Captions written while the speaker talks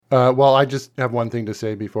Well, I just have one thing to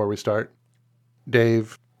say before we start.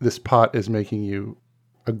 Dave, this pot is making you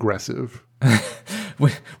aggressive.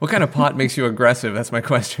 What kind of pot makes you aggressive? That's my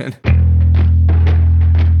question.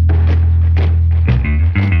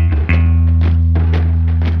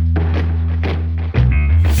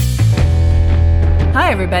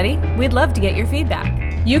 Hi, everybody. We'd love to get your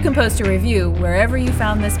feedback. You can post a review wherever you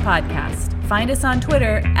found this podcast. Find us on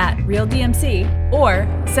Twitter at RealDMC or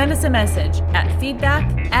send us a message at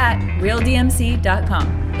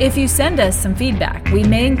feedback@realdmc.com. If you send us some feedback, we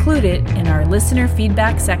may include it in our listener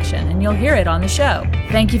feedback section and you'll hear it on the show.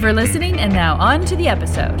 Thank you for listening, and now on to the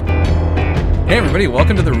episode. Hey, everybody.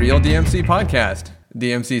 Welcome to the Real DMC podcast.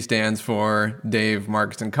 DMC stands for Dave,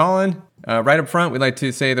 Marcus, and Colin. Right up front, we'd like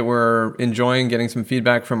to say that we're enjoying getting some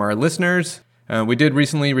feedback from our listeners. We did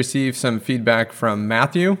recently receive some feedback from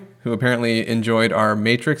Matthew, who apparently enjoyed our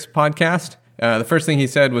Matrix podcast. The first thing he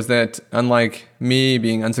said was that, unlike me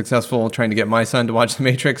being unsuccessful trying to get my son to watch The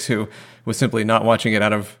Matrix, who was simply not watching it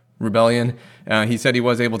out of rebellion, he said he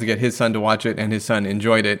was able to get his son to watch it, and his son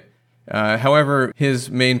enjoyed it. However,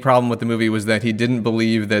 his main problem with the movie was that he didn't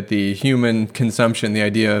believe that the human consumption, the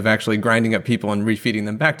idea of actually grinding up people and refeeding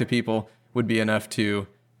them back to people, would be enough to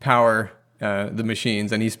power the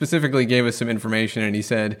machines. And he specifically gave us some information, and he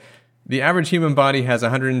said, the average human body has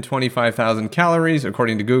 125,000 calories,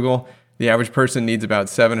 according to Google. The average person needs about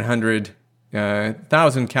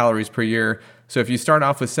 700,000 calories per year. So if you start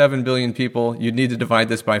off with 7 billion people, you'd need to divide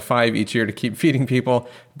this by 5 each year to keep feeding people.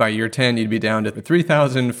 By year 10, you'd be down to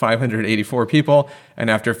 3,584 people. And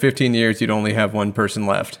after 15 years, you'd only have one person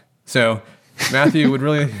left. So Matthew would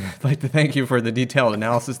really like to thank you for the detailed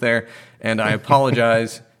analysis there. And I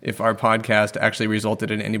apologize if our podcast actually resulted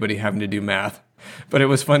in anybody having to do math. But it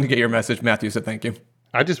was fun to get your message, Matthew, so thank you.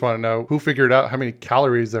 I just want to know who figured out how many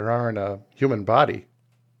calories there are in a human body.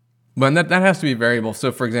 Well, that has to be variable.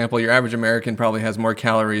 So, for example, your average American probably has more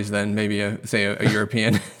calories than maybe, a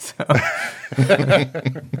European. So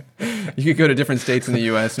you could go to different states in the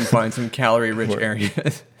U.S. and find some calorie-rich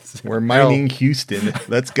areas. We're mining Houston.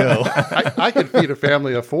 Let's go. I could feed a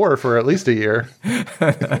family of 4 for at least a year.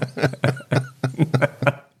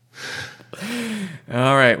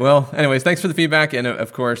 All right. Well, anyways, thanks for the feedback. And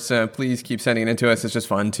of course, please keep sending it in to us. It's just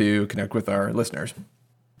fun to connect with our listeners.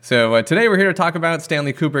 So today we're here to talk about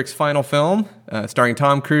Stanley Kubrick's final film, starring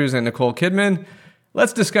Tom Cruise and Nicole Kidman.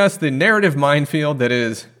 Let's discuss the narrative minefield that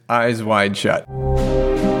is Eyes Wide Shut.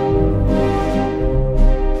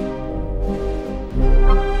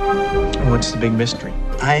 What's the big mystery?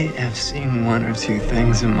 I have seen one or two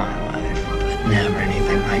things in my life, but never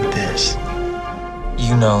anything like this.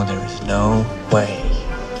 You know there is no way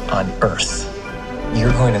on Earth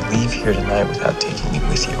you're going to leave here tonight without taking me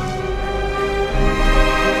with you.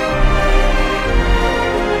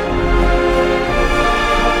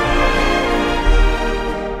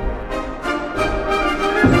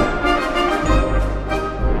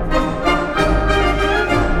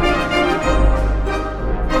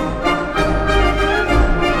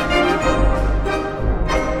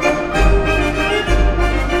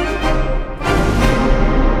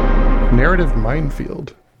 Narrative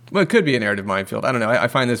minefield. Well, it could be a narrative minefield. I don't know. I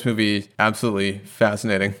find this movie absolutely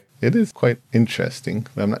fascinating. It is quite interesting.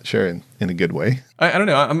 I'm not sure in a good way. I don't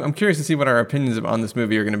know. I'm curious to see what our opinions on this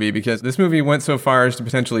movie are going to be, because this movie went so far as to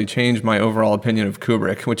potentially change my overall opinion of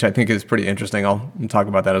Kubrick, which I think is pretty interesting. I'll talk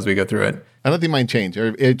about that as we go through it. I don't think mine changed,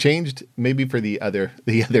 or it changed maybe for the other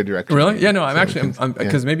direction. Really? Yeah, no,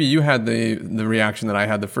 because maybe you had the reaction that I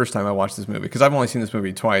had the first time I watched this movie, because I've only seen this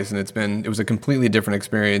movie twice, and it was a completely different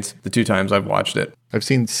experience the 2 times I've watched it. I've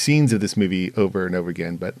seen scenes of this movie over and over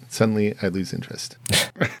again, but suddenly I lose interest.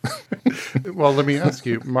 Well, let me ask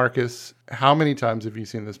you, Marcus, how many times have you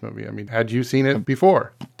seen this movie? I mean, had you seen it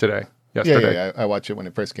before today? Yesterday? Yeah. I watched it when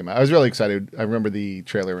it first came out. I was really excited. I remember the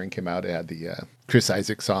trailer when it came out. It had the Chris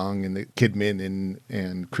Isaac song and the Kidman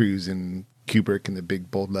and Cruise and Kubrick and the big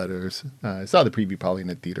bold letters. I saw the preview probably in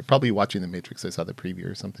the theater. Probably watching The Matrix, I saw the preview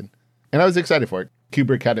or something. And I was excited for it.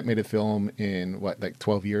 Kubrick hadn't made a film in,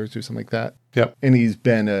 12 years or something like that? Yep. And he's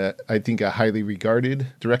been, I think, a highly regarded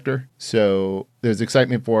director. So there's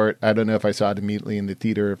excitement for it. I don't know if I saw it immediately in the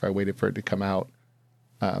theater, if I waited for it to come out.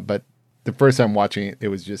 But the first time watching it, it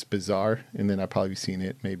was just bizarre. And then I've probably seen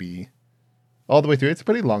it maybe all the way through. It's a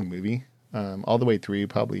pretty long movie. All the way through,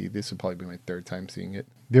 this would probably be my 3rd time seeing it.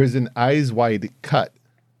 There's an Eyes Wide Cut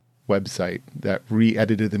website that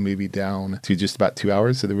re-edited the movie down to just about 2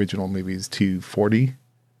 hours. So the original movie is 2:40,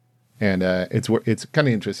 and it's kind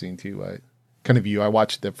of interesting to kind of view. I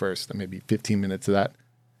watched the first maybe 15 minutes of that,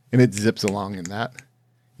 and it zips along in that.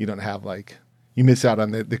 You don't have you miss out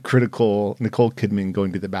on the critical Nicole Kidman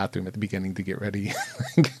going to the bathroom at the beginning to get ready.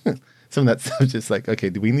 Some of that stuff just like, okay,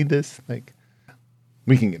 do we need this? Like,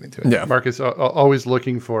 we can get into it. Yeah. Marcus, always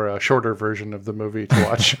looking for a shorter version of the movie to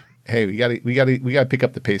watch. Hey, we gotta pick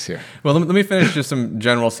up the pace here. Well, let me finish just some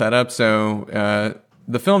general setup. So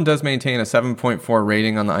the film does maintain a 7.4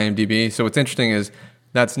 rating on the IMDb. So what's interesting is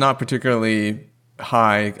that's not particularly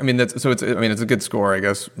high. I mean, it's a good score, I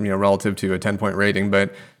guess, relative to a 10-point rating.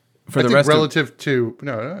 But for the rest,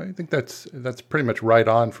 I think that's pretty much right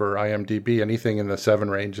on for IMDb. Anything in the 7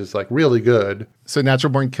 range is like really good. So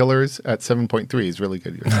Natural Born Killers at 7.3 is really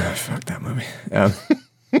good. Fuck that movie.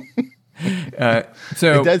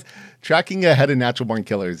 So it does. Tracking ahead of Natural Born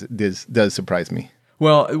Killers does surprise me.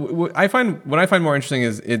 Well, what I find more interesting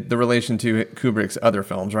is the relation to Kubrick's other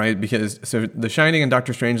films, right? Because so The Shining and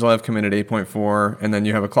Doctor Strangelove come in at 8.4, and then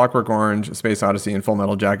you have A Clockwork Orange, A Space Odyssey, and Full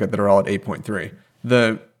Metal Jacket that are all at 8.3.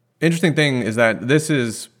 The interesting thing is that this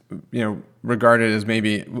is, regarded as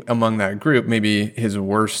maybe among that group, maybe his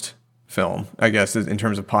worst film, I guess, in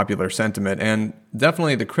terms of popular sentiment. And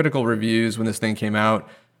definitely the critical reviews when this thing came out,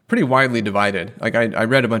 pretty widely divided. Like I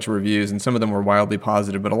read a bunch of reviews and some of them were wildly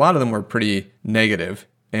positive, but a lot of them were pretty negative.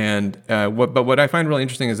 And what I find really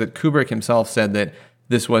interesting is that Kubrick himself said that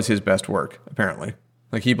this was his best work, apparently.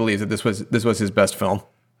 Like he believes that this was his best film.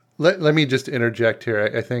 Let me just interject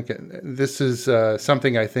here. I think this is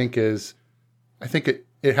something it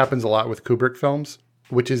happens a lot with Kubrick films,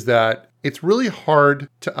 which is that it's really hard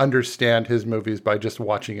to understand his movies by just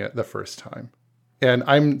watching it the first time. And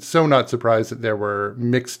I'm so not surprised that there were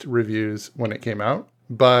mixed reviews when it came out.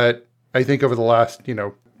 But I think over the last,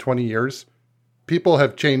 20 years, people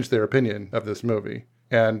have changed their opinion of this movie.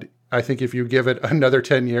 And I think if you give it another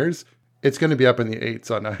 10 years, it's going to be up in the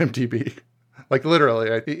 8s on IMDb. Like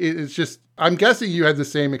literally, it's just, I'm guessing you had the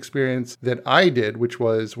same experience that I did, which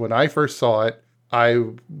was when I first saw it, I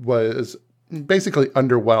was basically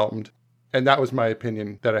underwhelmed. And that was my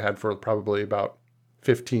opinion that I had for probably about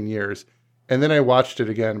 15 years. And then I watched it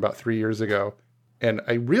again about 3 years ago, and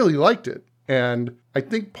I really liked it. And I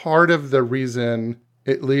think part of the reason,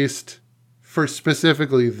 at least for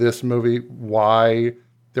specifically this movie, why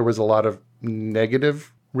there was a lot of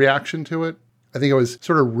negative reaction to it, I think it was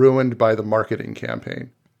sort of ruined by the marketing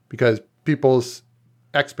campaign, because people's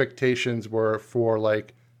expectations were for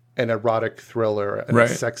like an erotic thriller and a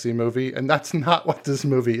sexy movie, and that's not what this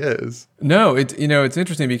movie is. No, it's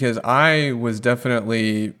interesting because I was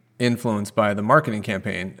definitely influenced by the marketing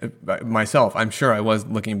campaign myself. I'm sure I was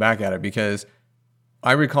looking back at it, because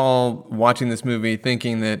I recall watching this movie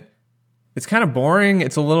thinking that it's kind of boring.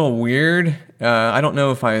 It's a little weird. I don't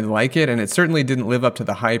know if I like it. And it certainly didn't live up to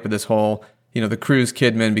the hype of this whole, the Cruise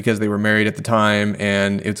Kidman, because they were married at the time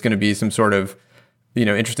and it's going to be some sort of,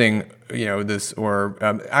 interesting, this, or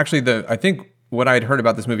actually I think what I'd heard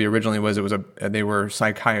about this movie originally was they were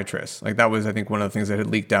psychiatrists. Like that was, I think, one of the things that had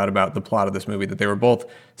leaked out about the plot of this movie, that they were both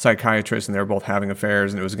psychiatrists and they were both having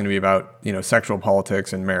affairs, and it was going to be about, sexual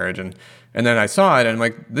politics and marriage. And then I saw it and I'm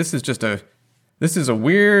like, this is a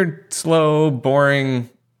weird, slow, boring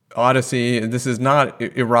odyssey. This is not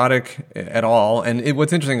erotic at all. And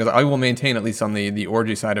what's interesting is I will maintain, at least on the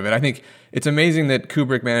orgy side of it, I think it's amazing that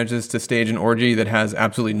Kubrick manages to stage an orgy that has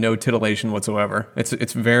absolutely no titillation whatsoever. It's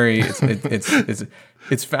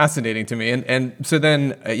fascinating to me. And so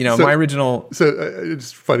then, my original... So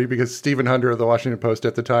it's funny because Stephen Hunter of the Washington Post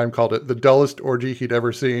at the time called it the dullest orgy he'd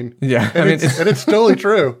ever seen. Yeah. And it's totally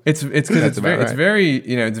true. It's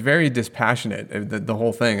very dispassionate, the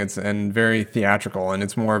whole thing. And very theatrical, and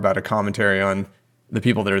it's more about a commentary on the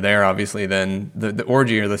people that are there, obviously, than the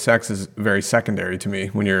orgy or the sex is very secondary to me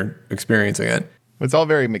when you're experiencing it. It's all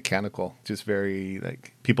very mechanical, just very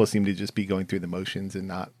like people seem to just be going through the motions and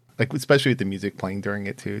not like, especially with the music playing during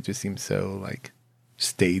it too. It just seems so like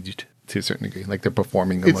staged to a certain degree, like they're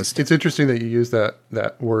performing almost. It's interesting that you use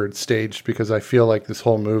that word staged, because I feel like this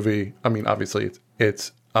whole movie, I mean, obviously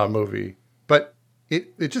it's a movie, but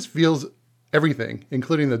it just feels everything,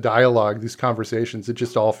 including the dialogue, these conversations, it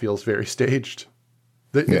just all feels very staged.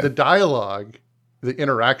 The dialogue, the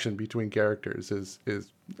interaction between characters is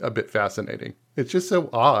a bit fascinating. It's just so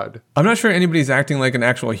odd. I'm not sure anybody's acting like an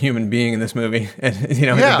actual human being in this movie. And,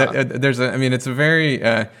 it's a very,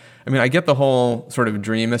 I get the whole sort of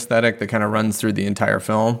dream aesthetic that kind of runs through the entire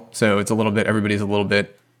film. So it's everybody's a little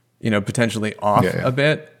bit, potentially off a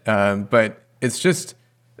bit. But it's just,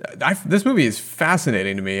 this movie is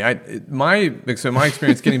fascinating to me. My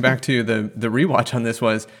experience getting back to the rewatch on this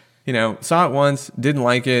was, saw it once, didn't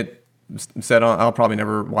like it, said I'll probably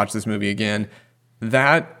never watch this movie again.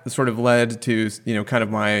 that sort of led to, kind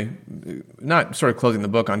of my, not sort of closing the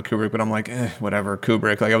book on Kubrick, but I'm like, whatever,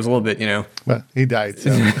 Kubrick. Like I was a little bit, Well, he died,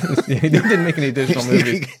 so. He didn't make any additional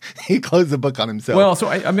movies. He closed the book on himself. Well, so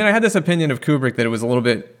I had this opinion of Kubrick that it was a little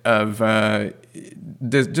bit of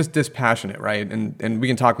just dispassionate, right? And we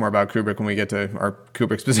can talk more about Kubrick when we get to our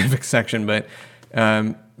Kubrick specific section, but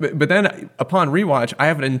then upon rewatch, I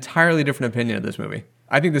have an entirely different opinion of this movie.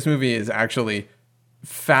 I think this movie is actually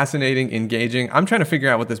fascinating, engaging. I'm trying to figure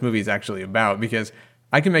out what this movie is actually about, because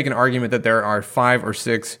I can make an argument that there are 5 or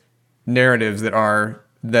 6 narratives that are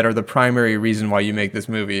the primary reason why you make this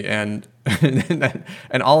movie, and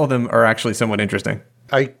all of them are actually somewhat interesting.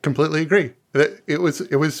 I completely agree. It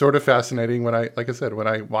was sort of fascinating when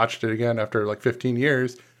I watched it again after like 15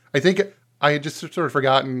 years. I think I had just sort of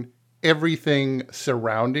forgotten everything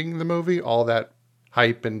surrounding the movie, all that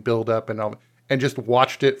hype and build up and just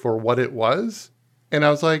watched it for what it was. And I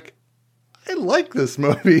was like, I like this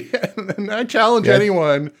movie. And I challenge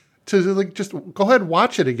anyone to just go ahead and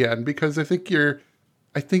watch it again, because I think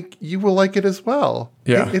you will like it as well.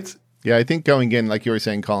 Yeah. Yeah, I think going in, like you were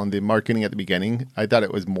saying, Colin, the marketing at the beginning, I thought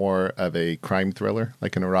it was more of a crime thriller,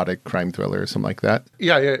 like an erotic crime thriller or something like that.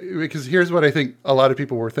 Yeah, because here's what I think a lot of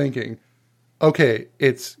people were thinking. Okay,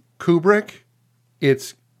 it's Kubrick,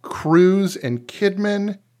 it's Cruise and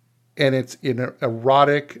Kidman, and it's an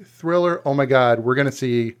erotic thriller. Oh my God, we're going to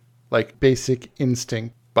see like Basic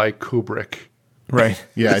Instinct by Kubrick. Right.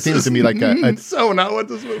 Yeah, I think it's going to be like so not what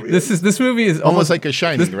this movie is. This movie is almost like a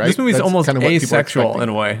Shining, right? This movie is almost kind of asexual in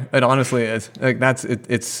a way. It honestly is. Like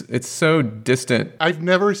it's so distant. I've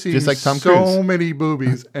never seen just like Tom so Cruise. many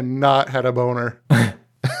boobies and not had a boner.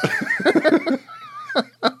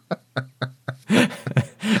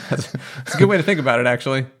 It's a good way to think about it,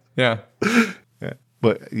 actually. Yeah.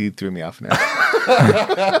 But you threw me off now.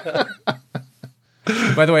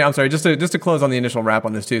 By the way, I'm sorry, just to close on the initial wrap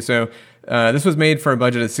on this too. So this was made for a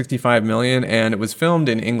budget of $65 million, and it was filmed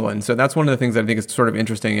in England. So that's one of the things that I think is sort of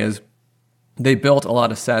interesting is they built a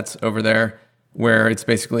lot of sets over there where it's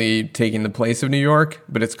basically taking the place of New York,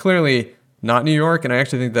 but it's clearly not New York. And I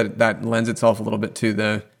actually think that lends itself a little bit to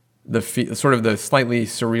the sort of the slightly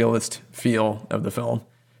surrealist feel of the film.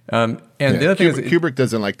 The other thing is Kubrick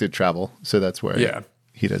doesn't like to travel, so that's where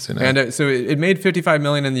he doesn't. And so it made $55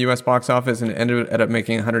 million in the U.S. box office, and it ended up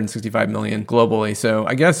making $165 million globally. So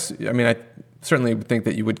I guess, I certainly would think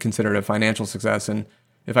that you would consider it a financial success. And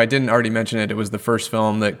if I didn't already mention it, it was the first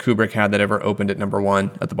film that Kubrick had that ever opened at number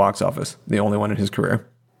 1 at the box office, the only one in his career.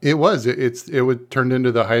 It was. It turned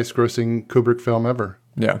into the highest grossing Kubrick film ever.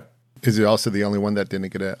 Yeah. Is it also the only one that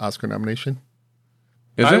didn't get an Oscar nomination?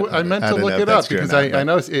 Is it? I meant to look it up because I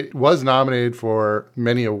know it was nominated for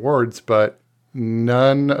many awards, but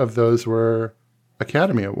none of those were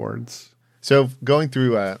Academy Awards. So going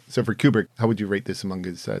through, so for Kubrick, how would you rate this among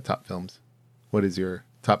his top films? What is your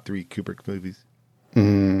top 3 Kubrick movies?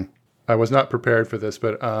 I was not prepared for this,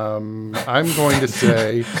 but I'm going to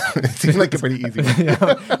say... It seems like a pretty easy one. Yeah,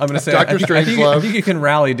 I'm going to say... Dr. Strangelove. I think you can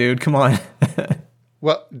rally, dude. Come on.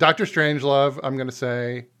 Well, Dr. Strangelove, I'm going to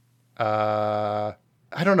say... I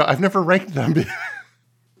don't know. I've never ranked them.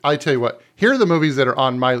 I tell you what. Here are the movies that are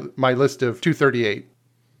on my list of 238.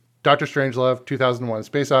 Dr. Strangelove, 2001,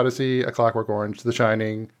 Space Odyssey, A Clockwork Orange, The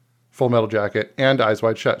Shining, Full Metal Jacket, and Eyes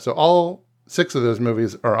Wide Shut. So all 6 of those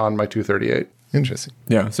movies are on my 238. Interesting.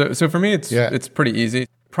 Yeah. So for me, it's pretty easy.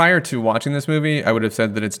 Prior to watching this movie, I would have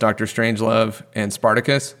said that it's Dr. Strangelove and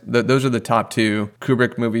Spartacus. Those are the top 2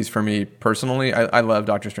 Kubrick movies for me personally. I love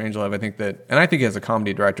Dr. Strangelove. I think as a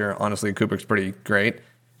comedy director, honestly, Kubrick's pretty great.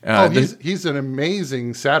 He's an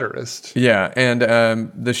amazing satirist. Yeah, and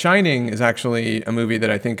The Shining is actually a movie that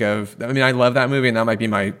I think of. I love that movie, and that might be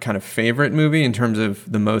my kind of favorite movie in terms of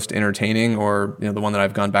the most entertaining, or the one that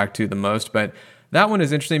I've gone back to the most. But that one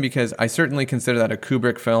is interesting because I certainly consider that a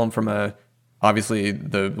Kubrick film from obviously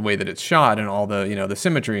the way that it's shot and all the the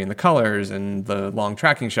symmetry and the colors and the long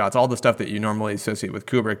tracking shots, all the stuff that you normally associate with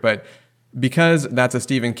Kubrick, but because that's a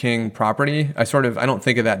Stephen King property, I don't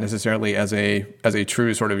think of that necessarily as a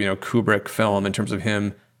true sort of Kubrick film in terms of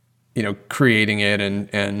him creating it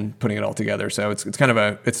and putting it all together. So it's kind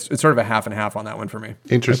of it's sort of a half and half on that one for me.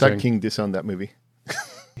 Interesting. I thought King disowned that movie.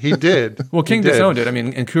 He did. Well, King disowned it.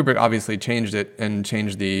 And Kubrick obviously changed it and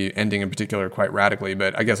changed the ending in particular quite radically.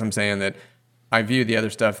 But I guess I'm saying that I view the other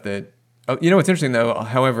stuff that. Oh, what's interesting though.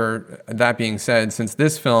 However, that being said, since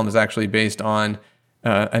this film is actually based on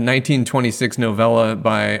a 1926 novella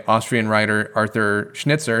by Austrian writer Arthur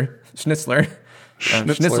Schnitzler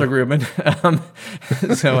Gruben.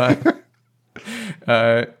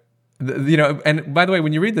 And by the way,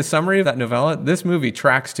 when you read the summary of that novella, this movie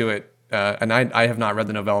tracks to it and I have not read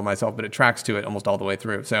the novella myself, but it tracks to it almost all the way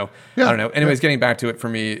through. So I don't know. Anyways, getting back to it, for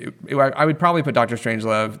me, I would probably put Dr.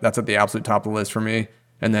 Strangelove. That's at the absolute top of the list for me.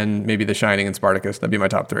 And then maybe The Shining and Spartacus. That'd be my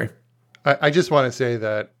top 3. I just want to say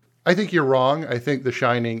that I think you're wrong. I think The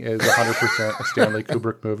Shining is 100% a Stanley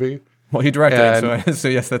Kubrick movie. Well, he directed it, so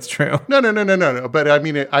yes, that's true. No. But I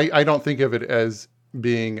mean, I don't think of it as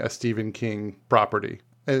being a Stephen King property.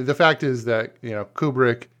 And the fact is that,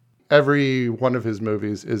 Kubrick, every one of his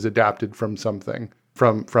movies is adapted from something,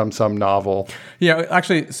 from some novel. Yeah,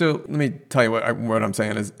 actually, so let me tell you what I'm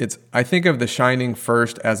saying is I think of The Shining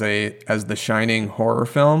first as the Shining horror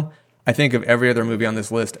film. I think of every other movie on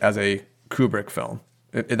this list as a Kubrick film.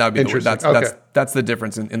 That would be interesting. That's the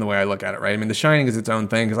difference in the way I look at it, right? I mean, The Shining is its own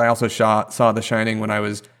thing because I also saw The Shining when I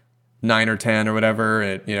was 9 or 10 or whatever.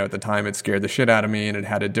 And at the time, it scared the shit out of me, and it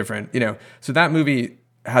had a different, So that movie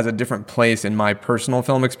has a different place in my personal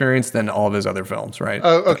film experience than all of his other films, right?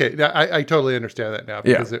 Oh, okay. I totally understand that now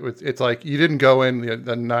because it's like you didn't go in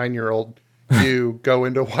the 9-year-old. You go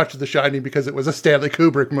in to watch The Shining because it was a Stanley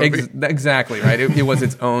Kubrick movie. Exactly, right? It was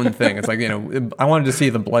its own thing. It's like, I wanted to see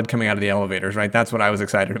the blood coming out of the elevators, right? That's what I was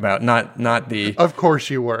excited about, not the... Of course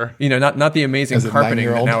you were. Not the amazing carpeting.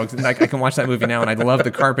 Now, I can watch that movie now, and I love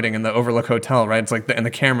the carpeting in the Overlook Hotel, right? It's like, and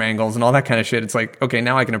the camera angles and all that kind of shit. It's like, okay,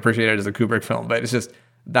 now I can appreciate it as a Kubrick film, but it's just,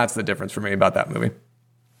 that's the difference for me about that movie.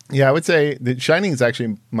 Yeah, I would say The Shining is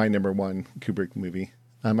actually my number 1 Kubrick movie.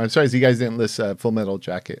 I'm sorry, you guys didn't list Full Metal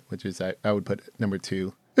Jacket, which is I would put number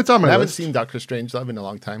 2. It's on my list. I haven't seen Dr. Strangelove in a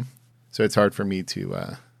long time, so it's hard for me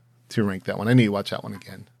to rank that one. I need to watch that one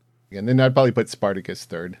again. And then I'd probably put Spartacus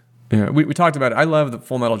 3rd. Yeah, we talked about it. I love the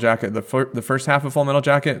Full Metal Jacket. The first half of Full Metal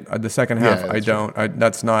Jacket. The second half, I don't.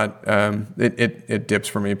 That's not. It dips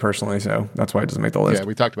for me personally, so that's why it doesn't make the list. Yeah,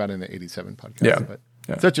 we talked about it in the 87 podcast. Yeah,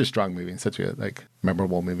 but such a strong movie and such a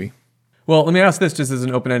memorable movie. Well, let me ask this just as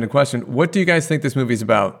an open-ended question. What do you guys think this movie's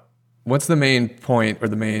about? What's the main point or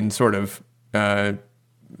the main sort of,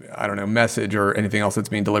 message or anything else that's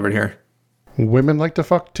being delivered here? Women like to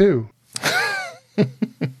fuck too.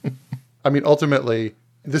 I mean, ultimately,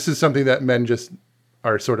 this is something that men just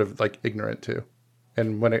are sort of like ignorant to.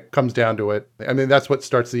 And when it comes down to it, I mean, that's what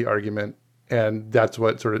starts the argument. And that's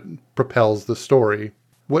what sort of propels the story.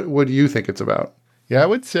 What do you think it's about? Yeah, I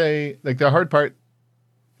would say the hard part,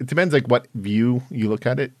 it depends what view you look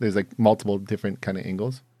at it. There's multiple different kind of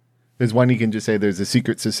angles. There's one you can just say there's a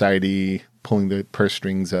secret society pulling the purse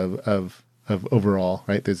strings of overall,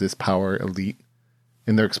 right? There's this power elite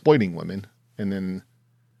and they're exploiting women. And then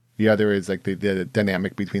the other is the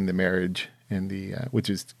dynamic between the marriage and the, which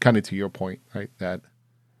is kind of to your point, right? That,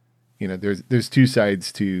 there's 2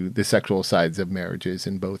 sides to the sexual sides of marriages,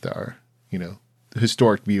 and both are, the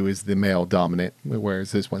historic view is the male dominant,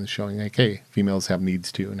 whereas this one's showing hey, females have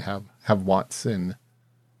needs too and have wants, and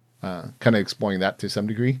kind of exploring that to some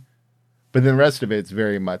degree. But then the rest of it's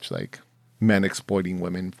very much men exploiting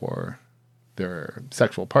women for their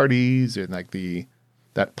sexual parties, and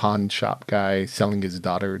that pawn shop guy selling his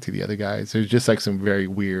daughter to the other guys. There's just some very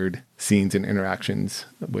weird scenes and interactions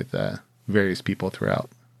with various people throughout.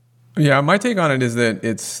 Yeah, my take on it is that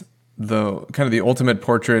it's the kind of the ultimate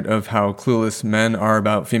portrait of how clueless men are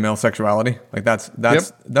about female sexuality.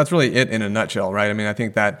 That's really it in a nutshell, right? I mean, I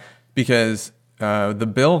think that because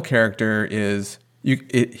the Bill character is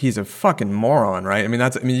he's a fucking moron, right? I mean,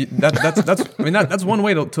 that's one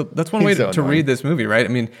way to read this movie, right? I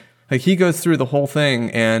mean, he goes through the whole thing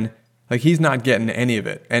and he's not getting any of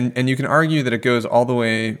it, and you can argue that it goes all the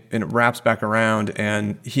way and it wraps back around,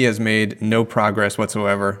 and he has made no progress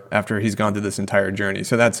whatsoever after he's gone through this entire journey.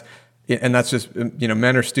 So that's just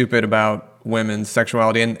men are stupid about women's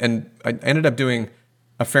sexuality, and I ended up doing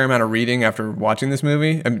a fair amount of reading after watching this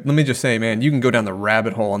movie. And let me just say, man, you can go down the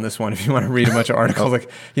rabbit hole on this one if you want to read a bunch of articles with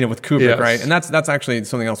Kubrick, yes. Right? And that's actually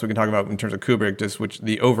something else we can talk about in terms of Kubrick, just which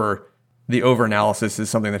the over analysis is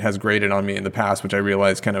something that has grated on me in the past, which I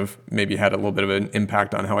realized kind of maybe had a little bit of an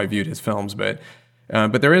impact on how I viewed his films. But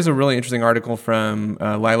there is a really interesting article from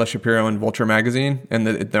Lila Shapiro in Vulture magazine, and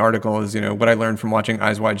the article is what I learned from watching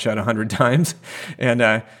Eyes Wide Shut 100 times,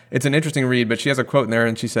 and it's an interesting read. But she has a quote in there,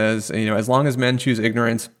 and she says, as long as men choose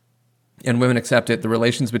ignorance and women accept it, the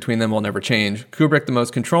relations between them will never change. Kubrick, the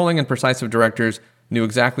most controlling and precise of directors, knew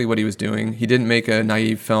exactly what he was doing. He didn't make a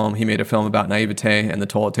naive film. He made a film about naivete and the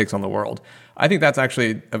toll it takes on the world. I think that's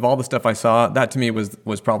actually, of all the stuff I saw, that to me was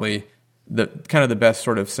probably the kind of the best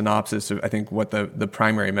sort of synopsis of, I think, what the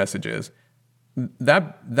primary message is.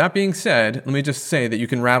 That being said, let me just say that you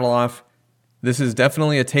can rattle off, this is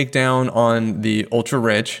definitely a takedown on the ultra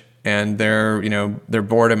rich and their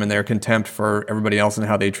boredom and their contempt for everybody else and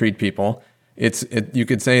how they treat people. You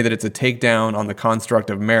could say that it's a takedown on the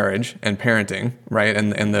construct of marriage and parenting, right?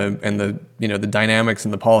 And the the dynamics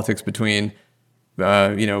and the politics between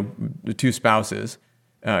the two spouses.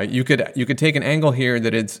 You could take an angle here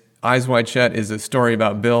that it's Eyes Wide Shut is a story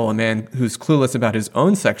about Bill, a man who's clueless about his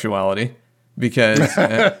own sexuality, because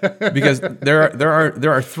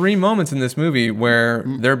there are 3 moments in this movie where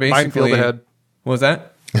they're basically Minefield ahead. What was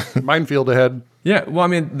that? Minefield ahead. Yeah, well, I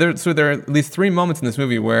mean, there are at least 3 moments in this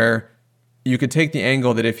movie where you could take the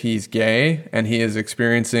angle that if he's gay and he is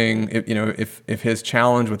experiencing, if his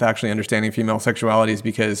challenge with actually understanding female sexuality is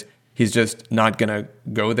because he's just not going to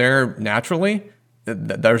go there naturally,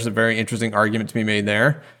 there's a very interesting argument to be made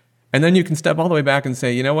there. And then you can step all the way back and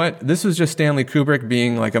say, you know what? This was just Stanley Kubrick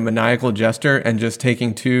being like a maniacal jester and just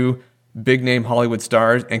taking 2 big-name Hollywood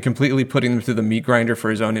stars and completely putting them through the meat grinder for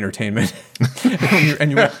his own entertainment.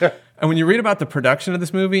 And when you read about the production of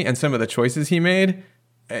this movie and some of the choices he made,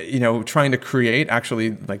 trying to create,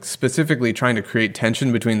 actually, like specifically trying to create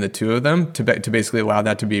tension between the 2 of them to basically allow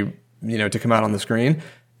that to be, to come out on the screen,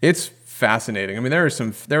 it's fascinating. I mean, there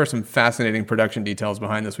are some fascinating production details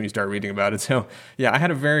behind this when you start reading about it. So, yeah, I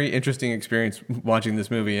had a very interesting experience watching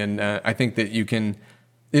this movie, and I think that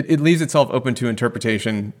it leaves itself open to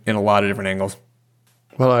interpretation in a lot of different angles.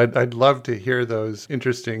 Well, I'd love to hear those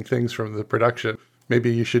interesting things from the production.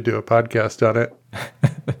 Maybe you should do a podcast on it.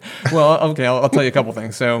 Well, okay, I'll tell you a couple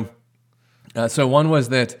things. So one was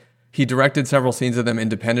that he directed several scenes of them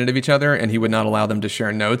independent of each other, and he would not allow them to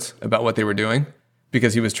share notes about what they were doing,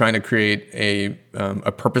 because he was trying to create a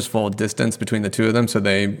purposeful distance between the 2 of them, so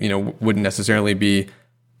they wouldn't necessarily be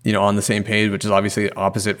on the same page, which is obviously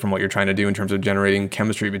opposite from what you're trying to do in terms of generating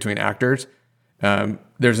chemistry between actors.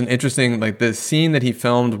 There's an interesting, like the scene that he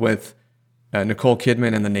filmed with Nicole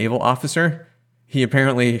Kidman and the naval officer. He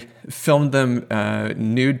apparently filmed them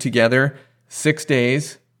nude together 6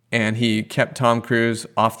 days, and he kept Tom Cruise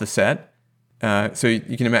off the set. So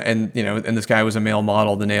you can imagine, and this guy was a male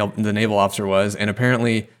model, the naval officer was, and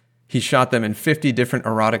apparently he shot them in 50 different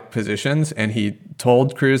erotic positions, and he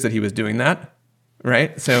told Cruise that he was doing that,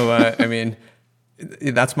 right? So, I mean,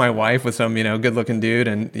 that's my wife with some, good-looking dude,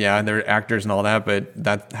 and yeah, they're actors and all that, but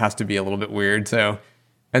that has to be a little bit weird. So,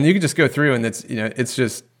 and you can just go through, and it's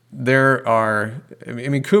just,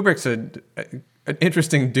 Kubrick's an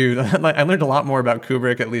interesting dude. I learned a lot more about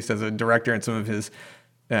Kubrick, at least as a director, and some of his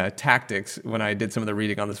tactics when I did some of the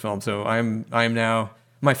reading on this film. So I'm now,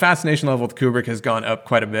 my fascination level with Kubrick has gone up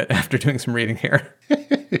quite a bit after doing some reading here.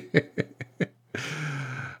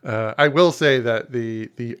 I will say that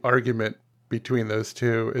the argument between those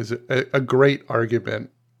 2 is a great argument,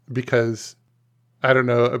 because I don't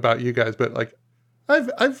know about you guys, but like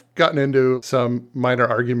I've gotten into some minor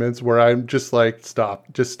arguments where I'm just like,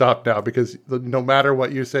 just stop now, because no matter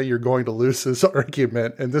what you say, you're going to lose this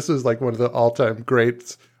argument. And this is like one of the all-time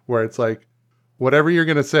greats, where it's like, whatever you're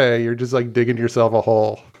going to say, you're just like digging yourself a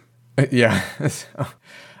hole. Yeah.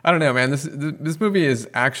 I don't know, man. This movie is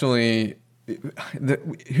actually,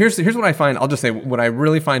 here's what I find. I'll just say what I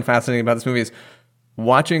really find fascinating about this movie is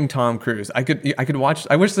watching Tom Cruise. I could watch,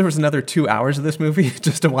 I wish there was another 2 hours of this movie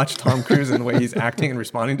just to watch Tom Cruise and the way he's acting and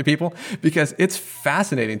responding to people, because it's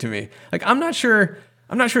fascinating to me. Like, I'm not sure He's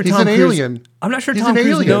Tom an Cruise, alien. I'm not sure He's Tom an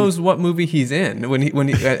Cruise alien. knows what movie he's in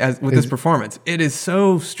with his performance. It is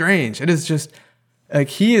so strange. It is just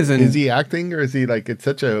like Is he acting, or is he like, it's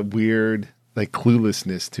such a weird like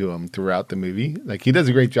cluelessness to him throughout the movie. Like, he does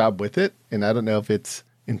a great job with it, and I don't know if it's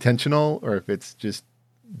intentional or if it's just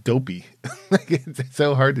dopey. Like, it's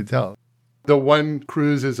so hard to tell. The one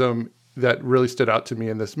Cruiseism that really stood out to me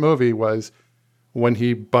in this movie was when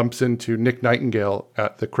he bumps into Nick Nightingale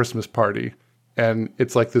at the Christmas party. And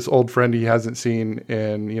it's like this old friend he hasn't seen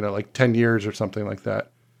in, like 10 years or something like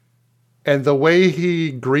that. And the way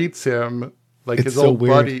he greets him, like it's his so old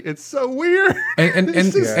weird. buddy, it's so weird. And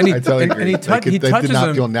he touches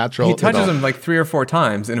him like 3 or 4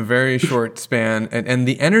 times in a very short span. And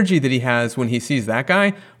the energy that he has when he sees that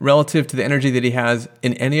guy relative to the energy that he has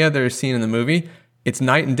in any other scene in the movie, it's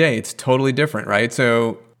night and day. It's totally different, right?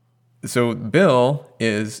 So Bill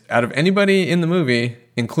is, out of anybody in the movie,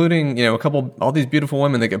 including, all these beautiful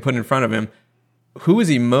women that get put in front of him, who is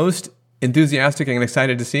he most enthusiastic and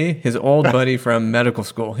excited to see? His old buddy from medical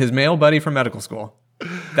school, his male buddy from medical school.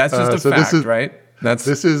 That's just a fact, right?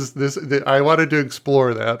 I wanted to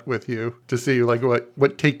explore that with you to see like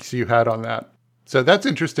what takes you had on that. So that's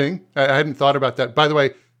interesting. I hadn't thought about that. By the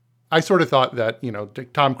way, I sort of thought that,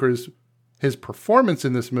 Tom Cruise, his performance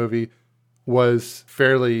in this movie was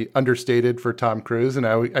fairly understated for Tom Cruise. And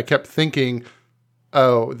I kept thinking,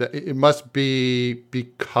 that it must be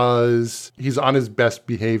because he's on his best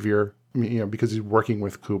behavior, because he's working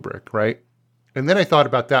with Kubrick, right? And then I thought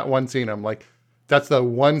about that one scene. I'm like, that's the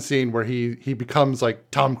one scene where he becomes like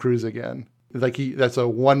Tom Cruise again. Like that's a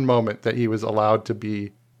one moment that he was allowed to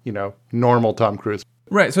be, normal Tom Cruise.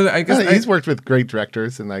 Right. So I guess he's worked with great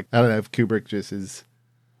directors, and like, I don't know if Kubrick just is.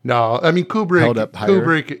 No, I mean, Kubrick held up higher.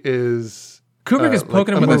 Kubrick is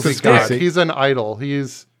poking him with a stick. He's an idol.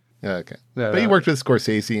 He's okay. But he worked with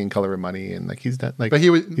Scorsese in Color of Money, and like he's done like. But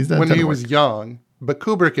he's done when he was young. But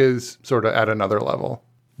Kubrick is sort of at another level.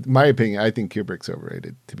 My opinion, I think Kubrick's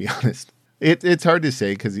overrated, to be honest. It's hard to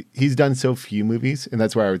say because he's done so few movies, and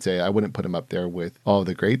that's why I would say I wouldn't put him up there with all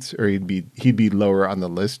the greats, or he'd be lower on the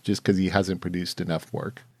list just because he hasn't produced enough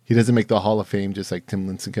work. He doesn't make the Hall of Fame just like Tim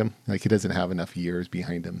Lincecum. Like he doesn't have enough years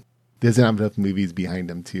behind him. He doesn't have enough movies behind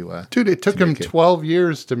him to. Dude, it took him 12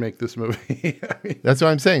 years to make this movie. I mean, that's what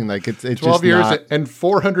I'm saying. Like it's 12 just years not... and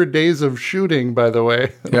 400 days of shooting, by the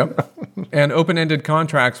way. Yep. And open-ended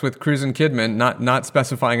contracts with Cruise and Kidman, not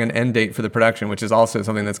specifying an end date for the production, which is also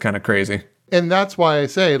something that's kind of crazy. And that's why I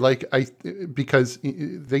say, because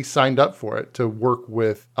they signed up for it to work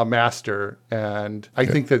with a master, and I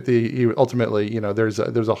think that he ultimately, there's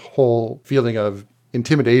a whole feeling of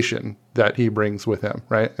intimidation that he brings with him,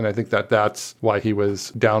 right? And I think that's why he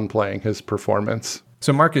was downplaying his performance.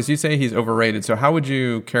 So Marcus, you say he's overrated. So how would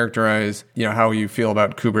you characterize, how you feel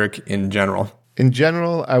about Kubrick in general? In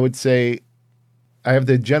general, I would say I have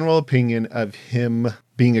the general opinion of him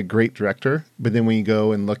being a great director, but then when you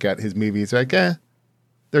go and look at his movies, like, they're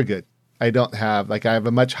good. I have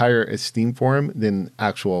a much higher esteem for him than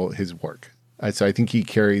his work. So I think he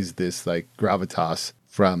carries this like gravitas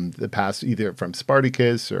from the past, either from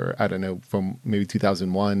Spartacus or I don't know, from maybe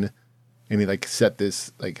 2001. And he like set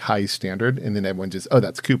this like high standard, and then everyone just,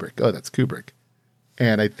 that's Kubrick. Oh, that's Kubrick.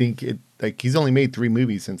 And I think he's only made 3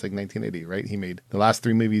 movies since like 1980, right? He made the last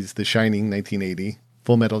 3 movies, The Shining, 1980,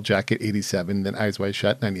 Full Metal Jacket, 87, then Eyes Wide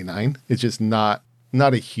Shut, 99. It's just not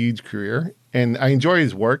a huge career. And I enjoy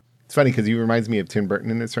his work. It's funny because he reminds me of Tim Burton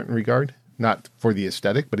in a certain regard. Not for the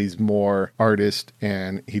aesthetic, but he's more artist,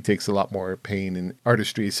 and he takes a lot more pain in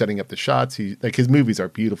artistry, setting up the shots. His movies are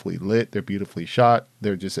beautifully lit. They're beautifully shot.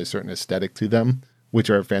 They're just a certain aesthetic to them, which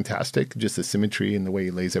are fantastic. Just the symmetry and the way he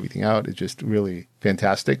lays everything out is just really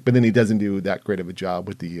fantastic. But then he doesn't do that great of a job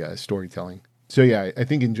with the storytelling. So yeah, I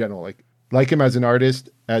think in general, like him as an artist,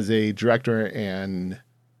 as a director, and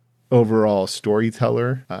overall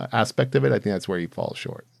storyteller aspect of it, I think that's where he falls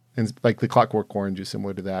short. And like The Clockwork Orange is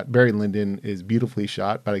similar to that. Barry Lyndon is beautifully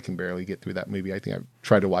shot, but I can barely get through that movie. I think I've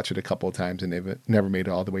tried to watch it a couple of times and they've never made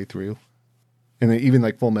it all the way through. And then even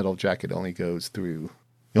like Full Metal Jacket only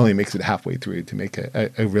makes it halfway through to make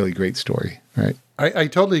a really great story, right? I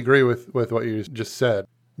totally agree with what you just said,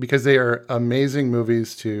 because they are amazing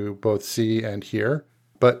movies to both see and hear.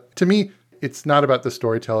 But to me, it's not about the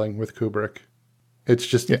storytelling with Kubrick. It's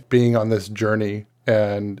just being on this journey.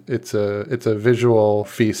 And it's a visual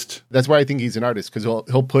feast. That's why I think he's an artist, because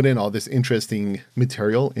he'll put in all this interesting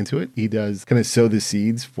material into it. He does kind of sow the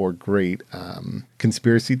seeds for great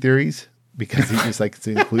conspiracy theories, because he just likes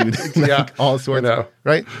to include all sorts,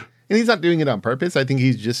 right? And he's not doing it on purpose. I think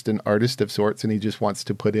he's just an artist of sorts, and he just wants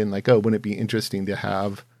to put in like, wouldn't it be interesting to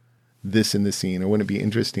have this in the scene, or wouldn't it be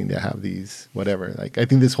interesting to have these, whatever. Like, I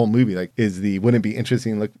think this whole movie wouldn't it be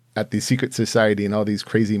interesting to look at the secret society and all these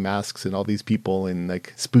crazy masks and all these people and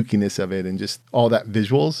like spookiness of it, and just all that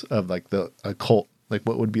visuals of like a cult, like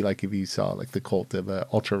what would be like if you saw like the cult of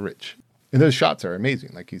Ultra Rich. And those shots are amazing.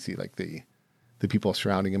 Like you see like the people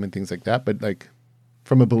surrounding him and things like that. But like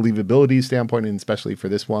from a believability standpoint, and especially for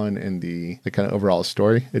this one and the kind of overall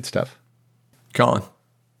story, it's tough. Colin.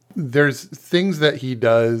 There's things that he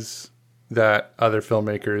does that other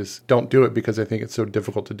filmmakers don't do it because I think it's so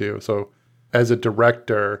difficult to do. So as a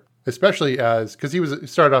director, especially because he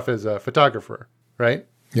started off as a photographer, right?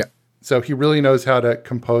 Yeah. So he really knows how to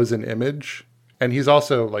compose an image. And he's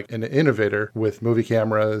also like an innovator with movie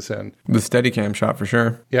cameras and the Steadicam shot for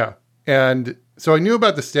sure. Yeah. And so I knew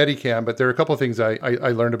about the Steadicam, but there are a couple of things I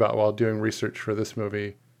learned about while doing research for this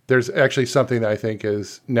movie. There's actually something that I think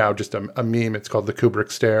is now just a meme. It's called the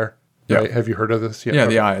Kubrick stare. Right? Have you heard of this? Yeah,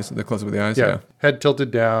 the eyes, the close-up of the eyes. Yeah. Head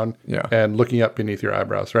tilted down and looking up beneath your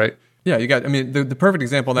eyebrows, right? Yeah, you got, the perfect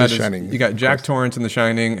example of that is Shining, you got Jack Torrance in The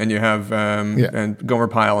Shining, and you have and Gomer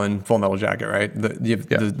Pyle in Full Metal Jacket, right? You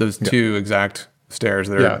have those two exact stares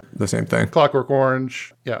that are the same thing. Clockwork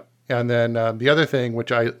Orange, yeah. And then the other thing,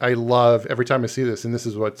 which I love every time I see this, and this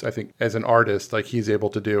is what I think as an artist, like he's able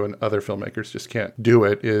to do and other filmmakers just can't do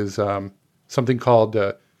it, is something called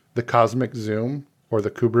the cosmic zoom or the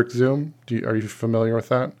Kubrick zoom. Are you familiar with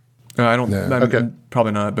that? I don't know. Okay.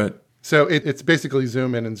 Probably not, but... So it's basically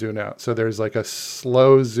zoom in and zoom out. So there's like a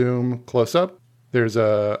slow zoom close up, There's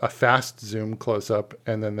a fast zoom close up,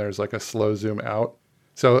 and then there's like a slow zoom out.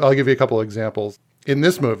 So I'll give you a couple of examples. In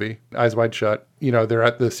this movie, Eyes Wide Shut, they're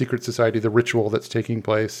at the secret society, the ritual that's taking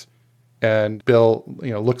place. And Bill,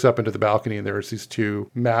 looks up into the balcony, and there's these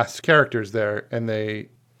two masked characters there, and they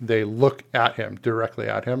look at him, directly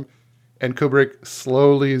at him. And Kubrick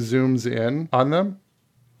slowly zooms in on them.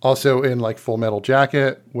 Also in like Full Metal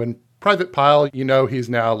Jacket, when Private Pile, he's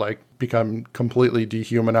now like become completely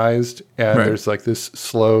dehumanized. And there's like this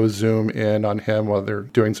slow zoom in on him while they're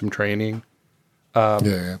doing some training.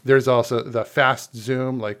 There's also the fast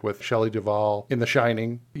zoom, like with Shelley Duvall in The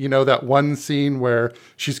Shining. That one scene where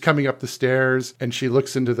she's coming up the stairs and she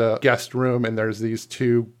looks into the guest room and there's these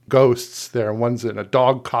two ghosts there. And one's in a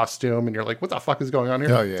dog costume and you're like, what the fuck is going on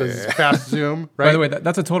here? Oh, yeah, so this fast zoom, right? By the way,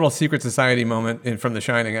 that's a total secret society moment from The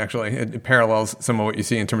Shining, actually. It parallels some of what you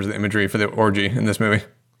see in terms of the imagery for the orgy in this movie.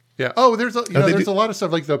 Yeah. Oh, there's a lot of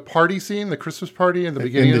stuff like the party scene, the Christmas party in the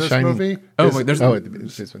beginning of this movie. It's just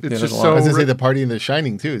so. I was gonna say the party in The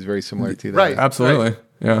Shining too is very similar to that. Right. Absolutely. Right.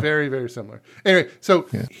 Yeah. Very, very similar. Anyway, so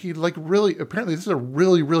he apparently this is a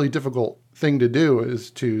really, really difficult thing to do,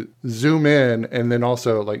 is to zoom in and then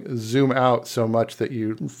also like zoom out so much that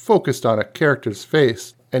you focused on a character's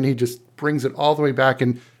face, and he just brings it all the way back,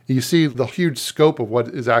 and you see the huge scope of what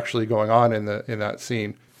is actually going on in that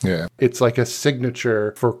scene. Yeah. It's like a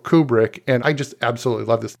signature for Kubrick, and I just absolutely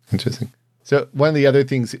love this. Interesting. So one of the other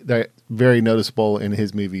things that very noticeable in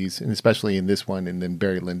his movies, and especially in this one and then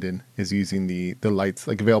Barry Lyndon, is using the lights,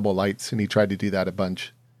 like available lights, and he tried to do that a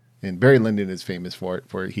bunch. And Barry Lyndon is famous for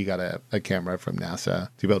it, he got a camera from NASA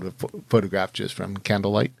to be able to photograph just from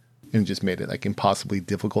candlelight, and just made it like impossibly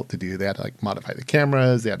difficult to do. They had to like modify the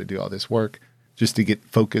cameras, they had to do all this work just to get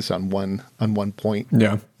focus on one point.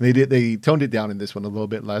 Yeah. They toned it down in this one a little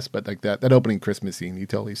bit less, but like that opening Christmas scene, you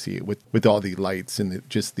totally see it with all the lights and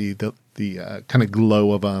the kind of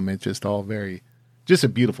glow of them. It's just all just a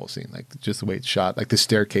beautiful scene, like just the way it's shot, like the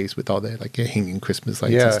staircase with all the like hanging Christmas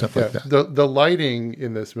lights and stuff like that. The lighting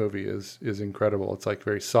in this movie is incredible. It's like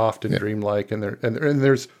very soft and dreamlike, and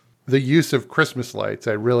there's the use of Christmas lights.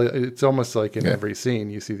 It's almost like in every scene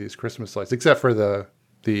you see these Christmas lights, except for the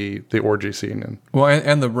orgy scene.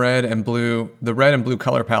 And the red and blue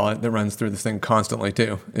color palette that runs through this thing constantly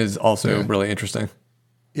too is also really interesting.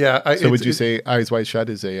 Yeah. Would you say Eyes Wide Shut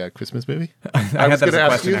is a Christmas movie? I was going to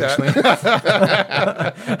ask you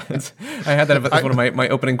that. I had that as one of my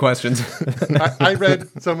opening questions. I read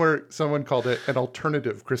somewhere someone called it an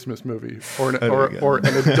alternative Christmas movie or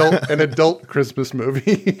an adult Christmas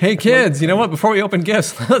movie. Hey kids, you know what? Before we open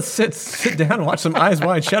gifts, let's sit down and watch some Eyes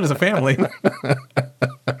Wide Shut as a family.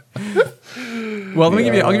 Well, I'll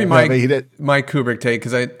give you my Kubrick take,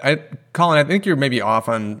 because Colin, I think you're maybe off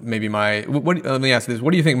on maybe my. Let me ask you this: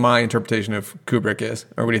 what do you think my interpretation of Kubrick is,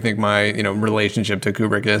 or what do you think my relationship to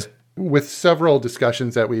Kubrick is? With several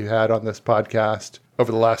discussions that we've had on this podcast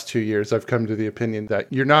over the last 2 years, I've come to the opinion that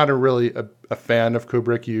you're not really a fan of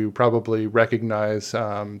Kubrick. You probably recognize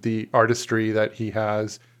the artistry that he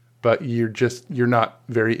has, but you're not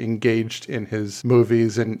very engaged in his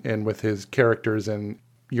movies and with his characters, and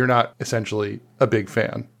you're not essentially a big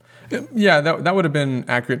fan. Yeah, that would have been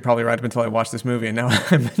accurate probably right up until I watched this movie, and now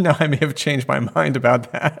I may have changed my mind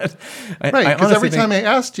about that. Right, because every time I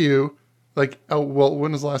asked you, like, oh, well,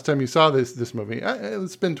 when was the last time you saw this movie?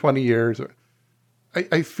 It's been 20 years.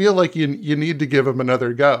 I feel like you need to give him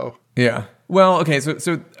another go. Yeah. Well, okay,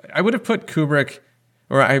 so I would have put Kubrick,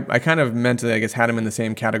 or I kind of meant to, I guess, had him in the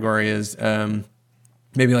same category as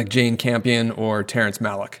maybe like Jane Campion or Terrence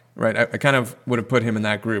Malick, right? I kind of would have put him in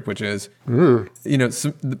that group, which is, some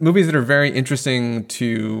movies that are very interesting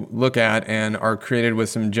to look at and are created with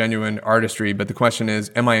some genuine artistry. But the question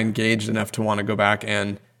is, am I engaged enough to want to go back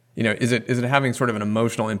and, is it having sort of an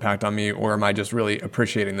emotional impact on me, or am I just really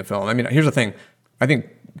appreciating the film? I mean, here's the thing. I think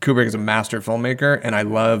Kubrick is a master filmmaker, and I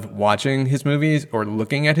love watching his movies, or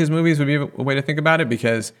looking at his movies would be a way to think about it,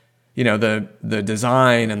 because the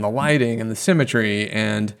design and the lighting and the symmetry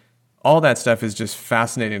and all that stuff is just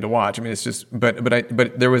fascinating to watch. I mean, it's just, but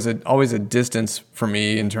there was always a distance for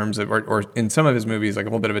me in terms of, or in some of his movies, like a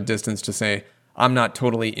little bit of a distance to say, I'm not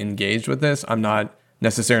totally engaged with this. I'm not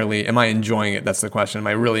necessarily, am I enjoying it? That's the question. Am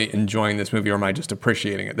I really enjoying this movie, or am I just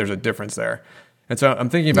appreciating it? There's a difference there. And so I'm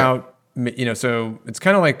thinking about, so it's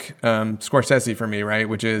kind of like Scorsese for me, right?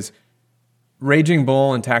 Which is, Raging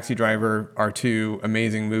Bull and Taxi Driver are two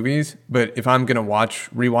amazing movies, but if I'm going to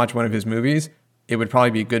rewatch one of his movies, it would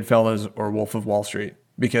probably be Goodfellas or Wolf of Wall Street,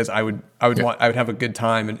 because I would have a good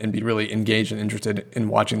time and be really engaged and interested in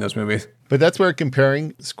watching those movies. But that's where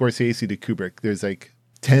comparing Scorsese to Kubrick, there's like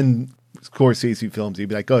 10 Scorsese films, you'd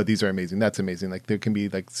be like, oh, these are amazing. That's amazing. Like there can be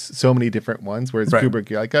like so many different ones. Whereas Kubrick,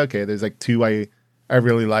 you're like, okay, there's like two I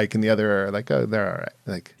really like, and the other are like, oh, they're all right.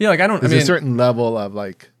 Like like I don't. There's a certain level of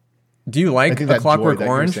like. Do you like A Clockwork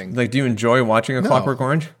Orange? Like, do you enjoy watching A Clockwork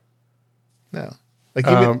Orange? No. Like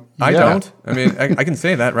even, I don't. I mean, I can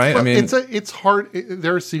say that, right? Well, I mean, it's hard.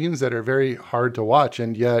 There are scenes that are very hard to watch,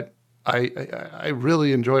 and yet I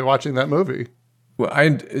really enjoy watching that movie. Well,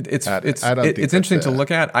 it's interesting to look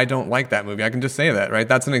at. I don't like that movie. I can just say that, right?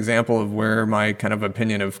 That's an example of where my kind of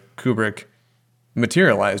opinion of Kubrick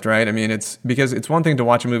materialized, right? I mean, it's because it's one thing to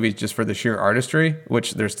watch a movie just for the sheer artistry,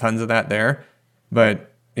 which there's tons of that there, but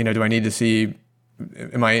do I need to see?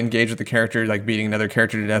 Am I engaged with the character like beating another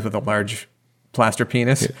character to death with a large plaster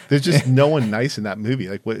penis? Yeah. There's just no one nice in that movie.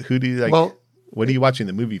 Like, who do you like? Well, what are you watching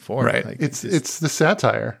the movie for? Right. Like, it's the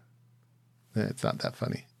satire. It's not that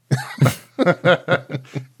funny.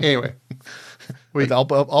 Anyway, I'll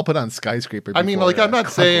put on Skyscraper. I mean, like, I'm not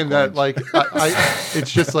saying that like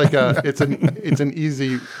it's just like it's an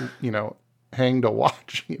easy hang to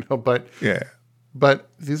watch, but yeah. But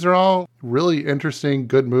these are all really interesting,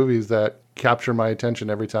 good movies that capture my attention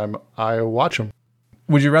every time I watch them.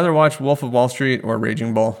 Would you rather watch Wolf of Wall Street or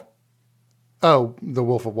Raging Bull? Oh, The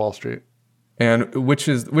Wolf of Wall Street. And which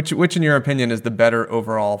in your opinion is the better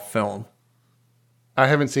overall film? I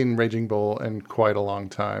haven't seen Raging Bull in quite a long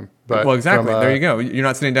time. But well, exactly. There you go. You're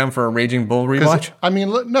not sitting down for a Raging Bull rewatch? I mean,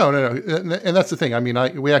 no. And that's the thing. I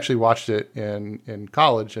mean, we actually watched it in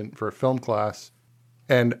college and for a film class.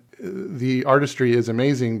 And the artistry is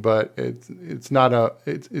amazing, but it's not a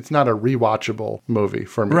rewatchable movie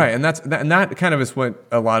for me. Right, and that kind of is what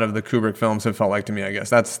a lot of the Kubrick films have felt like to me. I guess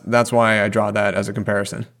that's why I draw that as a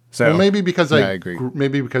comparison. So well, maybe because I agree.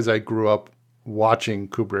 Maybe because I grew up watching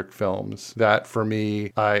Kubrick films, that for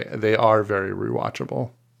me they are very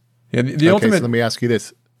rewatchable. Yeah, the ultimate. So let me ask you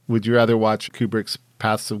this: would you rather watch Kubrick's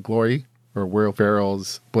Paths of Glory or Will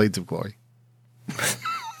Ferrell's Blades of Glory?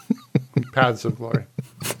 Paths of Glory,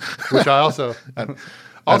 which I also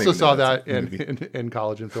saw that in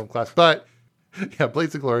college and film class. But yeah,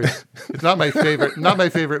 Blades of Glory. It's not my favorite. Not my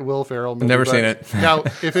favorite Will Ferrell movie. Never seen it. Now,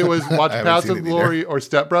 if it was watch Paths of Glory or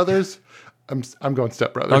Step Brothers, I'm going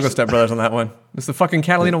Step Brothers. I'll go Step Brothers on that one. It's the fucking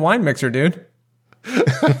Catalina wine mixer, dude.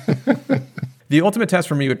 The ultimate test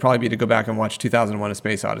for me would probably be to go back and watch 2001: A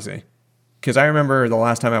Space Odyssey, because I remember the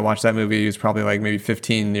last time I watched that movie was probably like maybe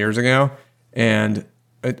 15 years ago, and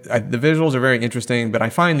the visuals are very interesting, but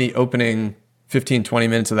I find the opening 15-20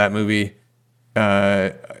 minutes of that movie,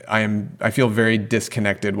 I feel very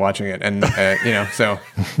disconnected watching it, and so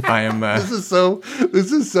I am. This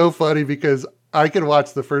is so funny because I can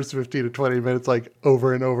watch the first 15 to 20 minutes like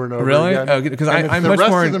over and over and over really? again. Really? Because I'm the much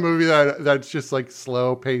rest more of the movie that's just like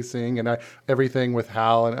slow pacing and everything with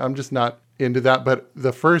Hal, and I'm just not into that. But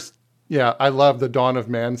the first, I love the Dawn of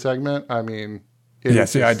Man segment. I mean.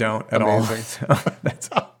 I don't at all. So that's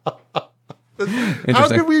how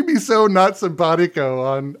could we be so not simpatico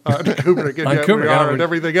on Kubrick and yet we are and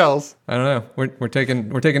everything else? I don't know. We're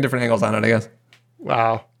taking different angles on it, I guess.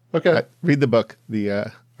 Wow. Okay. Read the book.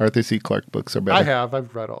 The Arthur C. Clarke books are better.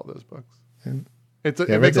 I've read all those books.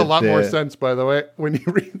 It makes a lot more sense, by the way, when you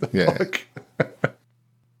read the book.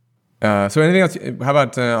 So anything else? How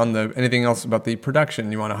about anything else about the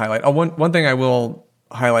production you want to highlight? One thing I will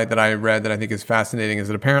highlight that I read that I think is fascinating is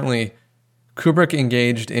that apparently Kubrick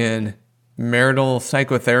engaged in marital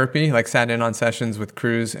psychotherapy, like sat in on sessions with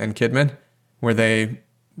Cruise and Kidman, where they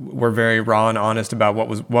were very raw and honest about what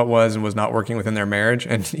was and was not working within their marriage,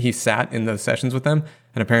 and he sat in those sessions with them,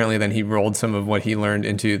 and apparently then he rolled some of what he learned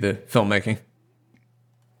into the filmmaking.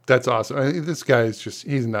 That's awesome. I mean, this guy is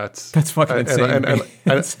he's nuts. That's fucking insane.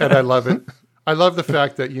 And I love it. I love the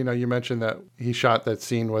fact that, you mentioned that he shot that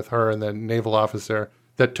scene with her and the naval officer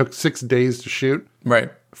that took 6 days to shoot.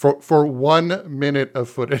 Right. For 1 minute of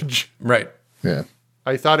footage. Right. Yeah.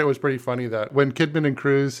 I thought it was pretty funny that when Kidman and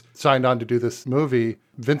Cruise signed on to do this movie,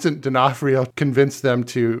 Vincent D'Onofrio convinced them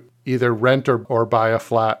to either rent or buy a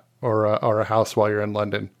flat or a house while you're in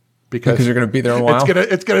London. Because you're going to be there a while.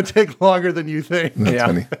 It's going to take longer than you think. That's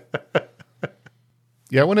funny.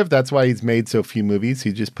 Yeah, I wonder if that's why he's made so few movies.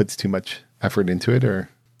 He just puts too much effort into it, or...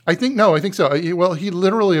 I think so. Well, he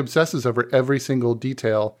literally obsesses over every single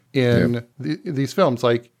detail in these films.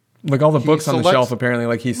 Like all the books on the shelf, apparently.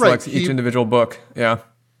 Like he selects each individual book. Yeah.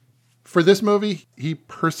 For this movie, he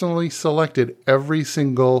personally selected every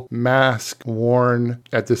single mask worn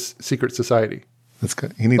at this secret society. That's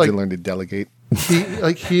good. He needs to learn to delegate.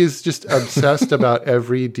 He is just obsessed about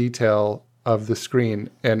every detail of the screen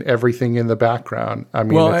and everything in the background. I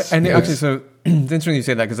mean, actually, so it's interesting you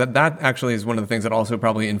say that, because that actually is one of the things that also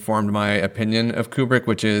probably informed my opinion of Kubrick,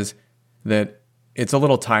 which is that it's a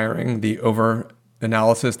little tiring, the over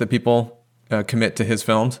analysis that people commit to his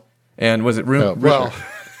films. And was it Well,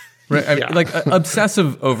 right, I mean, yeah. like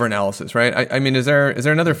obsessive over analysis, right? I mean, is there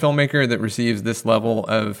another filmmaker that receives this level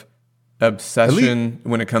of obsession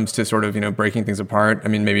when it comes to sort of, breaking things apart? I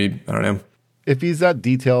mean, maybe, I don't know. If he's that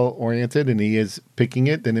detail oriented and he is picking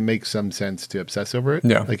it, then it makes some sense to obsess over it.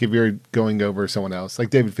 Yeah. Like if you're going over someone else,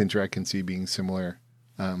 like David Fincher, I can see being similar,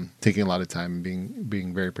 taking a lot of time and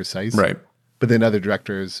being very precise. Right. But then other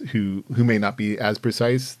directors who may not be as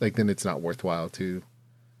precise, like then it's not worthwhile to,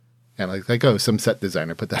 and some set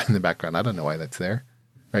designer put that in the background. I don't know why that's there,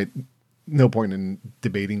 right? No point in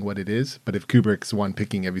debating what it is. But if Kubrick's one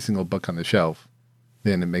picking every single book on the shelf,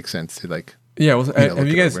 then it makes sense to like. Yeah. Well, have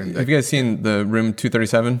you guys seen the Room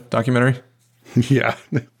 237 documentary? Yeah.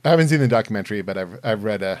 I haven't seen the documentary, but I've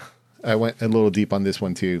read I went a little deep on this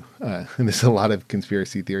one too, and there's a lot of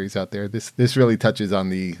conspiracy theories out there. This really touches on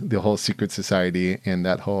the whole secret society and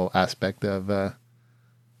that whole aspect of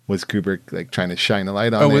was Kubrick like trying to shine a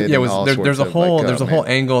light on it? Yeah, there's a whole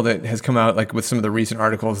angle that has come out like with some of the recent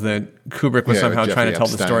articles that Kubrick was somehow trying to tell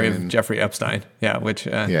the story of Jeffrey Epstein. Yeah, which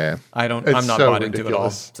I'm not so bought into at all.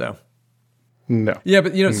 ridiculous. So. No. Yeah,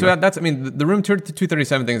 but so that's, I mean, the Room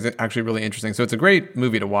 237 thing is actually really interesting. So it's a great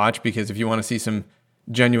movie to watch because if you want to see some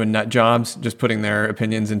genuine nut jobs, just putting their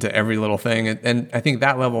opinions into every little thing. And I think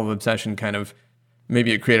that level of obsession kind of,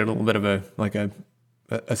 maybe it created a little bit of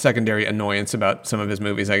a secondary annoyance about some of his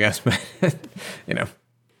movies, I guess. But,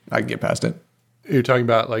 I can get past it. You're talking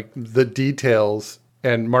about like the details.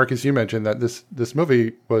 And Marcus, you mentioned that this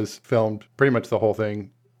movie was filmed pretty much the whole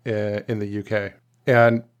thing in the UK.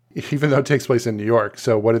 And even though it takes place in New York.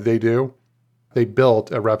 So what did they do? They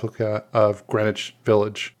built a replica of Greenwich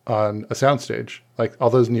Village on a soundstage. Like all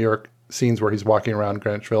those New York scenes where he's walking around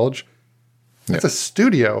Greenwich Village. Yeah. It's a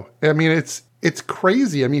studio. I mean, it's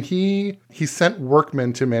crazy. I mean, he sent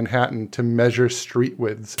workmen to Manhattan to measure street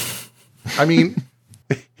widths. I mean,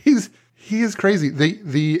 he is crazy.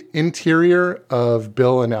 The interior of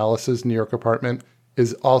Bill and Alice's New York apartment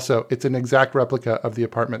is also, it's an exact replica of the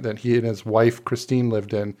apartment that he and his wife, Christine,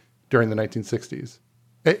 lived in during the 1960s.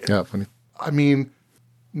 Funny. I mean,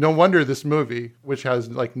 no wonder this movie, which has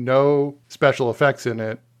like no special effects in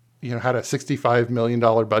it, had a $65 million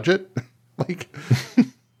budget. Like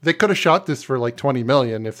they could have shot this for like $20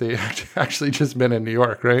 million if they actually just been in New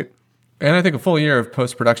York, right? And I think a full year of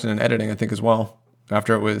post-production and editing, I think as well,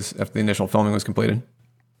 after the initial filming was completed.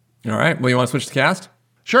 All right. Well, you want to switch to cast?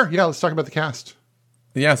 Sure. Yeah. Let's talk about the cast.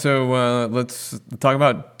 Yeah, so let's talk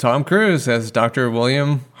about Tom Cruise as Dr.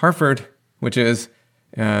 William Hartford, which is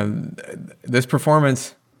this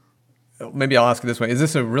performance. Maybe I'll ask it this way. Is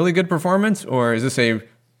this a really good performance or is this a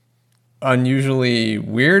unusually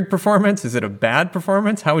weird performance? Is it a bad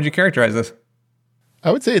performance? How would you characterize this?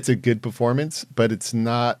 I would say it's a good performance, but it's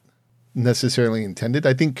not necessarily intended.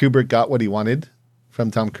 I think Kubrick got what he wanted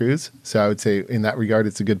from Tom Cruise. So I would say in that regard,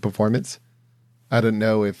 it's a good performance. I don't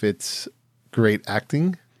know if it's great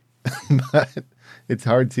acting, but it's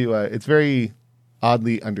hard to, it's very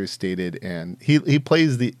oddly understated. And he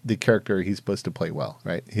plays the character he's supposed to play well,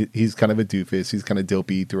 right? He's kind of a doofus. He's kind of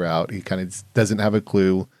dopey throughout. He kind of doesn't have a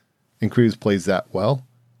clue. And Cruise plays that well.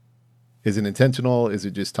 Is it intentional? Is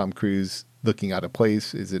it just Tom Cruise looking out of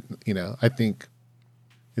place? Is it, I think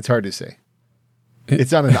it's hard to say.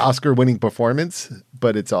 It's not an Oscar-winning performance,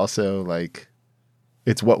 but it's also like,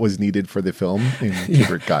 it's what was needed for the film, and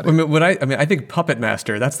Kubrick got it. I think puppet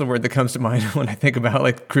master, that's the word that comes to mind when I think about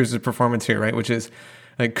like Cruise's performance here, right? Which is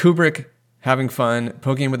like Kubrick having fun,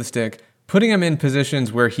 poking him with a stick, putting him in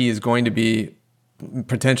positions where he is going to be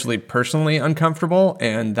potentially personally uncomfortable,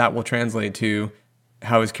 and that will translate to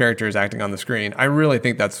how his character is acting on the screen. I really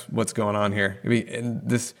think that's what's going on here.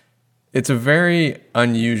 It's a very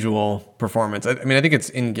unusual performance. I think it's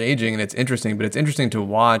engaging and it's interesting, but it's interesting to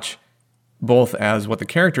watch both as what the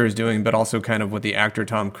character is doing, but also kind of what the actor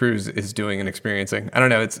Tom Cruise is doing and experiencing. I don't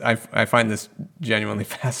know. I find this genuinely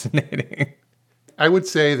fascinating. I would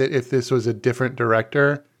say that if this was a different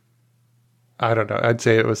director, I don't know. I'd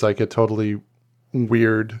say it was like a totally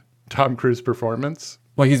weird Tom Cruise performance.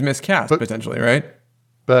 Well, he's miscast potentially, right?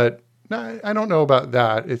 But no, I don't know about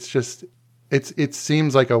that. It's just, it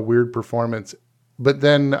seems like a weird performance. But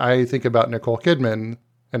then I think about Nicole Kidman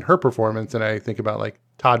and her performance, and I think about like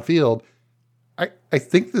Todd Field. I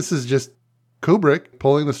think this is just Kubrick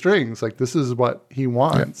pulling the strings. Like this is what he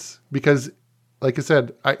wants. Yeah. Because like I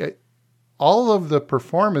said, all of the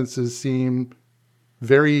performances seem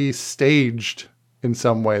very staged in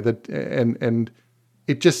some way that, and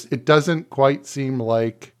it doesn't quite seem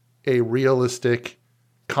like a realistic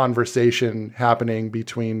conversation happening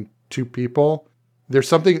between two people. There's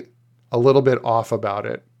something a little bit off about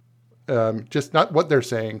it. Just not what they're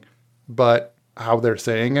saying, but how they're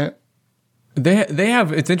saying it. They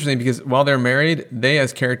have, it's interesting because while they're married, they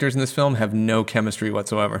as characters in this film have no chemistry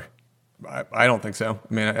whatsoever. I don't think so.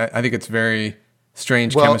 I mean, I think it's very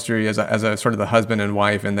strange chemistry as a sort of the husband and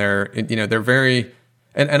wife, and they're very,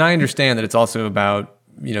 and I understand that it's also about,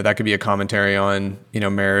 that could be a commentary on,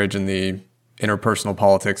 marriage and the interpersonal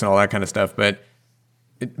politics and all that kind of stuff, but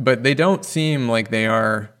they don't seem like they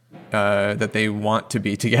are, that they want to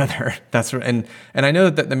be together. That's and I know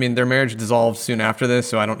that their marriage dissolved soon after this,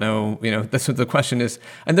 so I don't know. That's what the question is.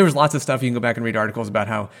 And there was lots of stuff you can go back and read articles about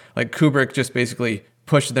how like Kubrick just basically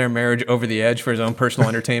pushed their marriage over the edge for his own personal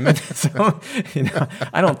entertainment. So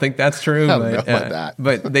I don't think that's true. I don't know about that.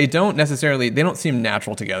 But they don't seem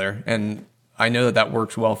natural together, and I know that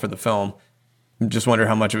works well for the film. Just wonder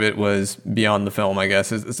how much of it was beyond the film. I guess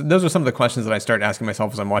those are some of the questions that I start asking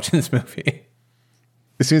myself as I'm watching this movie.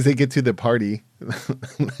 As soon as they get to the party,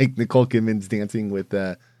 like Nicole Kidman's dancing with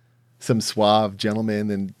some suave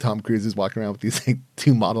gentleman, and Tom Cruise is walking around with these like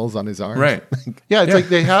two models on his arm. Right. Yeah, like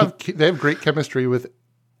they have great chemistry with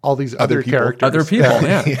all these other characters. Other people,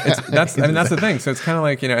 yeah. That's the thing. So it's kind of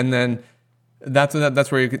like, and then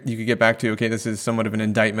that's where you could get back to, okay, this is somewhat of an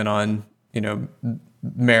indictment on,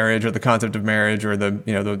 marriage or the concept of marriage or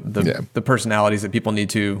the personalities that people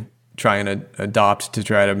need to try and adopt to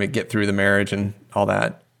try to get through the marriage and all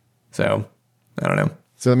that. So I don't know.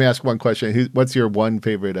 So let me ask one question. What's your one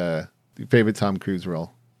favorite Tom Cruise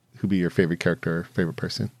role? Who'd be your favorite character or favorite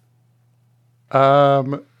person?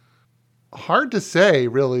 Hard to say,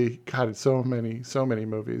 really. God, it's so many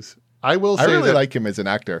movies. I really like him as an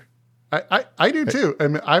actor. I do too. I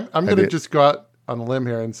mean, I'm going to just go out on a limb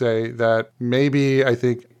here and say that maybe I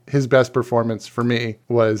think his best performance for me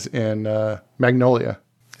was in Magnolia.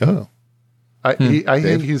 Oh, I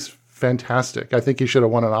think he's fantastic. I think he should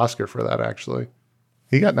have won an Oscar for that, actually.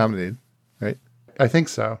 He got nominated, right? I think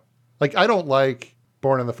so. Like, I don't like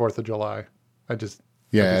Born on the 4th of July. I just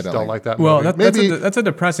don't like that movie. Well, that's a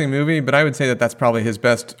depressing movie, but I would say that that's probably his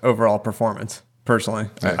best overall performance, personally.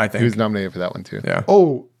 I think. He was nominated for that one, too. Yeah.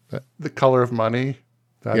 Oh, The Color of Money.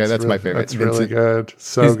 That's my favorite. That's really good.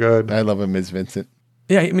 He's good. I love him as Vincent.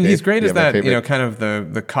 Yeah, I mean, he's great as that, kind of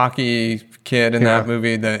the cocky kid in that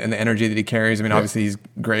movie, and the energy that he carries. I mean, obviously he's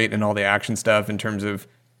great in all the action stuff in terms of,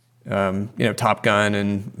 Top Gun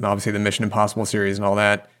and obviously the Mission Impossible series and all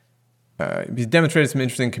that. He's demonstrated some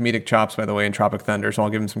interesting comedic chops, by the way, in Tropic Thunder, so I'll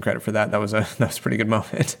give him some credit for that. That was a pretty good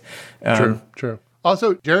moment. True.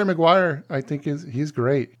 Also, Jerry Maguire, I think he's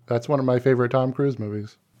great. That's one of my favorite Tom Cruise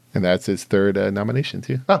movies. And that's his third nomination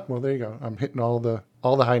too. Oh, well, there you go. I'm hitting all the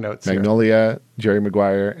high notes. Magnolia, here. Jerry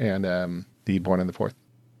Maguire, and the Born on the 4th.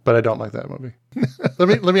 But I don't like that movie.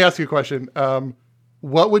 let me ask you a question.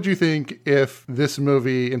 What would you think if this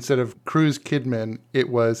movie, instead of Cruise Kidman, it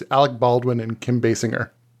was Alec Baldwin and Kim Basinger?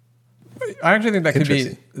 I actually think that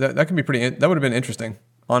could be pretty. That would have been interesting,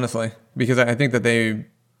 honestly, because I think that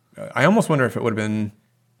I almost wonder if it would have been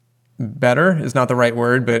better is not the right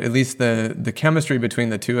word, but at least the chemistry between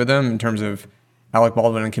the two of them in terms of Alec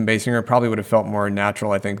Baldwin and Kim Basinger probably would have felt more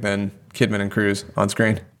natural, I think, than Kidman and Cruise on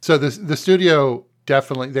screen. So the studio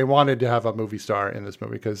definitely, they wanted to have a movie star in this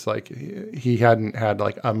movie because like he hadn't had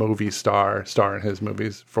like a movie star in his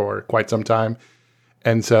movies for quite some time.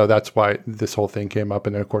 And so that's why this whole thing came up.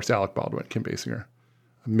 And then of course, Alec Baldwin, Kim Basinger,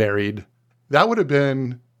 married. That would have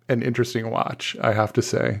been an interesting watch, I have to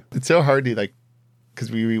say. It's so hard to because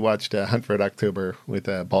we rewatched Hunt for Red October with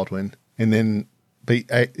Baldwin, and then,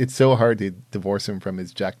 it's so hard to divorce him from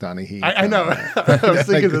his Jack Donaghy. I know. I was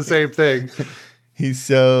thinking the same thing. He's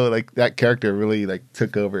so that character really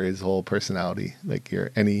took over his whole personality.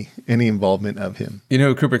 Any involvement of him. You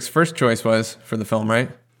know who Kubrick's first choice was for the film, right?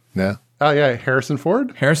 No. Oh yeah, Harrison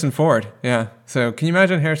Ford. Harrison Ford. Yeah. So can you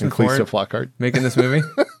imagine Harrison Ford Flockhart making this movie?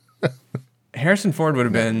 Harrison Ford would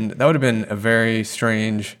have been a very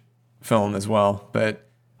strange film as well, but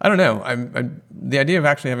I don't know. The idea of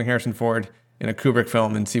actually having Harrison Ford in a Kubrick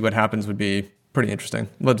film and see what happens would be pretty interesting.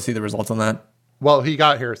 I'd love to see the results on that. Well, he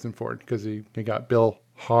got Harrison Ford because he got Bill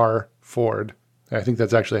Har Ford. I think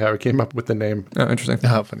that's actually how he came up with the name. Oh, interesting.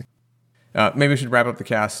 How funny. Maybe we should wrap up the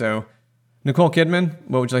cast. So, Nicole Kidman,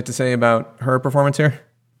 what would you like to say about her performance here?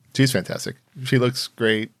 She's fantastic. She looks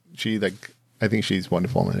great. I think she's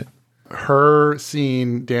wonderful in it. Her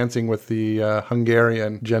scene dancing with the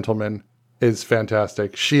Hungarian gentleman is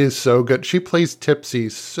fantastic. She is so good. She plays Tipsy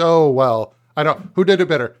so well. Who did it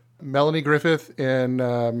better? Melanie Griffith in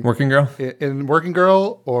Working Girl? In Working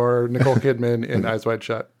Girl or Nicole Kidman in Eyes Wide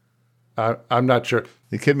Shut? I'm not sure.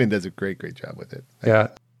 The Kidman does a great job with it. Yeah.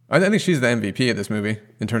 I think she's the MVP of this movie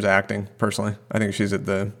in terms of acting, personally. I think she's at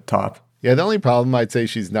the top. Yeah, the only problem, I'd say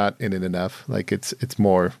she's not in it enough. Like, it's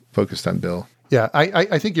more focused on Bill. Yeah,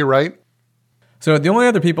 I think you're right. So the only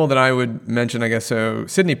other people that I would mention, I guess, so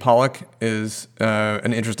Sidney Pollack is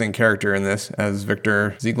an interesting character in this as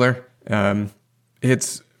Victor Ziegler.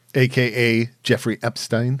 It's AKA Jeffrey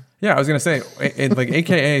Epstein. Yeah, I was going to say, like,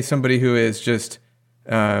 AKA somebody who is just,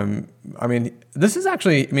 I mean, this is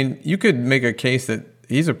actually, I mean, you could make a case that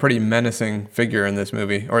he's a pretty menacing figure in this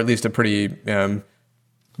movie, or at least a pretty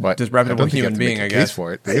disreputable human being, I guess. Case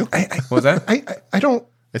for it, do you? What was that? I don't.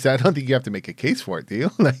 I said, I don't think you have to make a case for it, do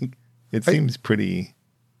you? Like, it seems pretty.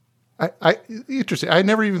 Interesting. I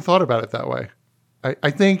never even thought about it that way.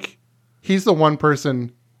 I think he's the one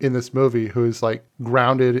person in this movie who's like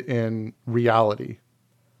grounded in reality.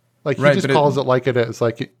 Like he just calls it like it is.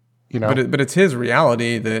 Like, you know, but it's his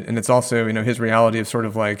reality and it's also, you know, his reality of sort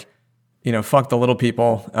of like, you know, fuck the little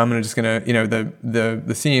people. I'm just gonna, you know,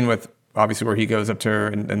 the scene with obviously where he goes up to her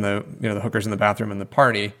and the, you know, the hookers in the bathroom and the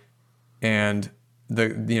party, and the,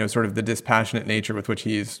 you know, sort of the dispassionate nature with which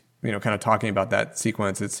he's, you know, kind of talking about that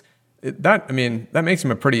sequence. I mean, that makes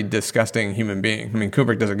him a pretty disgusting human being. I mean,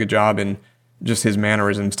 Kubrick does a good job in just his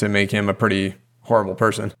mannerisms to make him a pretty horrible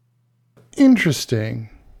person. Interesting.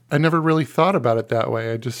 I never really thought about it that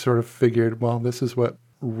way. I just sort of figured, well, this is what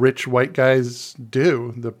rich white guys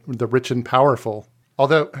do, the rich and powerful.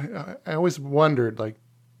 Although I always wondered, like,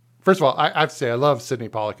 first of all, I have to say I love Sidney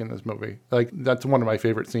Pollack in this movie. Like, that's one of my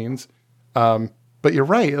favorite scenes. But you're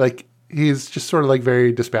right. Like, he's just sort of like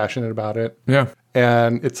very dispassionate about it. Yeah.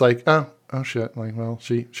 And it's like, oh shit. Like, well,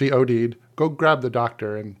 she OD'd. Go grab the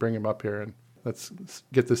doctor and bring him up here and let's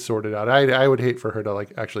get this sorted out. I would hate for her to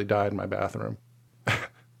like actually die in my bathroom.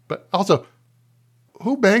 But also,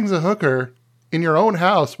 who bangs a hooker in your own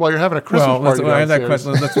house while you're having a Christmas party? I have that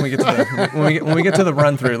question. That's when we get to the when we get to the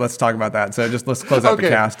run through. Let's talk about that. So let's close out the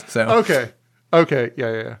cast. So okay,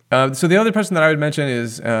 yeah. So the other person that I would mention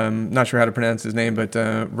is not sure how to pronounce his name, but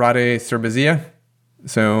Rade Serbezia.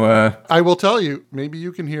 So I will tell you. Maybe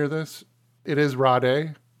you can hear this. It is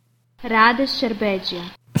Rade. Rade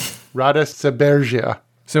Serbezia. Rade Serbezia.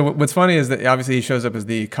 So what's funny is that obviously he shows up as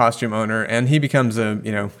the costume owner, and he becomes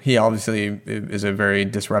he obviously is a very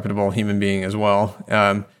disreputable human being as well.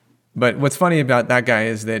 But what's funny about that guy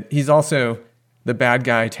is that he's also the bad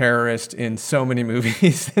guy terrorist in so many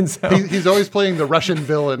movies, and so he's always playing the Russian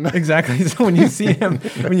villain. Exactly. So when you see him,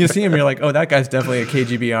 you're like, oh, that guy's definitely a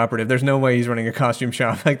KGB operative. There's no way he's running a costume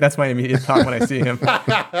shop. Like, that's my immediate thought when I see him.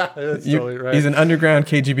 That's totally right. He's an underground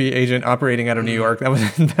KGB agent operating out of New York.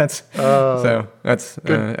 That's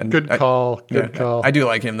good call. Good call. I do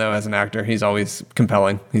like him though as an actor. He's always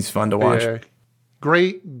compelling. He's fun to watch. Yeah.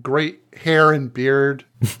 Great hair and beard.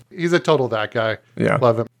 He's a total that guy. Yeah,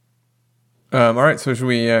 love him. All right, so should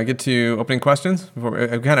we get to opening questions?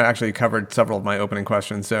 I've kind of actually covered several of my opening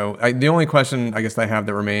questions. So the only question I guess I have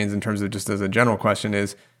that remains in terms of just as a general question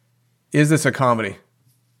is this a comedy?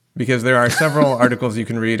 Because there are several articles you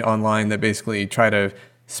can read online that basically try to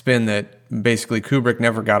spin that basically Kubrick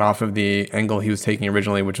never got off of the angle he was taking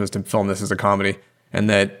originally, which was to film this as a comedy, and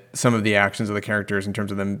that some of the actions of the characters in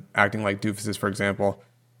terms of them acting like doofuses, for example,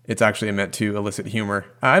 it's actually meant to elicit humor.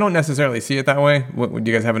 I don't necessarily see it that way. Do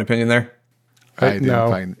you guys have an opinion there? I didn't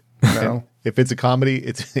find no. If it's a comedy,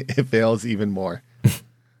 it fails even more.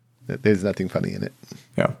 There's nothing funny in it.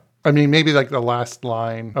 Yeah, I mean, maybe like the last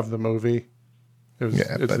line of the movie.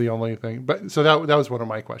 It's the only thing. But so that was one of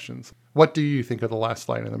my questions. What do you think of the last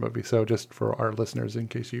line in the movie? So just for our listeners, in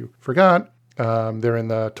case you forgot, they're in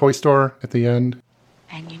the toy store at the end.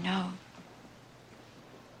 And you know,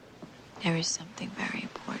 there is something very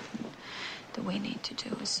important that we need to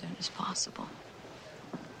do as soon as possible.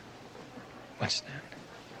 What's that?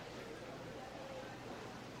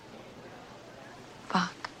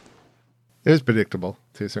 Fuck. It was predictable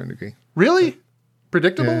to a certain degree. Really?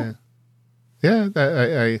 Predictable? Yeah,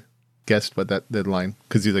 I guessed what the line,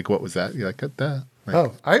 because you're like, what was that? You're like, that.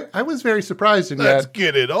 Like, I was very surprised. Let's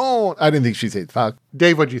get it on. I didn't think she said fuck.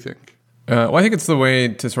 Dave, what'd you think? Well, I think it's the way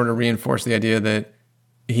to sort of reinforce the idea that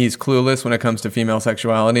he's clueless when it comes to female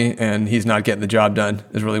sexuality, and he's not getting the job done,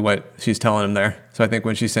 is really what she's telling him there. So I think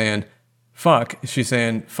when she's saying fuck, she's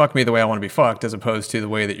saying fuck me the way I want to be fucked, as opposed to the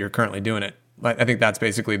way that you're currently doing it. I think that's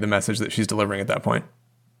basically the message that she's delivering at that point.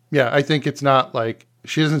 Yeah, I think it's not like,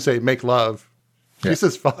 she doesn't say make love. She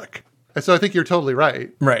says fuck. So I think you're totally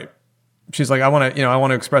right. Right. She's like, I want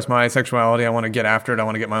to express my sexuality. I want to get after it. I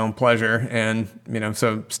want to get my own pleasure. And,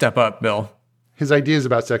 so step up, Bill. His ideas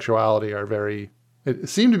about sexuality are it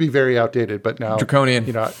seem to be very outdated, but now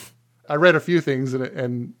draconian. I read a few things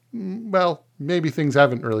and well, maybe things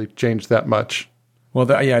haven't really changed that much. Well,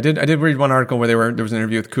 I did read one article where there was an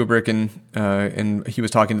interview with Kubrick, and he was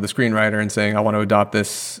talking to the screenwriter and saying, I want to adapt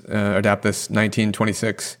this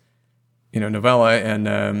 1926, novella.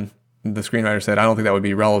 And the screenwriter said, I don't think that would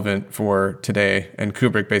be relevant for today. And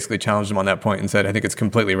Kubrick basically challenged him on that point and said, I think it's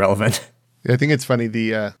completely relevant. I think it's funny,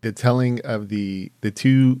 the telling of the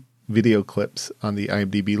two video clips on the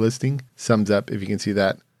IMDb listing sums up, if you can see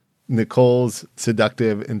that, Nicole's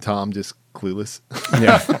seductive and Tom just clueless.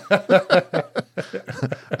 Yeah.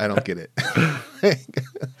 I don't get it.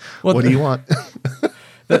 Well, what do you want?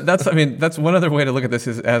 That's one other way to look at this,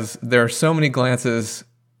 is as there are so many glances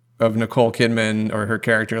of Nicole Kidman or her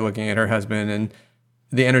character looking at her husband, and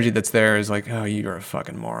the energy that's there is like, oh, you're a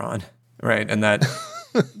fucking moron. Right. And that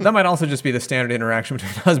might also just be the standard interaction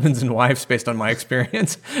between husbands and wives based on my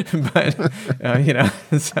experience. But,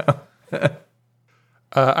 so.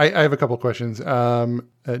 I have a couple questions.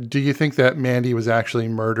 Do you think that Mandy was actually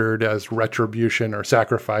murdered as retribution or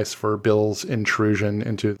sacrifice for Bill's intrusion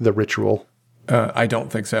into the ritual? I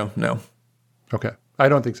don't think so, no. Okay. I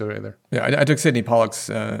don't think so either. Yeah, I took Sidney Pollack's,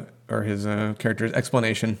 or his character's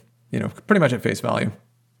explanation, pretty much at face value.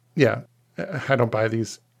 Yeah. I don't buy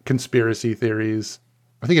these conspiracy theories.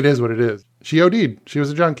 I think it is what it is. She OD'd. She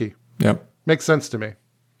was a junkie. Yep. Makes sense to me.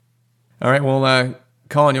 All right, well,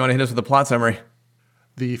 Colin, you want to hit us with the plot summary?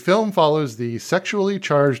 The film follows the sexually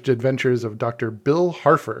charged adventures of Dr. Bill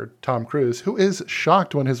Harford, Tom Cruise, who is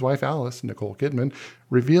shocked when his wife Alice, Nicole Kidman,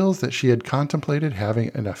 reveals that she had contemplated having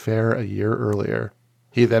an affair a year earlier.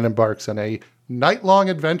 He then embarks on a night-long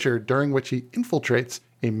adventure during which he infiltrates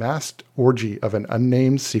a masked orgy of an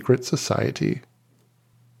unnamed secret society.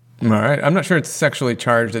 All right. I'm not sure it's sexually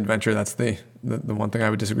charged adventure. That's the one thing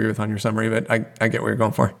I would disagree with on your summary, but I get what you're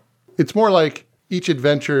going for. It's more like each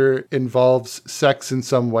adventure involves sex in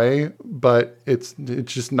some way, but it's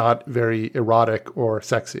just not very erotic or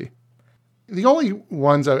sexy. The only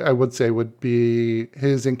ones I would say would be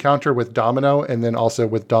his encounter with Domino, and then also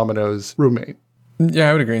with Domino's roommate.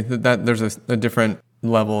 Yeah, I would agree that there's a different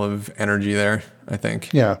level of energy there, I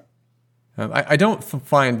think. Yeah. I don't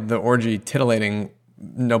find the orgy titillating,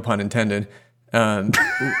 no pun intended,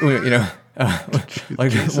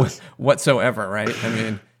 whatsoever, right? I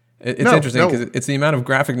mean, it's interesting because it's the amount of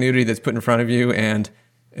graphic nudity that's put in front of you, and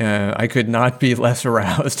I could not be less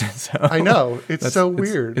aroused. So I know. It's so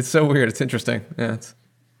weird. It's so weird. It's interesting. Yeah,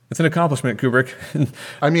 it's an accomplishment, Kubrick.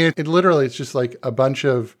 I mean, it literally, it's just like a bunch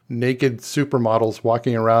of naked supermodels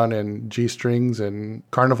walking around in G-strings and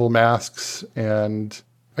carnival masks, and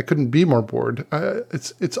I couldn't be more bored.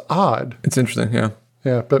 It's odd. It's interesting, yeah.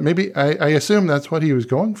 Yeah, but maybe, I assume that's what he was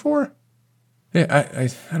going for? Yeah,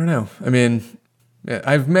 I don't know. I mean, yeah,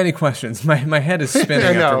 I have many questions. My head is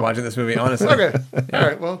spinning after watching this movie, honestly. Okay. Yeah. All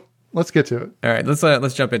right, well, let's get to it. All right,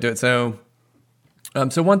 let's jump into it. So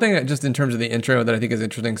one thing just in terms of the intro that I think is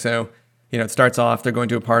interesting. So, it starts off, they're going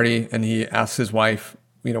to a party, and he asks his wife,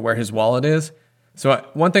 where his wallet is. So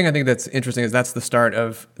one thing I think that's interesting is that's the start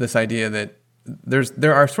of this idea that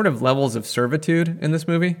there are sort of levels of servitude in this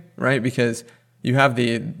movie, right? Because you have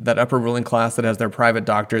that upper ruling class that has their private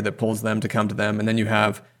doctor that pulls them to come to them, and then you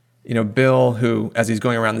have, Bill, who, as he's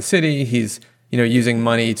going around the city, he's, using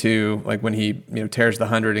money to, like when he, tears the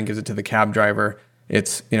 100 and gives it to the cab driver,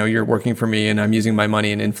 it's, you're working for me and I'm using my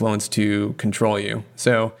money and influence to control you.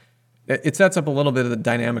 So it sets up a little bit of the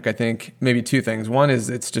dynamic, I think, maybe two things. One is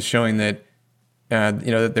it's just showing that,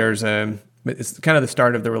 that there's it's kind of the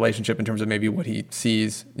start of the relationship in terms of maybe what he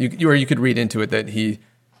sees. Or you could read into it that he,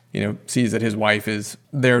 sees that his wife is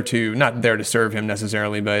not there to serve him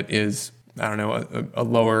necessarily, but is, I don't know, at a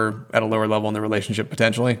lower level in the relationship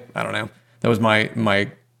potentially. I don't know. That was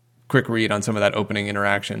my quick read on some of that opening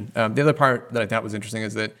interaction. The other part that I thought was interesting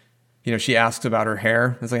is that, she asks about her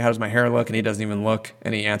hair. It's like, how does my hair look? And he doesn't even look,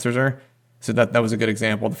 and he answers her. So that was a good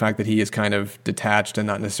example of the fact that he is kind of detached and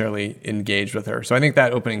not necessarily engaged with her. So I think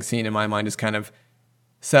that opening scene in my mind is kind of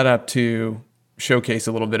set up to showcase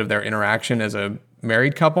a little bit of their interaction as a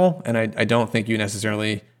married couple. And I don't think you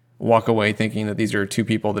necessarily walk away thinking that these are two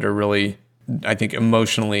people that are really, I think,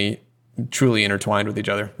 emotionally truly intertwined with each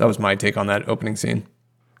other. That was my take on that opening scene.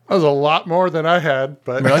 That was a lot more than I had,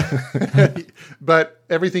 but really? But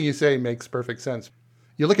everything you say makes perfect sense.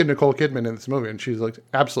 You look at Nicole Kidman in this movie, and she's like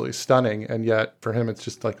absolutely stunning, and yet for him, it's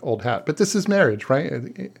just like old hat. But this is marriage,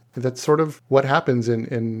 right? That's sort of what happens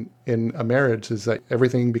in a marriage, is that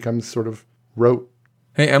everything becomes sort of rote.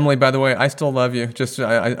 Hey, Emily, by the way, I still love you. Just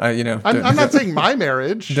I'm not saying my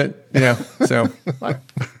marriage. So.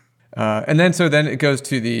 And then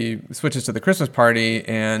it switches to the Christmas party.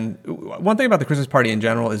 And one thing about the Christmas party in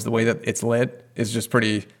general is the way that it's lit is just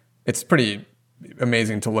pretty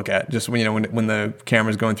amazing to look at. Just when the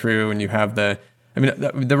camera's going through and you have the I mean,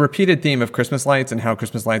 the repeated theme of Christmas lights and how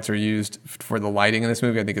Christmas lights are used for the lighting in this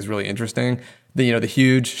movie, I think is really interesting. The the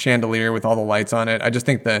huge chandelier with all the lights on it. I just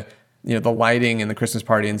think the lighting in the Christmas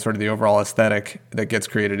party and sort of the overall aesthetic that gets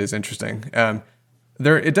created is interesting.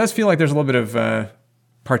 It does feel like there's a little bit of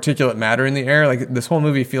particulate matter in the air. Like this whole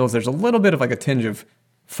movie feels there's a little bit of like a tinge of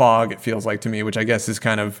fog, it feels like to me, which I guess is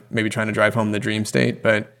kind of maybe trying to drive home the dream state.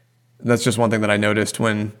 But that's just one thing that I noticed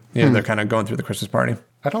when they're kind of going through the Christmas party.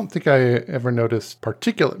 I don't think I ever noticed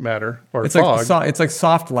particulate matter or it's fog. It's like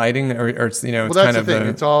soft lighting, or it's well, it's that's kind the of thing.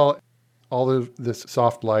 It's all of this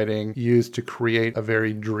soft lighting used to create a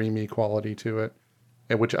very dreamy quality to it,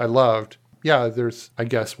 and which I loved. Yeah, there's, I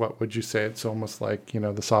guess, what would you say? It's almost like,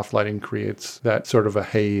 the soft lighting creates that sort of a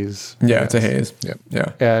haze. Yeah, it's a haze. Yep.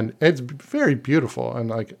 Yeah. And it's very beautiful.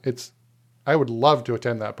 And I would love to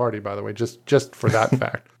attend that party, by the way, just for that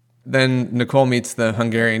fact. Then Nicole meets the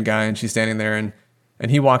Hungarian guy, and she's standing there, and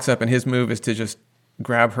he walks up, and his move is to just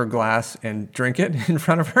grab her glass and drink it in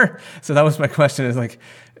front of her. So that was my question, is like,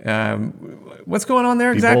 what's going on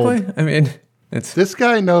there exactly? I mean, this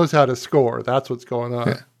guy knows how to score. That's what's going on.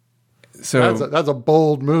 Yeah. So that's a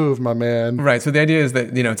bold move, my man. Right. So the idea is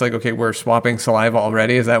that, it's like, okay, we're swapping saliva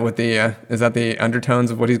already. Is that what is that the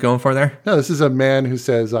undertones of what he's going for there? No, this is a man who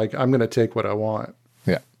says, like, I'm going to take what I want.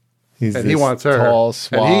 Yeah. And he wants her. Tall,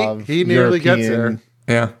 suave, and he nearly gets her.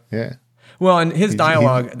 Yeah. Yeah. Well, and his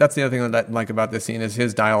dialogue, that's the other thing that I like about this scene is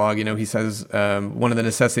his dialogue. He says one of the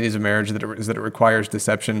necessities of marriage is that it requires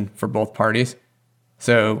deception for both parties.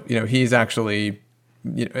 So, he's actually,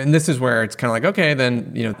 and this is where it's kind of like, okay,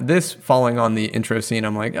 then, this falling on the intro scene,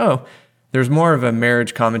 I'm like, oh, there's more of a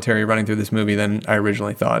marriage commentary running through this movie than I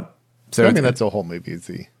originally thought. So I mean, that's the whole movie, is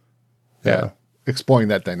exploring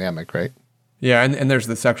that dynamic, right? Yeah, and there's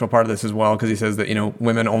the sexual part of this as well, because he says that,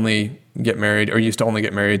 women only get married, or used to only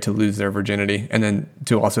get married to lose their virginity, and then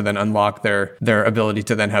to also then unlock their ability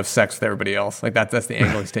to then have sex with everybody else. Like that's the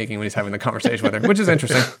angle he's taking when he's having the conversation with her, which is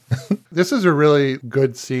interesting. This is a really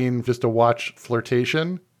good scene just to watch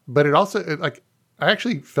flirtation, but I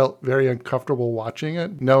actually felt very uncomfortable watching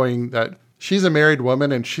it, knowing that she's a married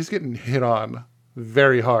woman and she's getting hit on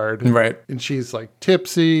very hard. Right. And she's like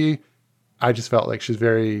tipsy. I just felt like she's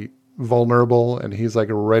very vulnerable, and he's like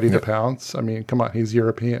ready to pounce. I mean, come on, he's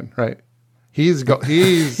European, right? He's going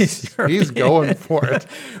for it.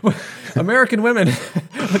 American women,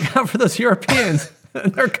 look out for those Europeans.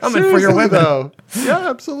 They're coming Seriously, for your women. Though. Yeah,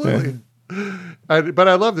 absolutely. But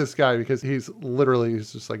I love this guy because he's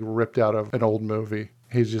just like ripped out of an old movie.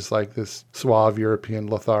 He's just like this suave European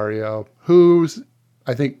Lothario who's,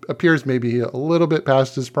 I think, appears maybe a little bit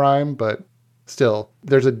past his prime, but still,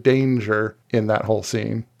 there's a danger in that whole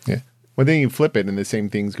scene. Yeah. Well, then you flip it, and the same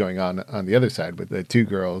thing's going on the other side with the two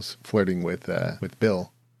girls flirting with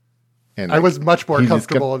Bill. And I was much more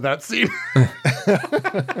comfortable in that scene.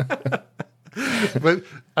 But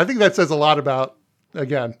I think that says a lot about,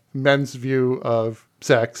 again, men's view of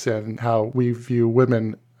sex and how we view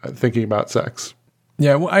women thinking about sex.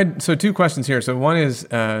 Yeah, well, so two questions here. So one is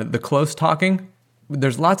the close talking.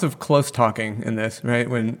 There's lots of close talking in this, right?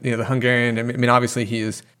 When the Hungarian, I mean, obviously he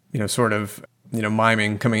is, sort of,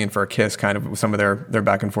 miming coming in for a kiss, kind of with some of their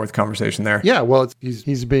back and forth conversation there. Yeah, well,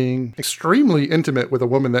 he's being extremely intimate with a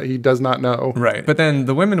woman that he does not know. Right, but then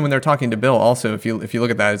the women, when they're talking to Bill, also, if you look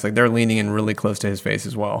at that, it's like they're leaning in really close to his face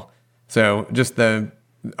as well. So I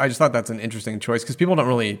just thought that's an interesting choice, because people don't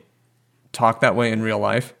really talk that way in real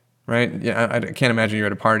life, right? Yeah, I can't imagine you're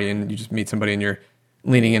at a party and you just meet somebody and you're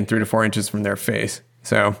leaning in 3 to 4 inches from their face.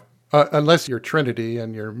 So unless you're Trinity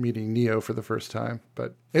and you're meeting Neo for the first time,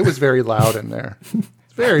 but it was very loud in there. It's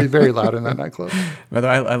very, very loud in that nightclub. By the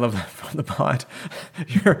way, I love that from the pod.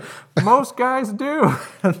 Most guys do.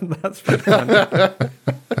 That's pretty fun.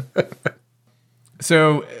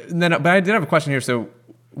 So then, but I did have a question here. So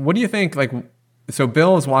what do you think, so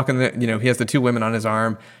Bill is walking he has the two women on his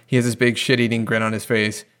arm. He has this big shit-eating grin on his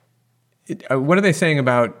face. What are they saying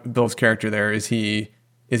about Bill's character there? Is he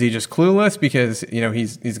just clueless because,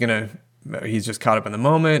 he's just caught up in the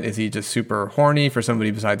moment? Is he just super horny for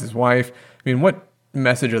somebody besides his wife? I mean, what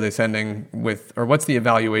message are they sending or what's the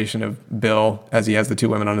evaluation of Bill as he has the two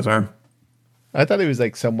women on his arm? I thought he was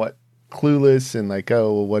somewhat clueless and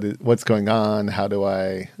what's going on? How do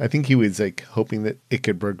I think he was hoping that it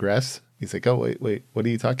could progress. He's like, oh, wait, what are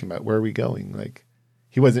you talking about? Where are we going?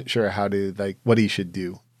 He wasn't sure how to, what he should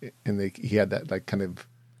do. And he had that kind of,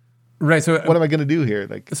 right. So what am I going to do here?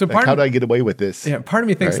 How do I get away with this? Yeah. Part of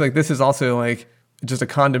me thinks this is also just a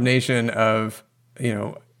condemnation of,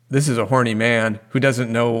 this is a horny man who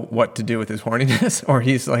doesn't know what to do with his horniness, or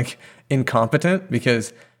he's incompetent,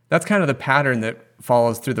 because that's kind of the pattern that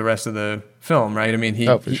follows through the rest of the film, right? I mean,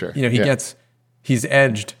 for sure. He gets he's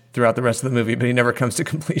edged throughout the rest of the movie, but he never comes to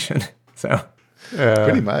completion. So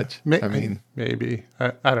pretty much. Maybe.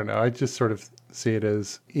 I don't know. I just sort of see it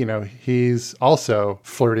as, he's also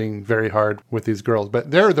flirting very hard with these girls, but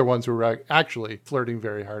they're the ones who are actually flirting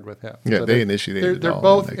very hard with him. Yeah, so they initiated it. They're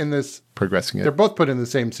both in this progressing it. They're both put in the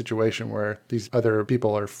same situation where these other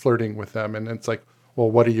people are flirting with them, and it's like, well,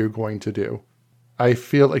 what are you going to do? I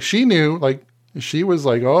feel like she knew, like she was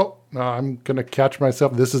like, oh, no, I'm going to catch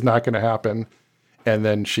myself. This is not going to happen. And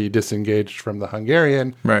then she disengaged from the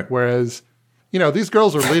Hungarian. Right. Whereas, these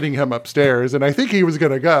girls are leading him upstairs, and I think he was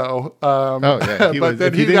going to go. But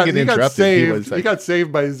then he got saved. He got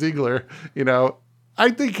saved by Ziegler.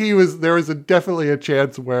 I think there was definitely a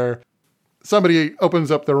chance where somebody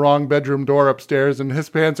opens up the wrong bedroom door upstairs and his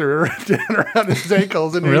pants are down around his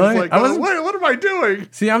ankles, and really? He's like, what am I doing?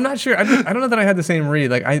 See, I'm not sure. I don't know that I had the same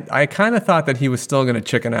read. Like, I kind of thought that he was still going to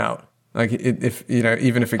chicken out. Like, if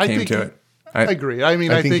even if it came to it. I agree. I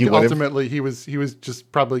mean, I think ultimately he was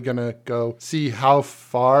just probably going to go see how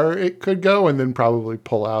far it could go and then probably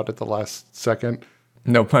pull out at the last second.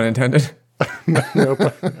 No pun intended. No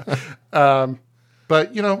pun.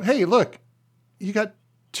 But, hey, look, you got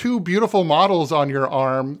 2 beautiful models on your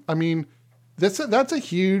arm. I mean, that's a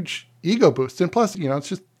huge ego boost. And plus,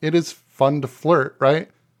 it is fun to flirt,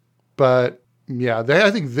 right? But yeah,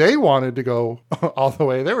 I think they wanted to go all the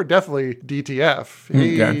way. They were definitely DTF.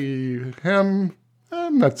 Him,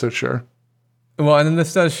 I'm not so sure. Well, and then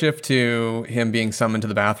this does shift to him being summoned to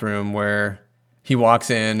the bathroom where he walks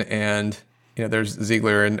in and, there's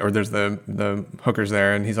Ziegler or there's the hookers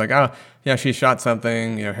there. And he's like, oh, yeah, she shot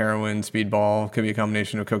something, heroin, speedball, could be a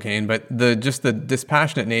combination of cocaine. But the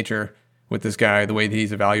dispassionate nature with this guy, the way that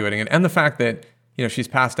he's evaluating it, and the fact that, she's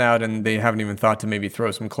passed out and they haven't even thought to maybe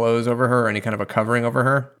throw some clothes over her or any kind of a covering over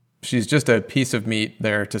her. She's just a piece of meat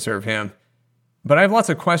there to serve him. But I have lots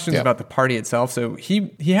of questions about the party itself. So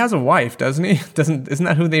he has a wife, doesn't he? Isn't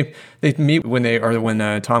that who they meet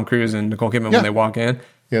when Tom Cruise and Nicole Kidman when they walk in?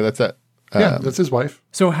 Yeah, that's it. That's his wife.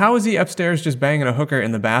 So how is he upstairs just banging a hooker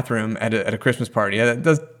in the bathroom at a Christmas party? Yeah, that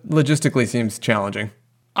does logistically seems challenging.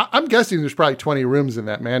 I'm guessing there's probably 20 rooms in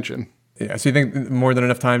that mansion. Yeah, so you think more than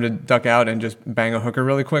enough time to duck out and just bang a hooker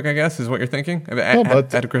really quick, I guess, is what you're thinking?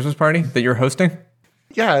 At a Christmas party that you're hosting?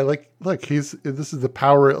 Yeah, look, this is the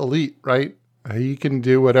power elite, right? He can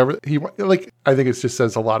do whatever he wants. I think it just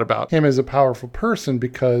says a lot about him as a powerful person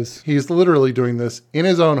because he's literally doing this in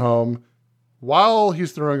his own home while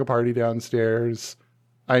he's throwing a party downstairs.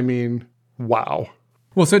 I mean, wow.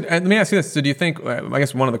 Well, so let me ask you this. So do you think, I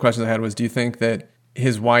guess one of the questions I had was, do you think that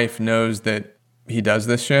his wife knows that he does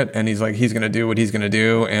this shit and he's going to do what he's going to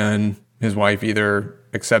do and his wife either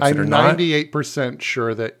accepts it or not? I'm 98%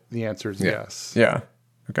 sure that the answer is yes. Yeah.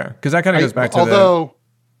 Okay. Because that kind of goes back to although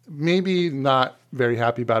maybe not very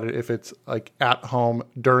happy about it if it's like at home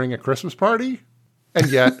during a Christmas party.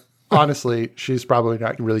 And yet, honestly, she's probably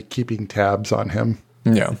not really keeping tabs on him.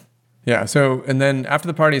 Yeah. Yeah. So, and then after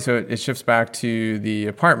the party, so it shifts back to the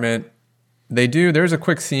apartment. There's a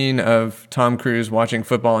quick scene of Tom Cruise watching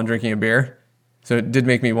football and drinking a beer. So it did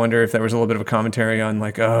make me wonder if there was a little bit of a commentary on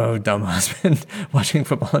like, oh, dumb husband watching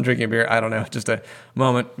football and drinking beer. I don't know. Just a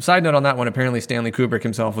moment. Side note on that one, apparently Stanley Kubrick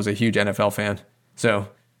himself was a huge NFL fan. So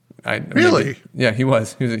Really? He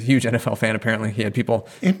was. He was a huge NFL fan, apparently. He had people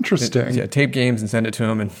tape games and send it to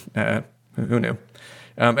him, and who knew?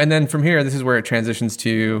 And then from here, this is where it transitions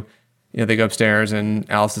to, they go upstairs and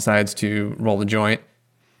Alice decides to roll the joint.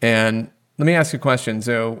 And let me ask you a question.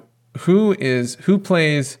 So who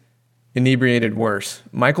plays inebriated worse?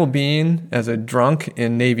 Michael Biehn as a drunk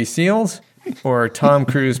in Navy SEALs or Tom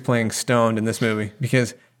Cruise playing stoned in this movie?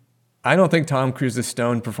 Because I don't think Tom Cruise's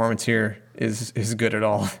stoned performance here is good at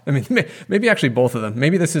all. I mean, maybe actually both of them.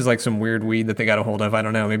 Maybe this is like some weird weed that they got a hold of. I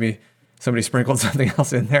don't know. Maybe somebody sprinkled something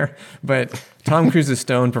else in there. But Tom Cruise's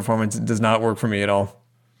stoned performance does not work for me at all.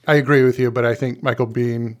 I agree with you, but I think Michael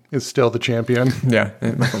Biehn is still the champion. Yeah,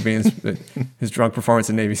 Michael Biehn's his drunk performance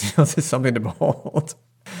in Navy SEALs is something to behold.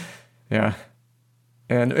 Yeah.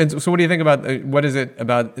 And so what do you think about, what is it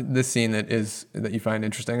about this scene that you find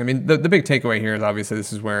interesting? I mean, the big takeaway here is obviously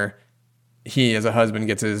this is where he as a husband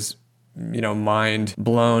gets his, mind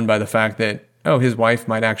blown by the fact that, his wife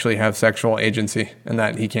might actually have sexual agency and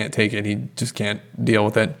that he can't take it. He just can't deal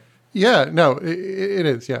with it. Yeah, no, it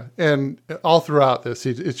is. Yeah. And all throughout this,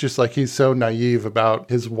 it's just like he's so naive about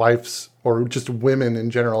his wife's or just women in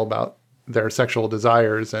general about their sexual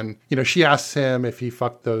desires. And, she asks him if he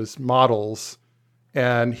fucked those models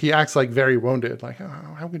and he acts like very wounded. Like,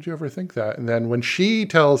 oh, how could you ever think that? And then when she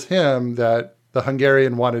tells him that the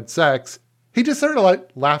Hungarian wanted sex, he just sort of like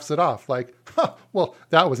laughs it off. Like, well,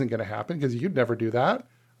 that wasn't going to happen because you'd never do that.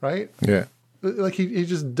 Right. Yeah. like he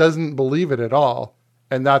just doesn't believe it at all.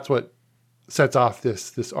 And that's what sets off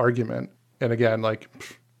this argument. And again, like,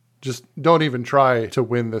 just don't even try to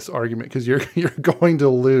win this argument because you're going to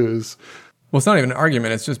lose. Well, it's not even an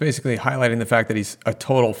argument. It's just basically highlighting the fact that he's a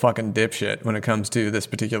total fucking dipshit when it comes to this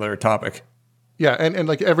particular topic. Yeah, and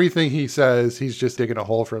like everything he says, he's just digging a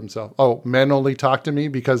hole for himself. Oh, men only talk to me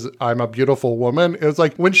because I'm a beautiful woman. It was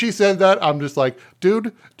like, when she said that, I'm just like,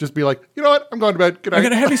 dude, just be like, you know what? I'm going to bed. Good night. I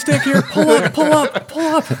got a heavy stick here. Pull up.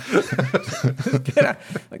 Get out.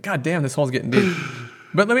 Like, God damn, this hole's getting deep.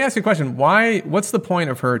 But let me ask you a question. What's the point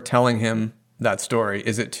of her telling him that story?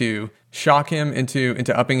 Is it to shock him into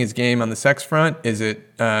upping his game on the sex front? Is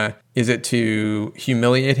it to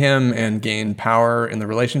humiliate him and gain power in the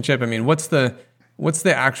relationship? I mean, what's the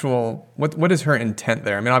actual, what is her intent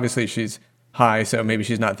there? I mean, obviously she's high, so maybe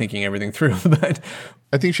she's not thinking everything through, but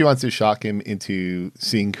I think she wants to shock him into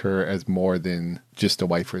seeing her as more than just a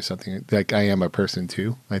wife or something. Like, I am a person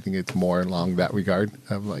too. I think it's more along that regard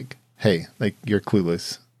of like, hey, like, you're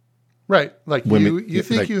clueless. Right. Like, women, you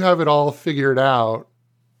think, like, you have it all figured out,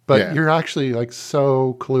 but you're actually like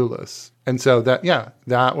so clueless. And so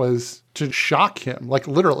that was to shock him. Like,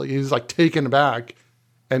 literally, he's like taken aback.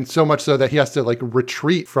 And so much so that he has to like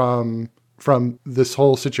retreat from this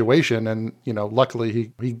whole situation. And, you know,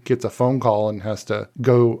 luckily he gets a phone call and has to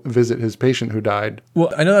go visit his patient who died.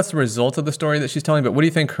 Well, I know that's the result of the story that she's telling, but what do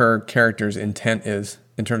you think her character's intent is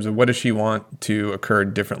in terms of what does she want to occur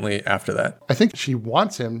differently after that? I think she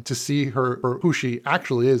wants him to see her for who she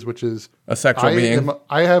actually is, which is a sexual being.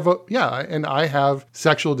 I have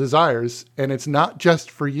sexual desires, and it's not just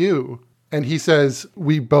for you. And he says,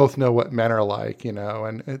 we both know what men are like, you know,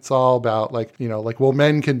 and it's all about like, you know, like, well,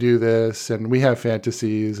 men can do this and we have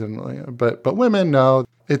fantasies and, but women, no,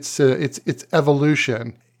 it's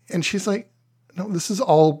evolution. And she's like, no, this is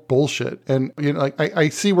all bullshit. And, you know, like, I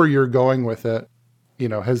see where you're going with it. You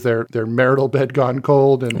know, has their marital bed gone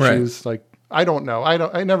cold? And right. She's like, I don't know.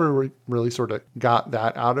 I never really sort of got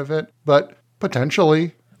that out of it, but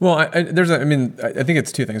potentially. Well, I think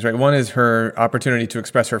it's two things, right? One is her opportunity to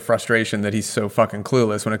express her frustration that he's so fucking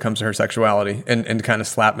clueless when it comes to her sexuality and kind of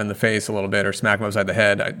slap him in the face a little bit or smack him upside the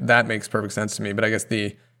head. That makes perfect sense to me. But I guess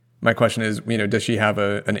my question is, you know, does she have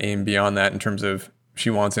an aim beyond that in terms of she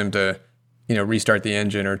wants him to, you know, restart the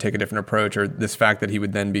engine or take a different approach, or this fact that he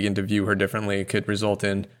would then begin to view her differently could result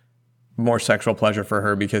in more sexual pleasure for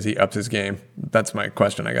her because he ups his game? That's my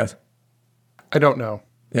question, I guess. I don't know.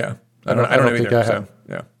 Yeah. I don't know either.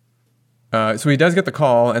 So he does get the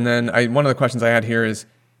call, and then one of the questions I had here is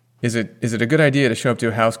it a good idea to show up to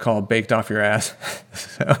a house called Baked Off Your Ass?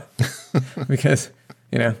 Because,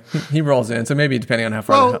 you know, he rolls in. So maybe depending on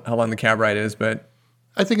how long the cab ride is, but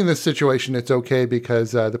I think in this situation it's okay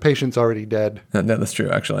because the patient's already dead. No, that's true,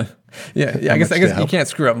 actually. Yeah. I guess you can't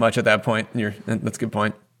screw up much at that point. That's a good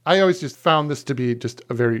point. I always just found this to be just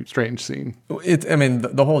a very strange scene.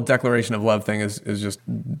 The whole declaration of love thing is just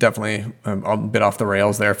definitely a bit off the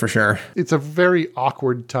rails there for sure. It's a very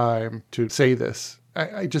awkward time to say this.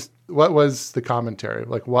 What was the commentary?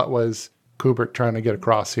 Like, what was Kubrick trying to get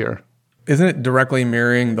across here? Isn't it directly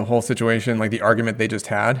mirroring the whole situation, like the argument they just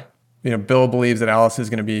had? You know, Bill believes that Alice is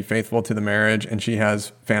going to be faithful to the marriage and she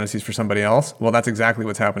has fantasies for somebody else. Well, that's exactly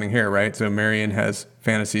what's happening here, right? So Marion has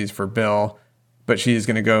fantasies for Bill, but she's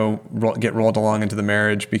going to get rolled along into the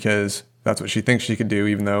marriage because that's what she thinks she could do,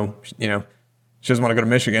 even though, you know, she doesn't want to go to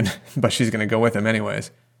Michigan, but she's going to go with him anyways.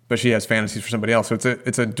 But she has fantasies for somebody else. So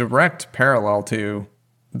it's a direct parallel to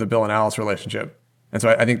the Bill and Alice relationship. And so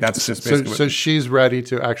I think that's just basically so she's ready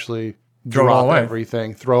to actually drop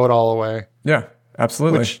everything, throw it all away. Yeah,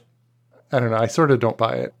 absolutely. Which, I don't know. I sort of don't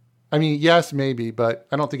buy it. I mean, yes, maybe, but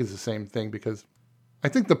I don't think it's the same thing because I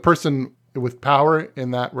think the person with power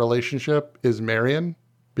in that relationship is Marion,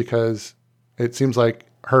 because it seems like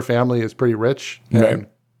her family is pretty rich and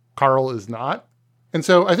Carl is not. And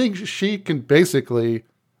so I think she can basically,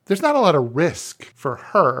 there's not a lot of risk for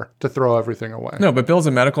her to throw everything away. No, but Bill's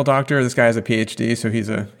a medical doctor. This guy has a PhD, so he's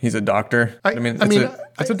a doctor.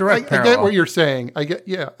 It's a direct parallel. I get what you're saying. I get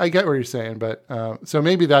what you're saying, but so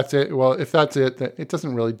maybe that's it. Well, if that's it, then it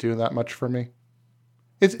doesn't really do that much for me.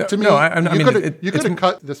 You could have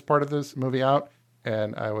cut this part of this movie out,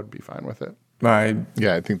 and I would be fine with it. I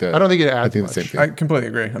think that. I don't think it adds the much. same thing. I completely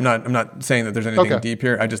agree. I'm not saying that there's anything deep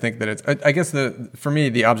here. I just think that it's. I guess for me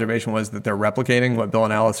the observation was that they're replicating what Bill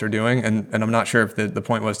and Alice are doing, and I'm not sure if the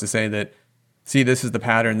point was to say that, see, this is the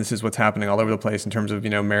pattern, this is what's happening all over the place in terms of,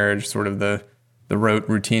 you know, marriage, sort of the rote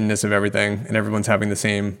routineness of everything, and everyone's having the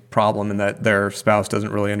same problem, and that their spouse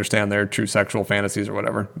doesn't really understand their true sexual fantasies or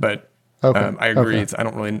whatever. But I agree. I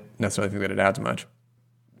don't really necessarily think that it adds much.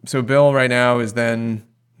 So Bill right now is then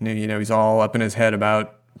He's all up in his head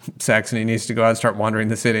about sex and he needs to go out and start wandering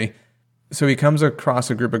the city. So he comes across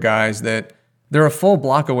a group of guys that they're a full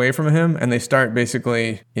block away from him, and they start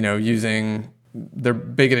basically, using their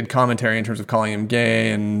bigoted commentary in terms of calling him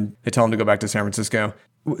gay, and they tell him to go back to San Francisco.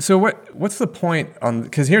 So what's the point on,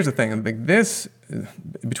 because here's the thing, like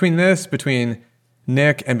between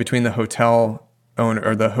Nick and between the hotel owner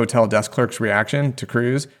or the hotel desk clerk's reaction to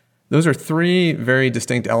Cruise, those are three very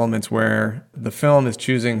distinct elements where the film is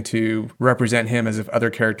choosing to represent him as if other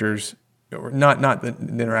characters, or not the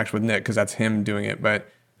interaction with Nick, because that's him doing it, but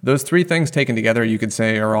those three things taken together, you could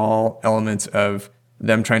say, are all elements of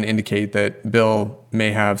them trying to indicate that Bill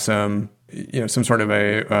may have some sort of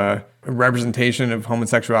a representation of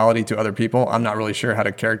homosexuality to other people. I'm not really sure how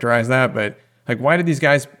to characterize that, but like, why did these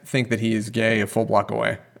guys think that he is gay a full block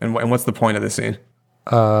away? And what's the point of this scene?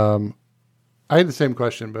 I had the same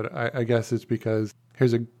question, but I guess it's because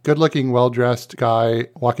here's a good-looking, well-dressed guy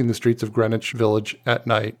walking the streets of Greenwich Village at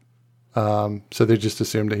night. So they just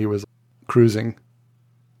assumed that he was cruising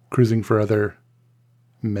for other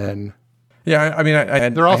men. Yeah, I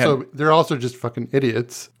mean, they're also just fucking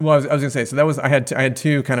idiots. Well, I was gonna say, so I had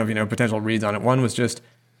two kind of potential reads on it. One was just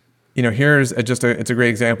here's it's a great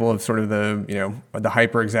example of sort of the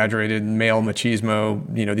hyper exaggerated male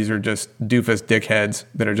machismo. These are just doofus dickheads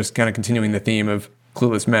that are just kind of continuing the theme of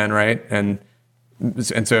clueless men, right? And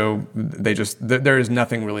so there is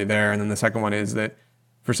nothing really there. And then the second one is that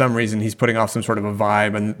for some reason he's putting off some sort of a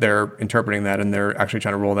vibe, and they're interpreting that, and they're actually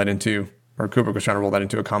trying to roll that into, or Kubrick was trying to roll that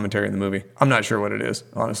into a commentary in the movie. I'm not sure what it is,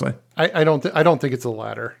 honestly. I don't think it's the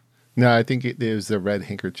latter. No, I think it was a red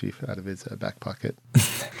handkerchief out of his back pocket.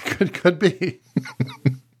 could be.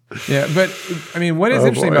 Yeah, but I mean, what is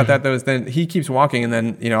interesting about that though is then he keeps walking, and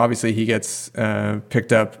then obviously he gets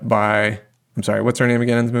picked up by, I'm sorry, what's her name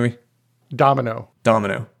again in the movie? Domino.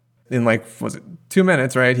 In was it 2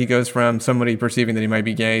 minutes, right? He goes from somebody perceiving that he might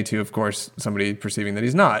be gay to, of course, somebody perceiving that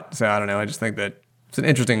he's not. So I don't know. I just think that it's an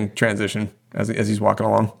interesting transition as he's walking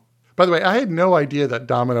along. By the way, I had no idea that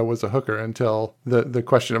Domino was a hooker until the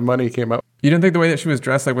question of money came up. You didn't think the way that she was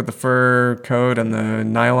dressed, like with the fur coat and the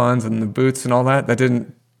nylons and the boots and all that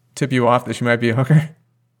didn't tip you off that she might be a hooker?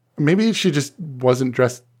 Maybe she just wasn't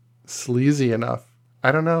dressed sleazy enough.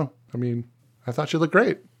 I don't know. I mean, I thought she looked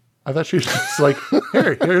great. I thought she was just like,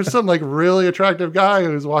 here's some like really attractive guy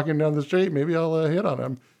who's walking down the street. Maybe I'll hit on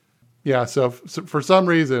him. Yeah. So for some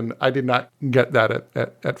reason, I did not get that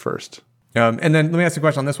at first. And then let me ask you a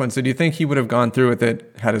question on this one. So do you think he would have gone through with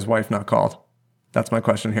it had his wife not called? That's my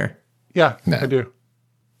question here. Yeah, no. I do.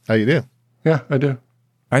 Oh, you do? Yeah, I do.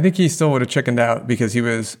 I think he still would have chickened out because he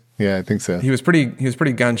was. Yeah, I think so. He was pretty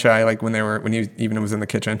gun shy, like when he even was in the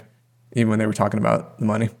kitchen, even when they were talking about the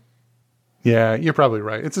money. Yeah, you're probably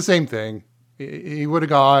right. It's the same thing. He would have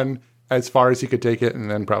gone as far as he could take it and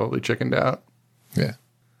then probably chickened out. Yeah.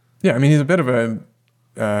 Yeah, I mean, he's a bit of a,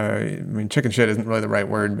 chicken shit isn't really the right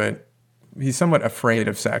word, but he's somewhat afraid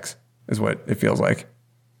of sex is what it feels like.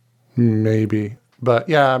 Maybe. But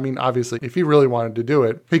yeah, I mean, obviously, if he really wanted to do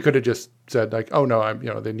it, he could have just said like, oh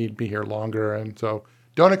no, they need me here longer. And so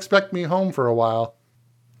don't expect me home for a while.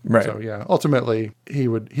 Right. So yeah, ultimately he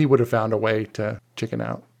would have found a way to chicken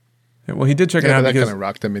out. Well, he did chicken out that because kind of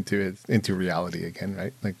rocked him into reality again,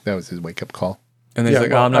 right? Like that was his wake up call. And then he's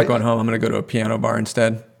like, I'm not going home. I'm going to go to a piano bar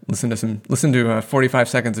instead. Listen to 45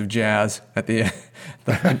 seconds of jazz at the.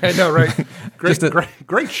 I know, right?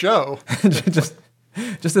 Great show. just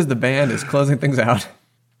as the band is closing things out.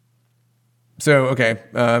 So okay,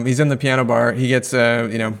 he's in the piano bar. He gets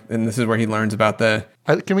and this is where he learns about the.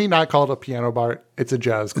 Can we not call it a piano bar? It's a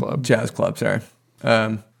jazz club. Jazz club, sorry.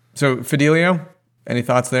 So Fidelio. Any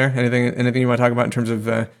thoughts there? Anything you want to talk about in terms of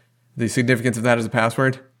the significance of that as a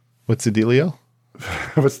password? What's the dealio?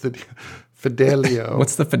 What's the Fidelio?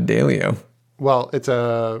 What's the Fidelio? Well, it's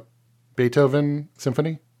a Beethoven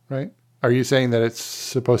symphony, right? Are you saying that it's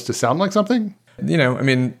supposed to sound like something? I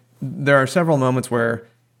mean, there are several moments where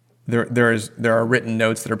there are written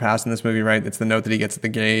notes that are passed in this movie, right? It's the note that he gets at the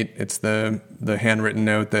gate. It's the handwritten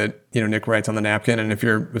note that Nick writes on the napkin. And if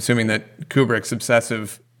you're assuming that Kubrick's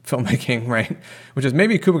obsessive filmmaking, right? Which is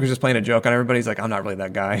maybe Kubrick was just playing a joke on everybody. He's like, I'm not really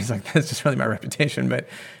that guy. He's like, that's just really my reputation. But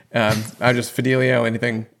I just Fidelio,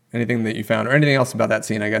 anything that you found or anything else about that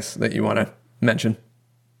scene, I guess, that you want to mention.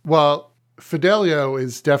 Well, Fidelio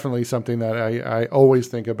is definitely something that I always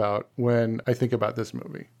think about when I think about this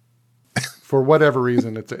movie. For whatever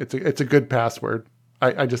reason, it's a good password.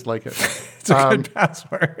 I just like it. It's a good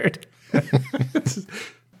password.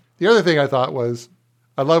 The other thing I thought was,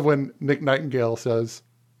 I love when Nick Nightingale says,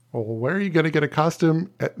 well, where are you going to get a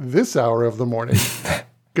costume at this hour of the morning?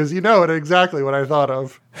 Because exactly what I thought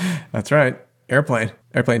of. That's right. Airplane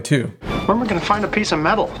 2. Where am I going to find a piece of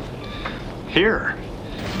metal? Here.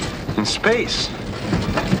 In space.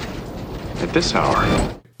 At this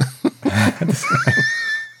hour.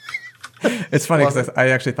 It's funny because I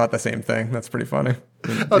actually thought the same thing. That's pretty funny.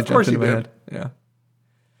 Of course you did. Yeah.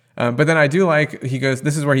 But then I do like,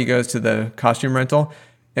 this is where he goes to the costume rental.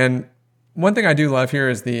 And one thing I do love here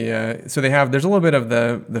is there's a little bit of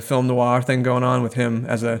the film noir thing going on with him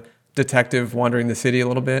as a detective wandering the city a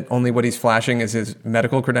little bit. Only what he's flashing is his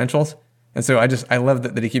medical credentials. And so I love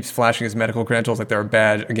that he keeps flashing his medical credentials like they're a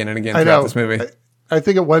badge again and again throughout this movie. I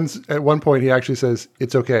think at one point he actually says,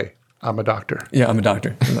 "It's okay, I'm a doctor." Yeah, I'm a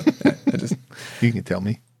doctor. You can tell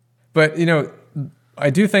me. But, I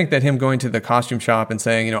do think that him going to the costume shop and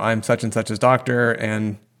saying, I'm such and such's doctor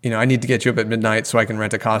and, I need to get you up at midnight so I can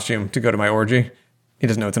rent a costume to go to my orgy. He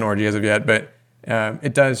doesn't know it's an orgy as of yet, but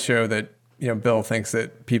it does show that, Bill thinks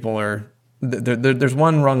that people are, there's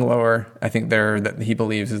one rung lower, I think, there that he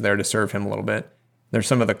believes is there to serve him a little bit. There's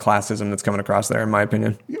some of the classism that's coming across there, in my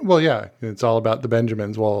opinion. Well, yeah, it's all about the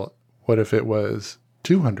Benjamins. Well, what if it was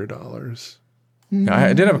 $200?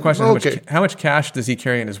 I did have a question. Okay. How much cash does he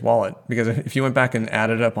carry in his wallet? Because if you went back and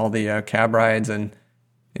added up all the cab rides and,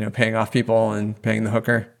 paying off people and paying the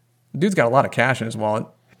hooker, the dude's got a lot of cash in his wallet.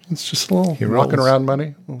 It's just a little walking around money,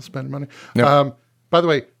 a little spending money. Yep. By the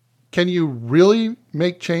way, can you really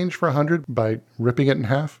make change for 100 by ripping it in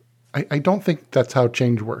half? I don't think that's how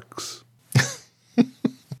change works.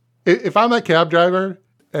 If I'm that cab driver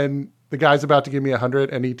and the guy's about to give me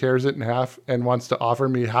 100 and he tears it in half and wants to offer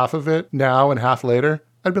me half of it now and half later,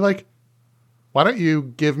 I'd be like, why don't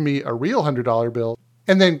you give me a real $100 bill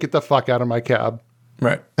and then get the fuck out of my cab?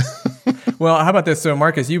 Right. Well, how about this? So,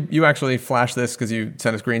 Marcus, you actually flashed this because you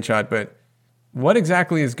sent a screenshot, but what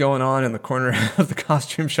exactly is going on in the corner of the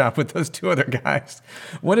costume shop with those two other guys?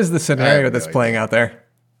 What is the scenario that's playing out there?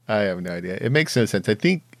 I have no idea. It makes no sense. I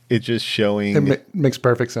think it's just showing... It makes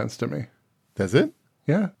perfect sense to me. Does it?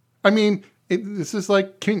 Yeah. I mean, this is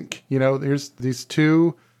like kink. There's these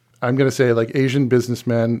two, I'm going to say, like, Asian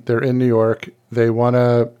businessmen. They're in New York. They want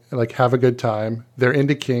to, like, have a good time. They're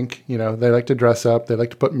into kink. They like to dress up. They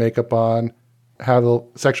like to put makeup on, have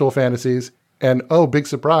sexual fantasies. And, oh, big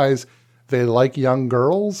surprise, they like young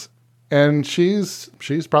girls. And she's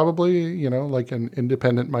probably, like an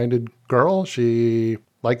independent-minded girl. She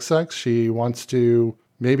likes sex. She wants to...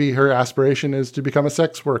 Maybe her aspiration is to become a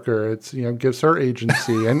sex worker. It's, gives her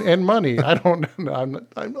agency and money. I don't know.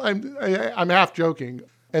 I'm half joking.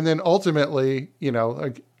 And then ultimately,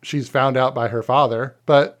 like, she's found out by her father,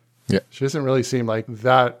 but she doesn't really seem like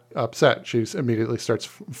that upset. She immediately starts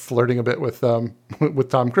flirting a bit with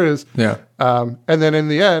Tom Cruise. Yeah. And then in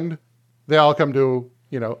the end, they all come to,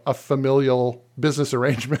 a familial business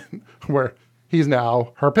arrangement where he's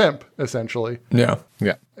now her pimp, essentially. Yeah.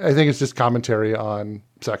 Yeah. I think it's just commentary on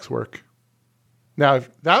sex work. Now, if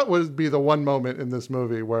that would be the one moment in this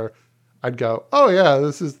movie where I'd go, oh yeah,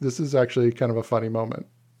 this is actually kind of a funny moment.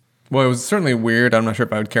 Well, it was certainly weird. I'm not sure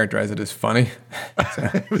if I would characterize it as funny.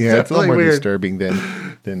 Yeah, it's a little more disturbing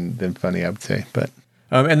than funny, I would say. But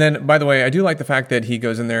and then, by the way, I do like the fact that he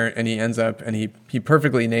goes in there and he ends up and he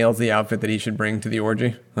perfectly nails the outfit that he should bring to the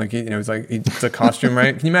orgy. Like, it's like it's a costume,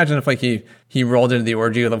 right? Can you imagine if, like, he rolled into the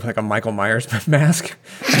orgy with, like, a Michael Myers mask?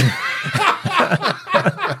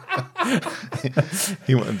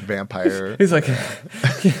 He went vampire. He's like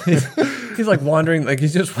he's like wandering, like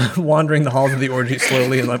he's just wandering the halls of the orgy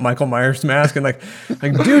slowly in, like, Michael Myers mask and like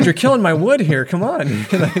dude, you're killing my wood here. Come on.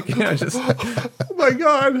 Like, just oh my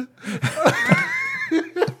God.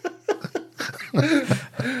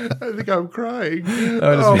 I think I'm crying.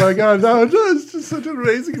 Oh my God, that was just such an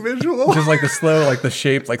amazing visual. Just like the slow, like the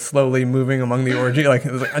shape, like slowly moving among the orgy. Like,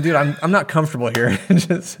 it was like, dude, I'm not comfortable here.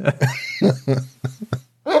 Just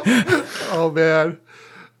oh man.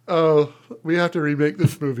 Oh, we have to remake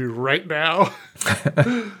this movie right now.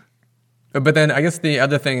 But then I guess the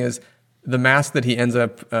other thing is the mask that he ends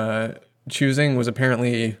up choosing was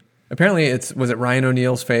apparently was it Ryan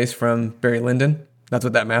O'Neal's face from Barry Lyndon? That's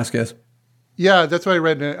what that mask is. Yeah, that's what I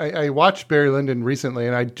read. I watched Barry Lyndon recently,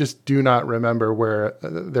 and I just do not remember where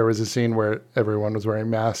there was a scene where everyone was wearing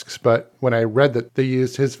masks. But when I read that they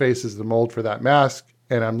used his face as the mold for that mask,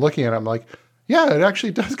 and I'm looking at it, I'm like, yeah, it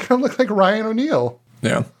actually does kind of look like Ryan O'Neal.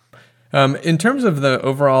 Yeah. In terms of the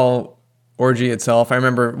overall orgy itself, I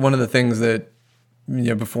remember one of the things that,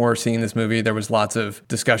 before seeing this movie, there was lots of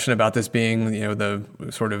discussion about this being, the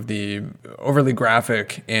sort of the overly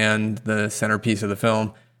graphic and the centerpiece of the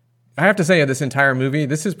film. I have to say, this entire movie,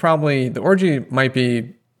 this is probably, the orgy might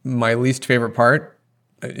be my least favorite part.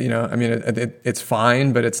 It's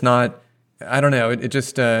fine, but it's not, I don't know. It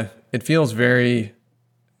just, it feels very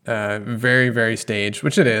very, very staged,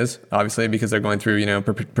 which it is, obviously, because they're going through,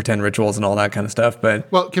 pretend rituals and all that kind of stuff.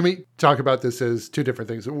 But well, can we talk about this as two different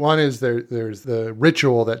things? One is there's the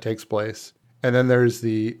ritual that takes place, and then there's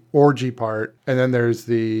the orgy part, and then there's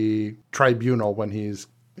the tribunal when he's,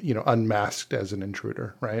 unmasked as an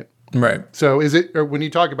intruder, right? Right. So or when you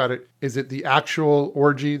talk about it, is it the actual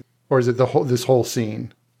orgy, or is it this whole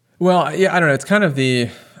scene? Well, yeah, I don't know. It's kind of the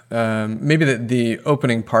maybe the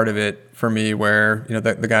opening part of it for me, where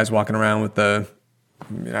the guy's walking around with I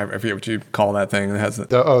forget what you call that thing that has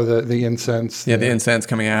the incense. Yeah, the incense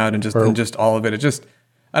coming out and just all of it. It just,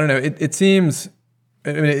 I don't know. It seems.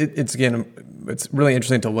 I mean, it's really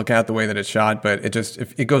interesting to look at the way that it's shot, but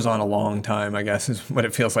it goes on a long time, I guess, is what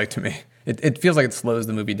it feels like to me. It feels like it slows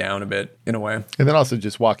the movie down a bit in a way. And then also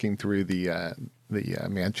just walking through the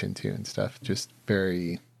mansion too and stuff, just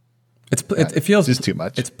very. It feels just too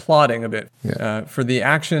much. It's plotting a bit. Yeah. For the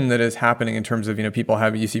action that is happening in terms of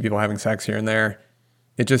you see people having sex here and there.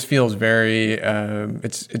 It just feels very.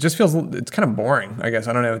 It's kind of boring. I guess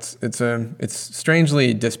I don't know. It's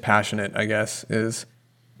strangely dispassionate. I guess is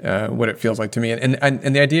what it feels like to me. And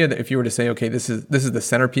the idea that if you were to say, okay, this is the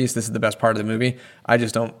centerpiece, this is the best part of the movie, I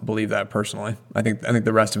just don't believe that personally. I think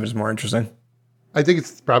the rest of it is more interesting. I think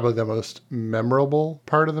it's probably the most memorable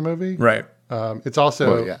part of the movie. Right. It's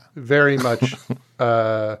also very much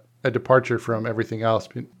a departure from everything else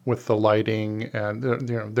with the lighting, and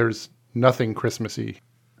there's nothing Christmassy.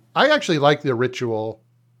 I actually like the ritual,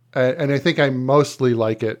 and I think I mostly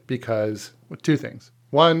like it because two things.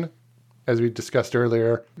 One, as we discussed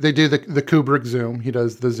earlier, they do the Kubrick zoom. He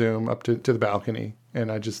does the zoom up to the balcony,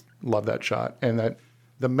 and I just love that shot. And that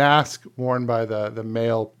the mask worn by the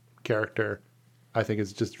male character, I think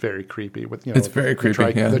is just very creepy. It's very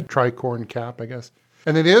creepy. The tricorn cap, I guess.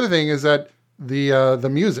 And then the other thing is that the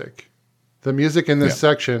music in this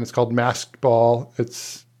section is called Masked Ball.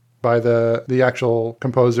 It's by the actual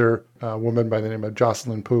composer, a woman by the name of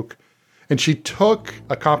Jocelyn Pook. And she took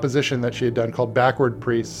a composition that she had done called Backward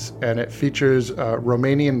Priests, and it features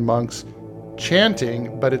Romanian monks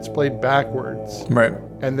chanting, but it's played backwards. Right.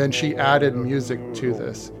 And then she added music to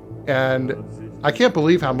this. And I can't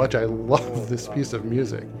believe how much I love this piece of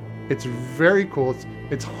music. It's very cool.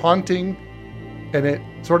 It's haunting, and it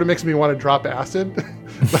sort of makes me want to drop acid.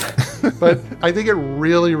 But I think it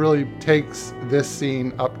really, really takes this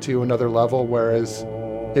scene up to another level, whereas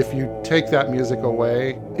if you take that music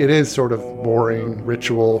away, it is sort of boring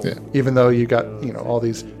ritual, even though you got, all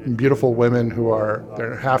these beautiful women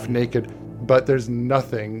they're half naked, but there's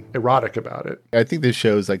nothing erotic about it. I think this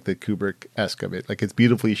shows like the Kubrick-esque of it. Like it's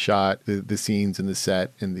beautifully shot, the scenes and the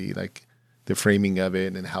set and the framing of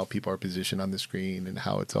it and how people are positioned on the screen and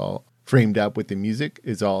how it's all framed up with the music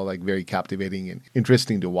is all like very captivating and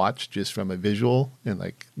interesting to watch just from a visual and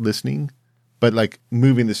like listening, but like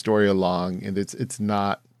moving the story along, and it's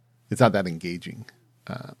not that engaging.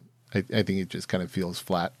 I think it just kind of feels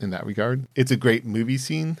flat in that regard. It's a great movie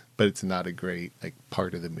scene, but it's not a great like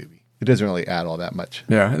part of the movie. It doesn't really add all that much.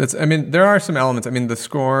 Yeah, there are some elements. I mean, the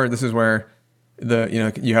score. This is where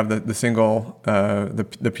you have the single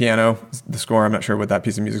the piano, the score. I'm not sure what that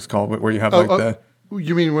piece of music's called, where you have the.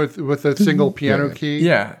 You mean with a single piano key?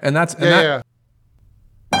 Yeah, and that's yeah.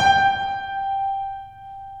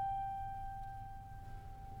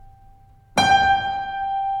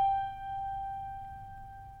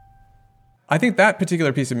 I think that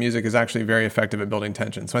particular piece of music is actually very effective at building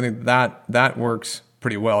tension. So I think that works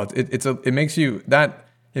pretty well. It makes you a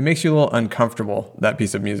little uncomfortable, that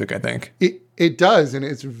piece of music, I think. It does, and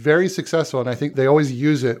it's very successful, and I think they always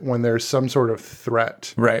use it when there's some sort of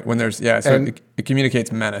threat. Right, when there's, it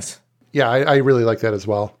communicates menace. Yeah, I really like that as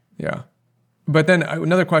well. Yeah. But then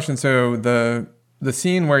another question, so the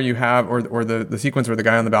scene where you have, or the sequence where the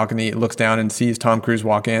guy on the balcony looks down and sees Tom Cruise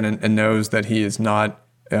walk in and knows that he is not,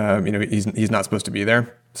 he's not supposed to be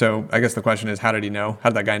there. So I guess the question is, how did he know? How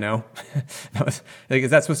did that guy know?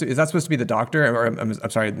 Is that supposed to be the doctor, or I'm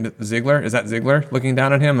sorry, Ziegler? Is that Ziegler looking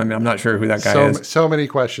down at him? I mean, I'm not sure who that guy is. So many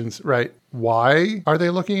questions, right? Why are they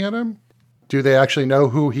looking at him? Do they actually know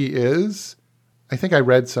who he is? I think I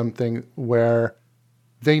read something where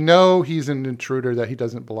they know he's an intruder, that he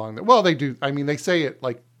doesn't belong there. Well, they do. I mean, they say it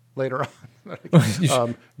like later on.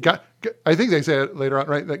 I think they say it later on,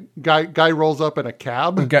 right? The guy rolls up in a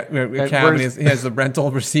cab. And he has the rental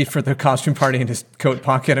receipt for the costume party in his coat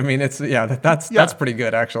pocket. I mean, that's pretty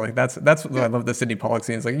good, actually. That's what I love the Sidney Pollack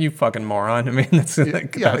scene. It's like, you fucking moron. I mean, that's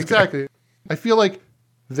exactly. Good. I feel like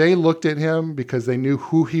they looked at him because they knew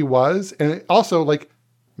who he was, and also like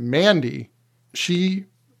Mandy, she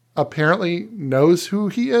apparently knows who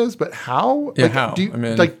he is, but how? Yeah, how?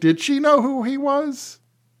 Did she know who he was?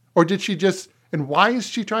 Or did she just, And why is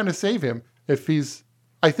she trying to save him if he's...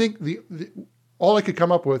 I think all I could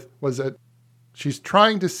come up with was that she's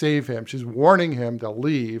trying to save him. She's warning him to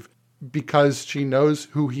leave because she knows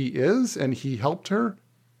who he is and he helped her.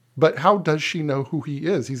 But how does she know who he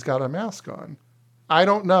is? He's got a mask on. I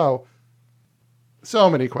don't know. So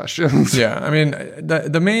many questions. Yeah, I mean,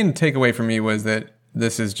 the main takeaway for me was that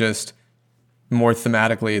this is just more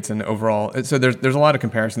thematically, it's an overall... So there's a lot of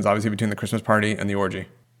comparisons, obviously, between the Christmas party and the orgy.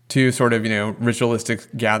 Two sort of,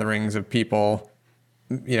 ritualistic gatherings of people,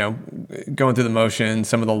 going through the motions,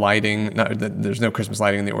 some of the lighting. There's no Christmas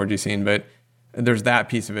lighting in the orgy scene, but there's that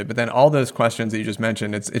piece of it. But then all those questions that you just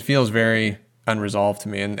mentioned, it feels very unresolved to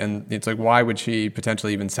me. And it's like, why would she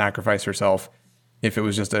potentially even sacrifice herself if it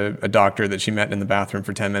was just a doctor that she met in the bathroom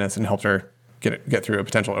for 10 minutes and helped her get through a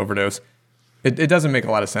potential overdose? It doesn't make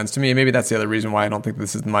a lot of sense to me. Maybe that's the other reason why I don't think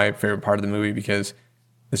this is my favorite part of the movie, because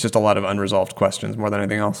it's just a lot of unresolved questions more than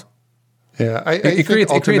anything else. Yeah, it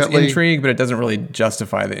creates intrigue, but it doesn't really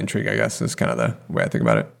justify the intrigue, I guess, is kind of the way I think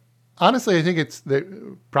about it. Honestly, I think it's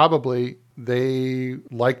probably they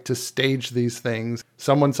like to stage these things.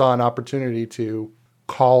 Someone saw an opportunity to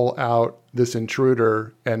call out this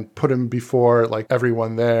intruder and put him before like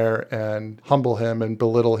everyone there and humble him and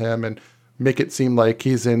belittle him and make it seem like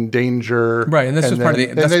he's in danger. Right, and that's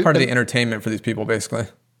part of the entertainment for these people, basically.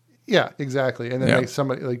 Yeah, exactly. And then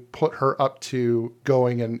somebody like put her up to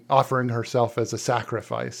going and offering herself as a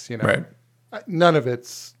sacrifice, Right. None of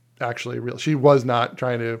it's actually real. She was not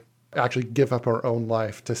trying to actually give up her own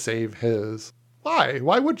life to save his. Why?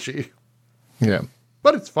 Why would she? Yeah.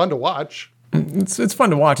 But it's fun to watch. It's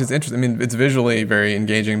fun to watch. It's interesting. I mean, it's visually very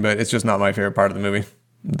engaging, but it's just not my favorite part of the movie.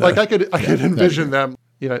 I could envision them,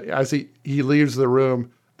 as he leaves the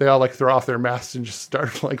room, they all like throw off their masks and just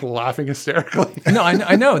start like laughing hysterically. No,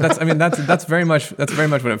 I know. That's very much what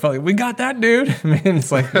it felt like. We got that, dude. I mean,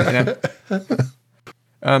 it's like,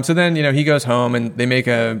 so then, he goes home and they make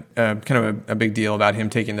a kind of a big deal about him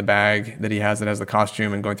taking the bag that he has that has the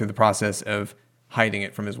costume and going through the process of hiding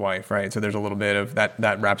it from his wife, right? So there's a little bit of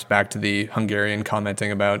that wraps back to the Hungarian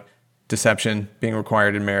commenting about deception being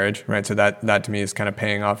required in marriage, right? So that to me is kind of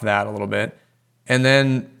paying off that a little bit. And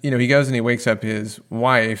then, he goes and he wakes up his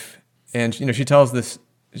wife and, she tells this,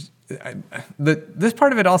 this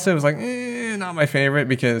part of it also was like, not my favorite,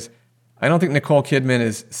 because I don't think Nicole Kidman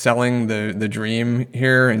is selling the dream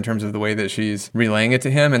here in terms of the way that she's relaying it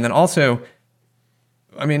to him. And then also,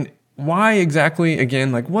 I mean, why exactly,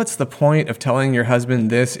 again, like, what's the point of telling your husband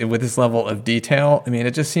this with this level of detail? I mean,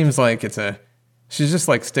 it just seems like she's just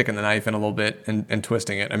like sticking the knife in a little bit and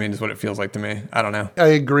twisting it. I mean, is what it feels like to me. I don't know. I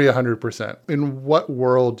agree 100%. In what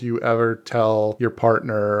world do you ever tell your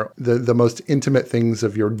partner the most intimate things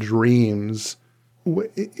of your dreams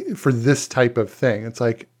for this type of thing? It's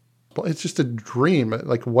like, well, it's just a dream.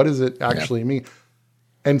 Like, what does it actually mean?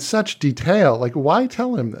 And such detail. Like, why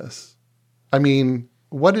tell him this? I mean,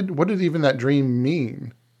 what did even that dream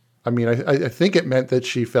mean? I mean, I think it meant that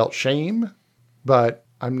she felt shame, but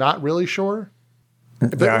I'm not really sure.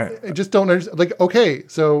 Yeah. I just don't understand. Like, okay,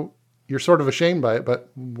 so you're sort of ashamed by it, but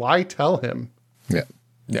why tell him? Yeah.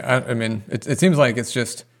 Yeah, I mean, it seems like it's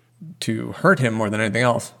just to hurt him more than anything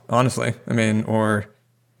else, honestly. I mean, or,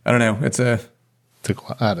 I don't know,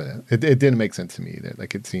 I don't know. It didn't make sense to me either.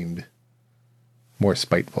 Like, it seemed more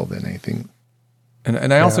spiteful than anything.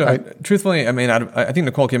 And I also, truthfully, I mean, I think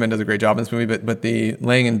Nicole Kidman does a great job in this movie, but the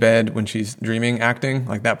laying in bed when she's dreaming acting,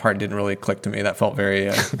 like that part didn't really click to me. That felt very,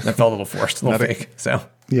 that felt a little forced, a little fake. So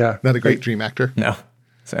yeah, not a great dream actor. No.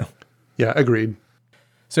 So yeah, agreed.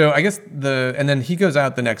 So I guess and then he goes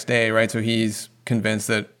out the next day, right? So he's convinced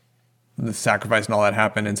that the sacrifice and all that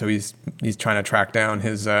happened, and so he's trying to track down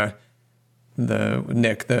his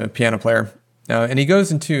Nick, the piano player. And he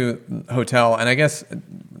goes into a hotel, and I guess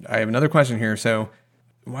I have another question here. So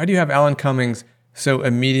why do you have Alan Cummings so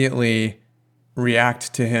immediately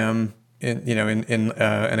react to him in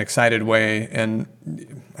an excited way? And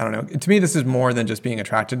I don't know. To me, this is more than just being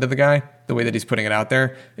attracted to the guy, the way that he's putting it out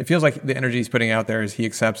there. It feels like the energy he's putting out there is he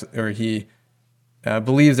accepts or he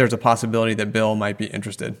believes there's a possibility that Bill might be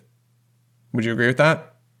interested. Would you agree with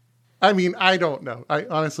that? I mean, I don't know. I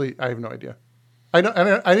have no idea. I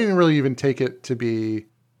didn't really even take it to be,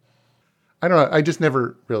 I don't know. I just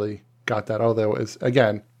never really got that. Although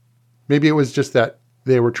again, maybe it was just that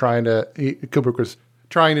they were Kubrick was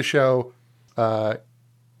trying to show a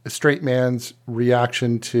straight man's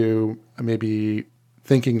reaction to maybe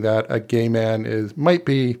thinking that a gay man might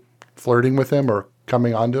be flirting with him or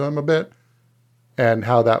coming onto him a bit, and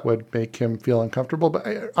how that would make him feel uncomfortable. But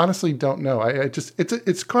I honestly don't know.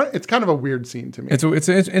 It's kind of a weird scene to me. It's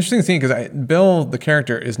an interesting scene because Bill, the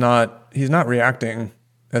character, he's not reacting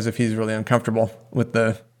as if he's really uncomfortable with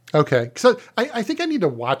the... Okay. So I think I need to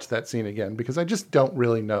watch that scene again because I just don't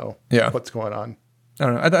really know what's going on. I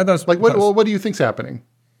don't know. I thought it was, like, what do you think's happening?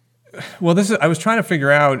 Well, I was trying to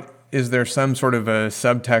figure out, is there some sort of a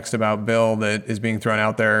subtext about Bill that is being thrown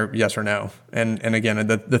out there, yes or no? And again,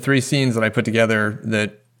 the three scenes that I put together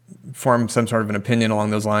that form some sort of an opinion along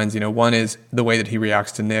those lines, one is the way that he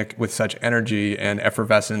reacts to Nick with such energy and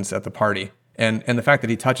effervescence at the party. And the fact that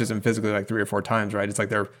he touches him physically like 3 or 4 times, right? It's like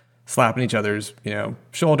they're slapping each other's,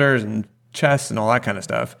 shoulders and chests and all that kind of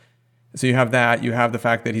stuff. So you have that. You have the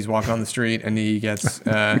fact that he's walking on the street and he gets,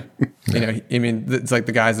 it's like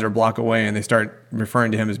the guys that are a block away and they start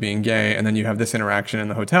referring to him as being gay. And then you have this interaction in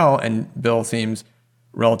the hotel and Bill seems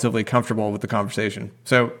relatively comfortable with the conversation.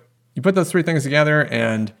 So you put those 3 things together,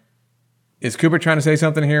 and is Kubrick trying to say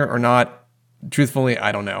something here or not? Truthfully,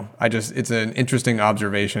 I don't know. It's an interesting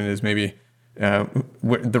observation, is maybe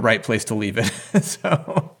the right place to leave it.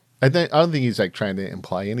 So I don't think he's like trying to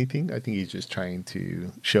imply anything. I think he's just trying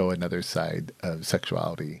to show another side of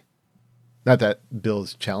sexuality. Not that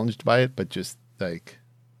Bill's challenged by it, but just like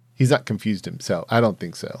he's not confused himself. I don't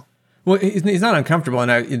think so. Well, he's not uncomfortable,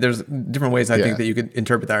 and there's different ways I think that you could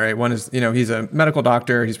interpret that, right? One is, he's a medical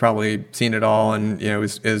doctor. He's probably seen it all and,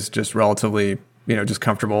 is just relatively, just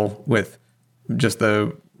comfortable with just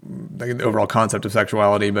the overall concept of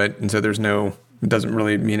sexuality, and so it doesn't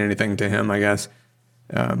really mean anything to him, I guess.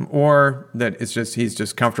 Or that he's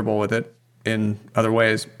just comfortable with it in other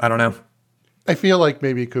ways. I don't know. I feel like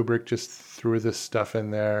maybe Kubrick just threw this stuff in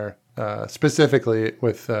there, specifically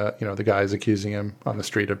with, the guys accusing him on the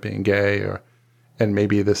street of being gay, and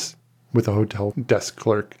maybe this with a hotel desk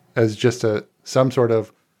clerk as just some sort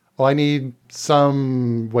of, I need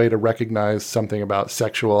some way to recognize something about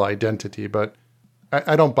sexual identity, but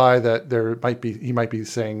I don't buy that he might be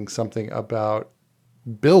saying something about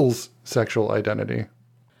Bill's sexual identity.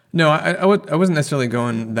 No, I wasn't necessarily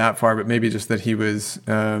going that far, but maybe just that he was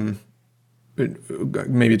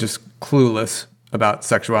maybe just clueless about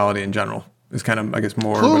sexuality in general is kind of, I guess,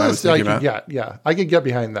 more clueless, what I was thinking about. Yeah, I could get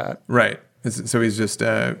behind that. Right. So he's just,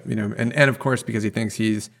 and of course, because he thinks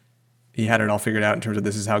he had it all figured out in terms of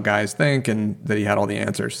this is how guys think and that he had all the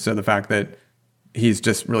answers. So the fact that he's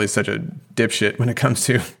just really such a dipshit when it comes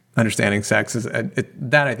to understanding sex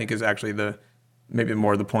that I think is actually maybe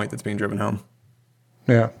more the point that's being driven home.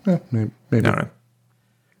 Yeah, maybe. I don't know.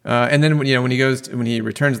 And then when he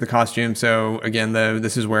returns the costume. So again,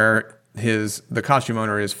 this is where the costume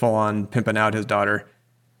owner is full on pimping out his daughter,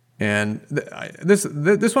 and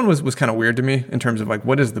this one was kind of weird to me in terms of like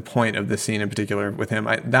what is the point of this scene in particular with him.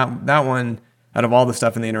 That one out of all the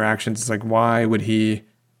stuff in the interactions, it's like why would he?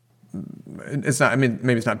 It's not. I mean,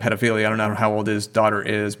 maybe it's not pedophilia. I don't know how old his daughter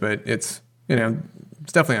is, but it's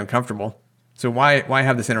it's definitely uncomfortable. So why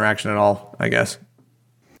have this interaction at all? I guess.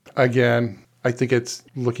 Again, I think it's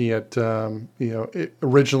looking at,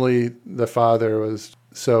 originally the father was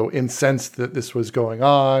so incensed that this was going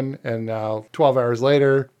on. And now 12 hours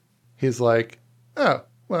later, he's like, oh,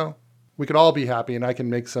 well, we could all be happy and I can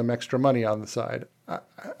make some extra money on the side.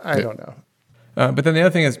 I don't know. But then the other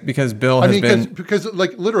thing is because Bill has because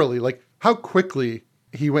like literally, like how quickly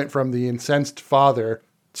he went from the incensed father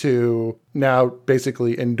to now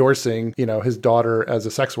basically endorsing, his daughter as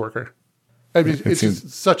a sex worker. I mean, it's just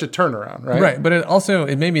such a turnaround, right? Right, but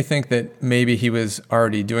it made me think that maybe he was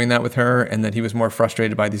already doing that with her and that he was more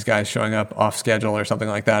frustrated by these guys showing up off schedule or something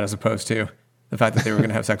like that as opposed to the fact that they were going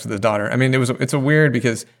to have sex with his daughter. I mean, it's a weird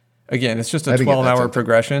because, again, it's just a 12-hour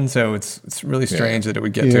progression, so it's really strange that it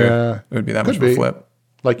would get to it would be that much of a flip.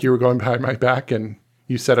 Like you were going behind my back and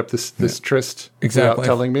you set up this tryst without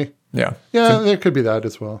telling me? Yeah. Yeah, so, there could be that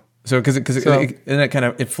as well. So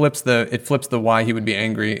it flips the why he would be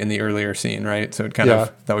angry in the earlier scene, right? So it kind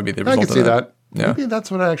of that would be the result. I can see that. Yeah. Maybe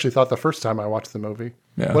that's what I actually thought the first time I watched the movie.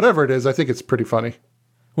 Yeah. Whatever it is, I think it's pretty funny.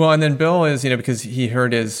 Well, and then Bill is because he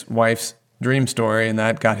heard his wife's dream story, and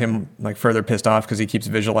that got him like further pissed off because he keeps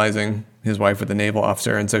visualizing his wife with the naval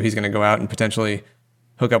officer, and so he's going to go out and potentially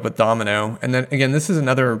hook up with Domino. And then again, this is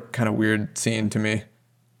another kind of weird scene to me.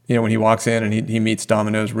 When he walks in and he meets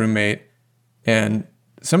Domino's roommate, and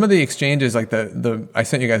some of the exchanges, like I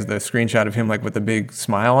sent you guys the screenshot of him like with the big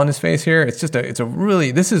smile on his face here.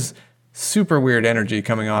 This is super weird energy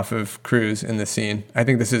coming off of Cruise in this scene. I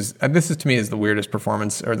think this is to me is the weirdest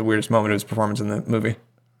performance or the weirdest moment of his performance in the movie.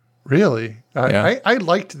 Really? Yeah. I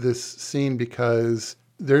liked this scene because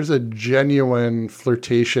there's a genuine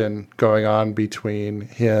flirtation going on between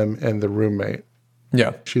him and the roommate.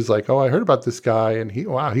 Yeah. She's like, oh, I heard about this guy and he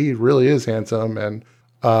really is handsome. And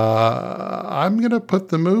I'm going to put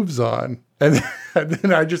the moves on. And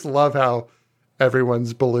then I just love how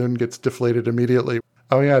everyone's balloon gets deflated immediately.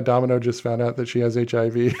 oh yeah, Domino just found out that she has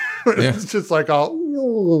HIV. It's just like,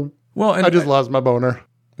 oh, well, and I just lost my boner.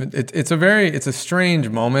 It's a strange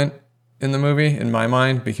moment in the movie, in my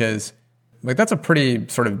mind, because like that's a pretty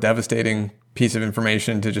sort of devastating piece of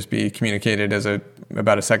information to just be communicated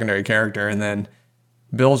about a secondary character. And then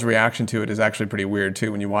Bill's reaction to it is actually pretty weird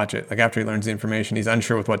too when you watch it. Like after he learns the information, he's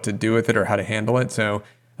unsure with what to do with it or how to handle it. So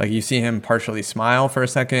like you see him partially smile for a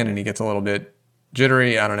second and he gets a little bit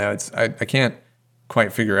jittery. I don't know. I can't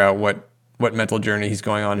quite figure out what mental journey he's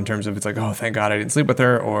going on in terms of it's like, oh, thank God I didn't sleep with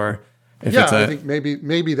her, or if it's I think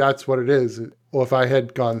maybe that's what it is. Well, if I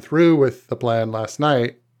had gone through with the plan last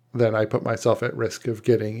night, then I put myself at risk of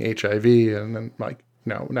getting HIV, and then like,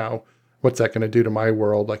 no, now what's that going to do to my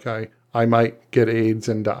world? Like I might get AIDS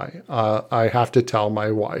and die. I have to tell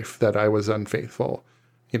my wife that I was unfaithful.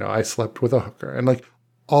 I slept with a hooker, and like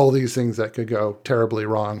all these things that could go terribly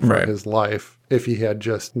wrong for his life if he had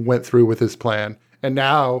just went through with his plan. And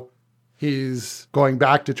now he's going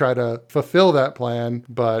back to try to fulfill that plan,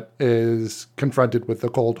 but is confronted with the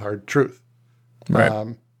cold, hard truth.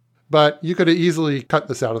 Right. But you could have easily cut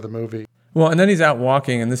this out of the movie. Well, and then he's out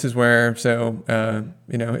walking, and this is where,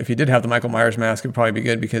 if he did have the Michael Myers mask, it would probably be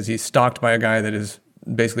good because he's stalked by a guy that is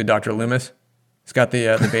basically Dr. Loomis. He's got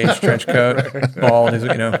the beige trench coat, bald, he's,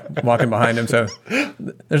 walking behind him. So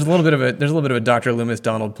there's a little bit of a Dr. Loomis,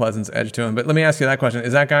 Donald Pleasance edge to him. But let me ask you that question: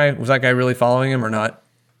 was that guy really following him or not?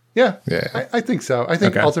 Yeah. I think so. I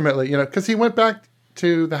think ultimately, because he went back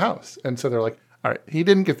to the house, and so they're like, all right, he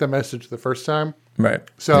didn't get the message the first time. Right.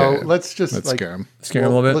 So let's scare him. Scare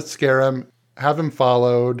him a little bit. Let's scare him, have him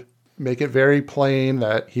followed, make it very plain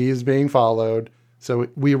that he's being followed. So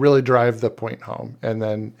we really drive the point home, and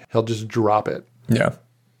then he'll just drop it. Yeah.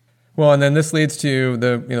 Well, and then this leads to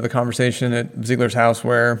the conversation at Ziegler's house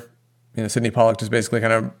where, Sidney Pollack just basically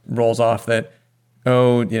kind of rolls off that,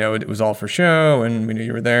 it was all for show, and we knew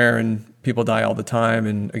you were there, and people die all the time.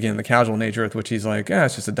 And again, the casual nature with which he's like,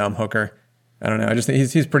 it's just a dumb hooker. I don't know. I just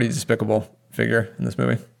think he's pretty despicable figure in this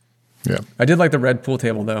movie. Yeah. I did like the red pool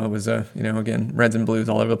table though. It was, again, reds and blues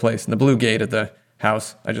all over the place. And the blue gate at the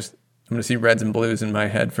house. I'm going to see reds and blues in my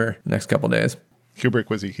head for the next couple of days. Kubrick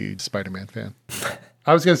was a huge Spider-Man fan.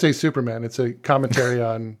 I was going to say Superman. It's a commentary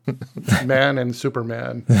on man and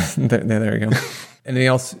Superman. There you go. Anything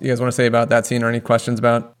else you guys want to say about that scene or any questions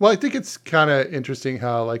about? Well, I think it's kind of interesting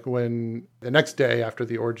how like when the next day after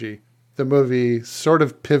the orgy, the movie sort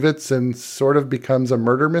of pivots and sort of becomes a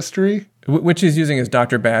murder mystery. Which he's using his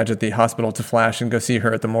doctor badge at the hospital to flash and go see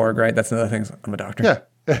her at the morgue, right? That's another thing. I'm a doctor. Yeah.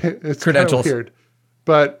 It's credentials. Kind of weird.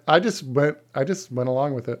 But I just went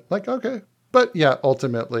along with it. Like, okay. But yeah,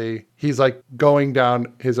 ultimately, he's like going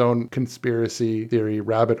down his own conspiracy theory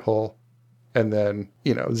rabbit hole. And then,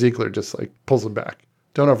 Ziegler just like pulls him back.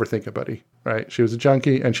 Don't overthink it, buddy. Right? She was a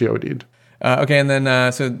junkie and she OD'd. Okay, and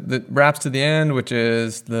then so the wraps to the end, which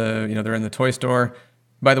is they're in the toy store.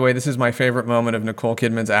 By the way, this is my favorite moment of Nicole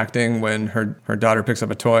Kidman's acting when her daughter picks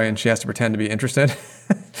up a toy and she has to pretend to be interested.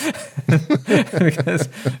 Because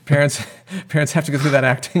parents have to go through that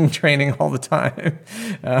acting training all the time.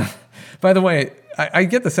 By the way, I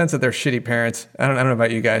get the sense that they're shitty parents. I don't know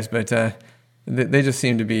about you guys, but they just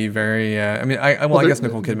seem to be very. I guess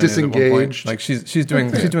Nicole Kidman disengaged. is at one point. Like she's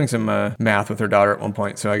doing some math with her daughter at one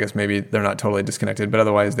point. So I guess maybe they're not totally disconnected, but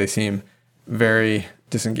otherwise they seem very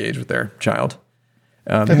disengaged with their child.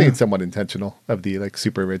 I think it's somewhat intentional of the like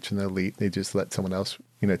super rich and the elite. They just let someone else,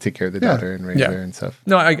 take care of the daughter and raise her and stuff.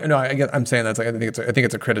 No, I'm saying that's like I think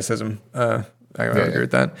it's a criticism. I agree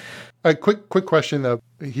with that. A quick question though.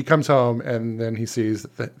 He comes home and then he sees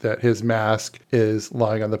that his mask is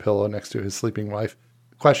lying on the pillow next to his sleeping wife.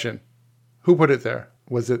 Question: who put it there?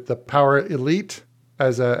 Was it the power elite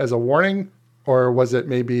as a warning, or was it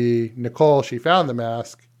maybe Nicole? She found the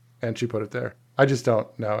mask and she put it there. I just don't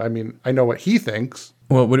know. I mean, I know what he thinks.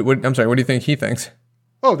 Well, I'm sorry. What do you think he thinks?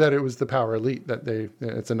 Oh, that it was the power elite.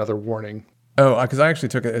 It's another warning. Oh, because I actually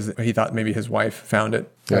took it as he thought maybe his wife found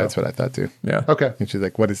it. Yeah, that's what I thought too. Yeah. Okay. And she's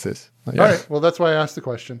like, "What is this?" Like, all right. Well, that's why I asked the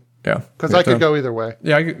question. Yeah. Because I could go either way.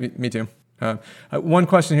 Yeah, me too. One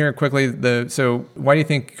question here quickly. So why do you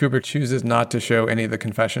think Kubrick chooses not to show any of the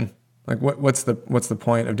confession? Like, what's the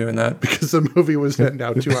point of doing that? Because the movie was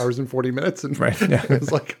now 2 hours and 40 minutes, and right. Yeah.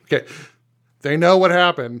 It's like, okay, they know what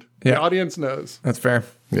happened. Yeah. The audience knows. That's fair.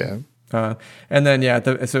 Yeah. And then we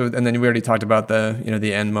already talked about the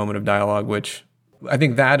the end moment of dialogue, which I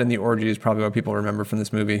think that and the orgy is probably what people remember from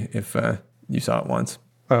this movie if you saw it once.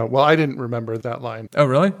 Well, I didn't remember that line. Oh,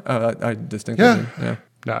 really? I distinctly did. Yeah.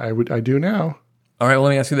 No, I do now. All right. Well, let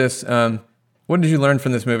me ask you this: what did you learn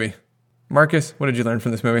from this movie, Marcus? What did you learn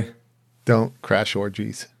from this movie? Don't crash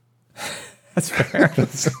orgies. That's fair.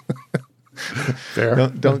 Fair.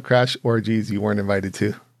 Don't crash orgies you weren't invited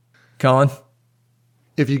to. Colin?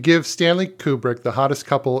 If you give Stanley Kubrick the hottest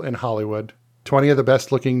couple in Hollywood, 20 of the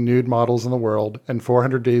best looking nude models in the world, and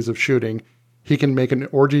 400 days of shooting, he can make an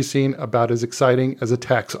orgy scene about as exciting as a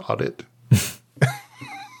tax audit.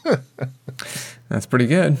 That's pretty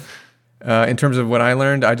good. In terms of what I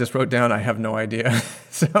learned, I just wrote down, I have no idea.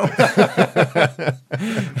 So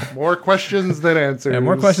More questions than answers. yeah,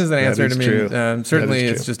 more questions than answers. I mean, true. certainly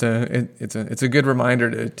That is it's just it's a good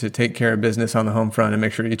reminder to take care of business on the home front and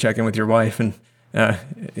make sure you check in with your wife. And,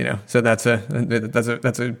 so that's a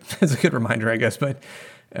good reminder, I guess. But,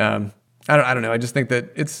 I don't know. I just think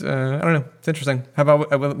that it's, I don't know. It's interesting. How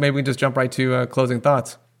about maybe we just jump right to closing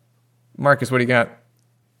thoughts? Marcus, what do you got?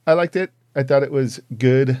 I liked it. I thought it was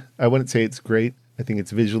good. I wouldn't say it's great. I think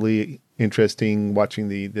it's visually interesting watching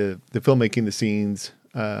the filmmaking, the scenes,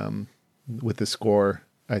 with the score.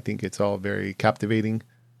 I think it's all very captivating,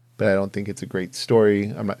 but I don't think it's a great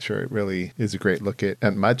story. I'm not sure it really is a great look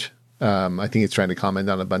at much. I think it's trying to comment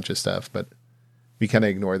on a bunch of stuff, but we kind of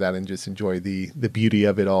ignore that and just enjoy the beauty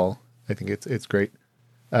of it all. I think it's great.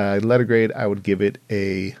 Letter grade, I would give it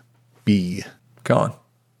a B. Colin?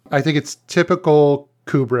 I think it's typical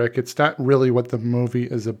Kubrick. It's not really what the movie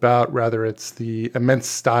is about. Rather, it's the immense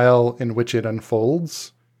style in which it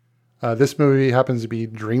unfolds. This movie happens to be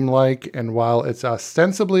dreamlike, and while it's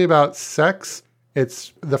ostensibly about sex,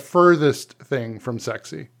 it's the furthest thing from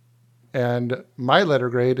sexy. And my letter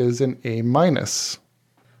grade is an A-.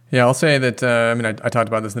 Yeah, I'll say that, I talked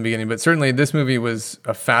about this in the beginning, but certainly this movie was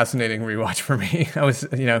a fascinating rewatch for me. I was,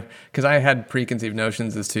 because I had preconceived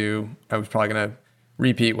notions as to, I was probably going to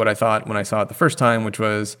repeat what I thought when I saw it the first time, which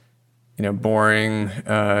was, boring,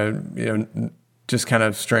 just kind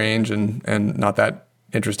of strange and not that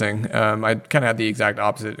interesting. I kind of had the exact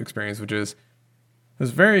opposite experience, which is, I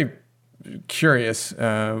was very curious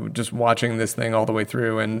just watching this thing all the way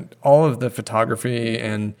through, and all of the photography.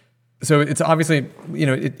 And so it's obviously,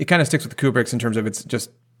 it kind of sticks with Kubrick's in terms of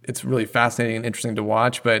it's really fascinating and interesting to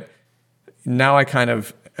watch. But now I kind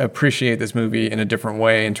of appreciate this movie in a different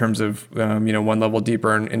way in terms of, one level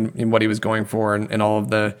deeper in what he was going for, and all of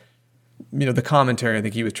the, the commentary I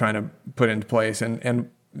think he was trying to put into place.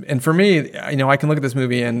 And for me, I can look at this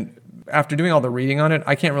movie, and after doing all the reading on it,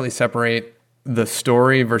 I can't really separate the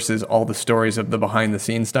story versus all the stories of the behind the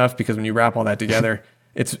scenes stuff, because when you wrap all that together,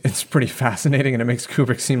 it's pretty fascinating, and it makes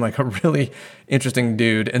Kubrick seem like a really interesting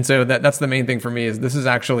dude. And so that's the main thing for me, is this is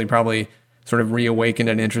actually probably sort of reawakened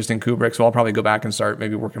an interest in Kubrick. So I'll probably go back and start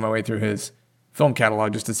maybe working my way through his film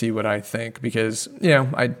catalog just to see what I think, because,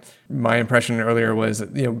 my impression earlier was,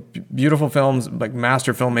 beautiful films, like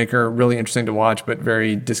master filmmaker, really interesting to watch, but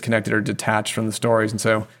very disconnected or detached from the stories. And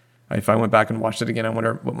so if I went back and watched it again, I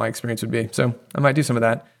wonder what my experience would be. So I might do some of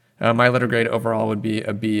that. My letter grade overall would be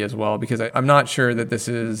a B as well, because I'm not sure that this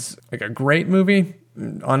is like a great movie,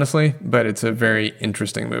 honestly, but it's a very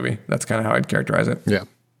interesting movie. That's kind of how I'd characterize it. Yeah,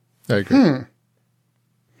 I agree.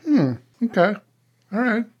 Okay. All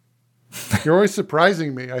right. You're always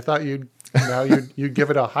surprising me. I thought you'd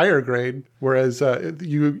give it a higher grade, whereas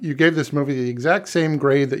you gave this movie the exact same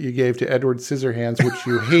grade that you gave to Edward Scissorhands, which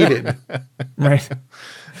you hated. Right.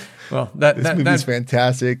 Well, this movie's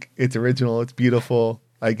fantastic. It's original. It's beautiful.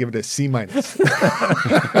 I give it a C-. Well,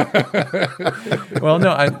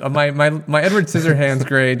 no, my Edward Scissorhands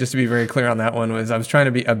grade, just to be very clear on that one, was I was trying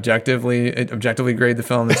to be objectively grade the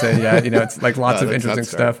film and say, it's like lots of interesting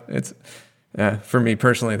stuff. It's for me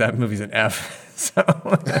personally, that movie's an F. So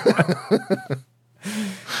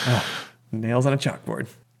nails on a chalkboard.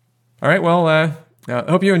 All right, well, I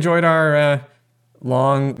hope you enjoyed our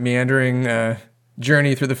long meandering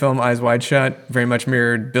journey through the film Eyes Wide Shut. Very much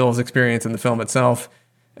mirrored Bill's experience in the film itself.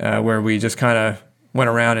 Where we just kind of went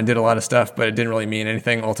around and did a lot of stuff, but it didn't really mean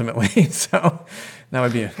anything ultimately. So that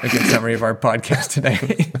would be a good summary of our podcast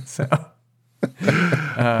today. So,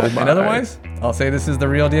 and otherwise, I'll say this is the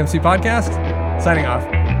Real DMC Podcast. Signing off.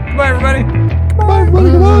 Goodbye, everybody. Goodbye,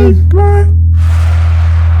 everybody. Goodbye.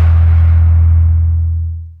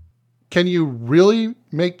 Can you really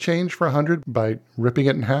make change for 100 by ripping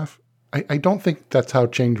it in half? I don't think that's how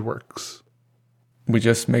change works. We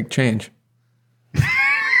just make change.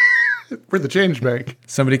 We're the change bank.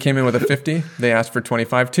 Somebody came in with a 50. They asked for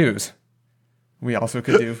 25 2s. We also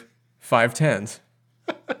could do 5 10s.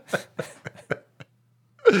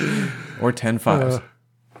 Or 10 5s.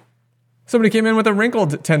 Somebody came in with a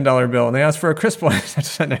wrinkled $10 bill and they asked for a crisp one. No,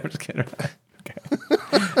 I'm just kidding. Okay.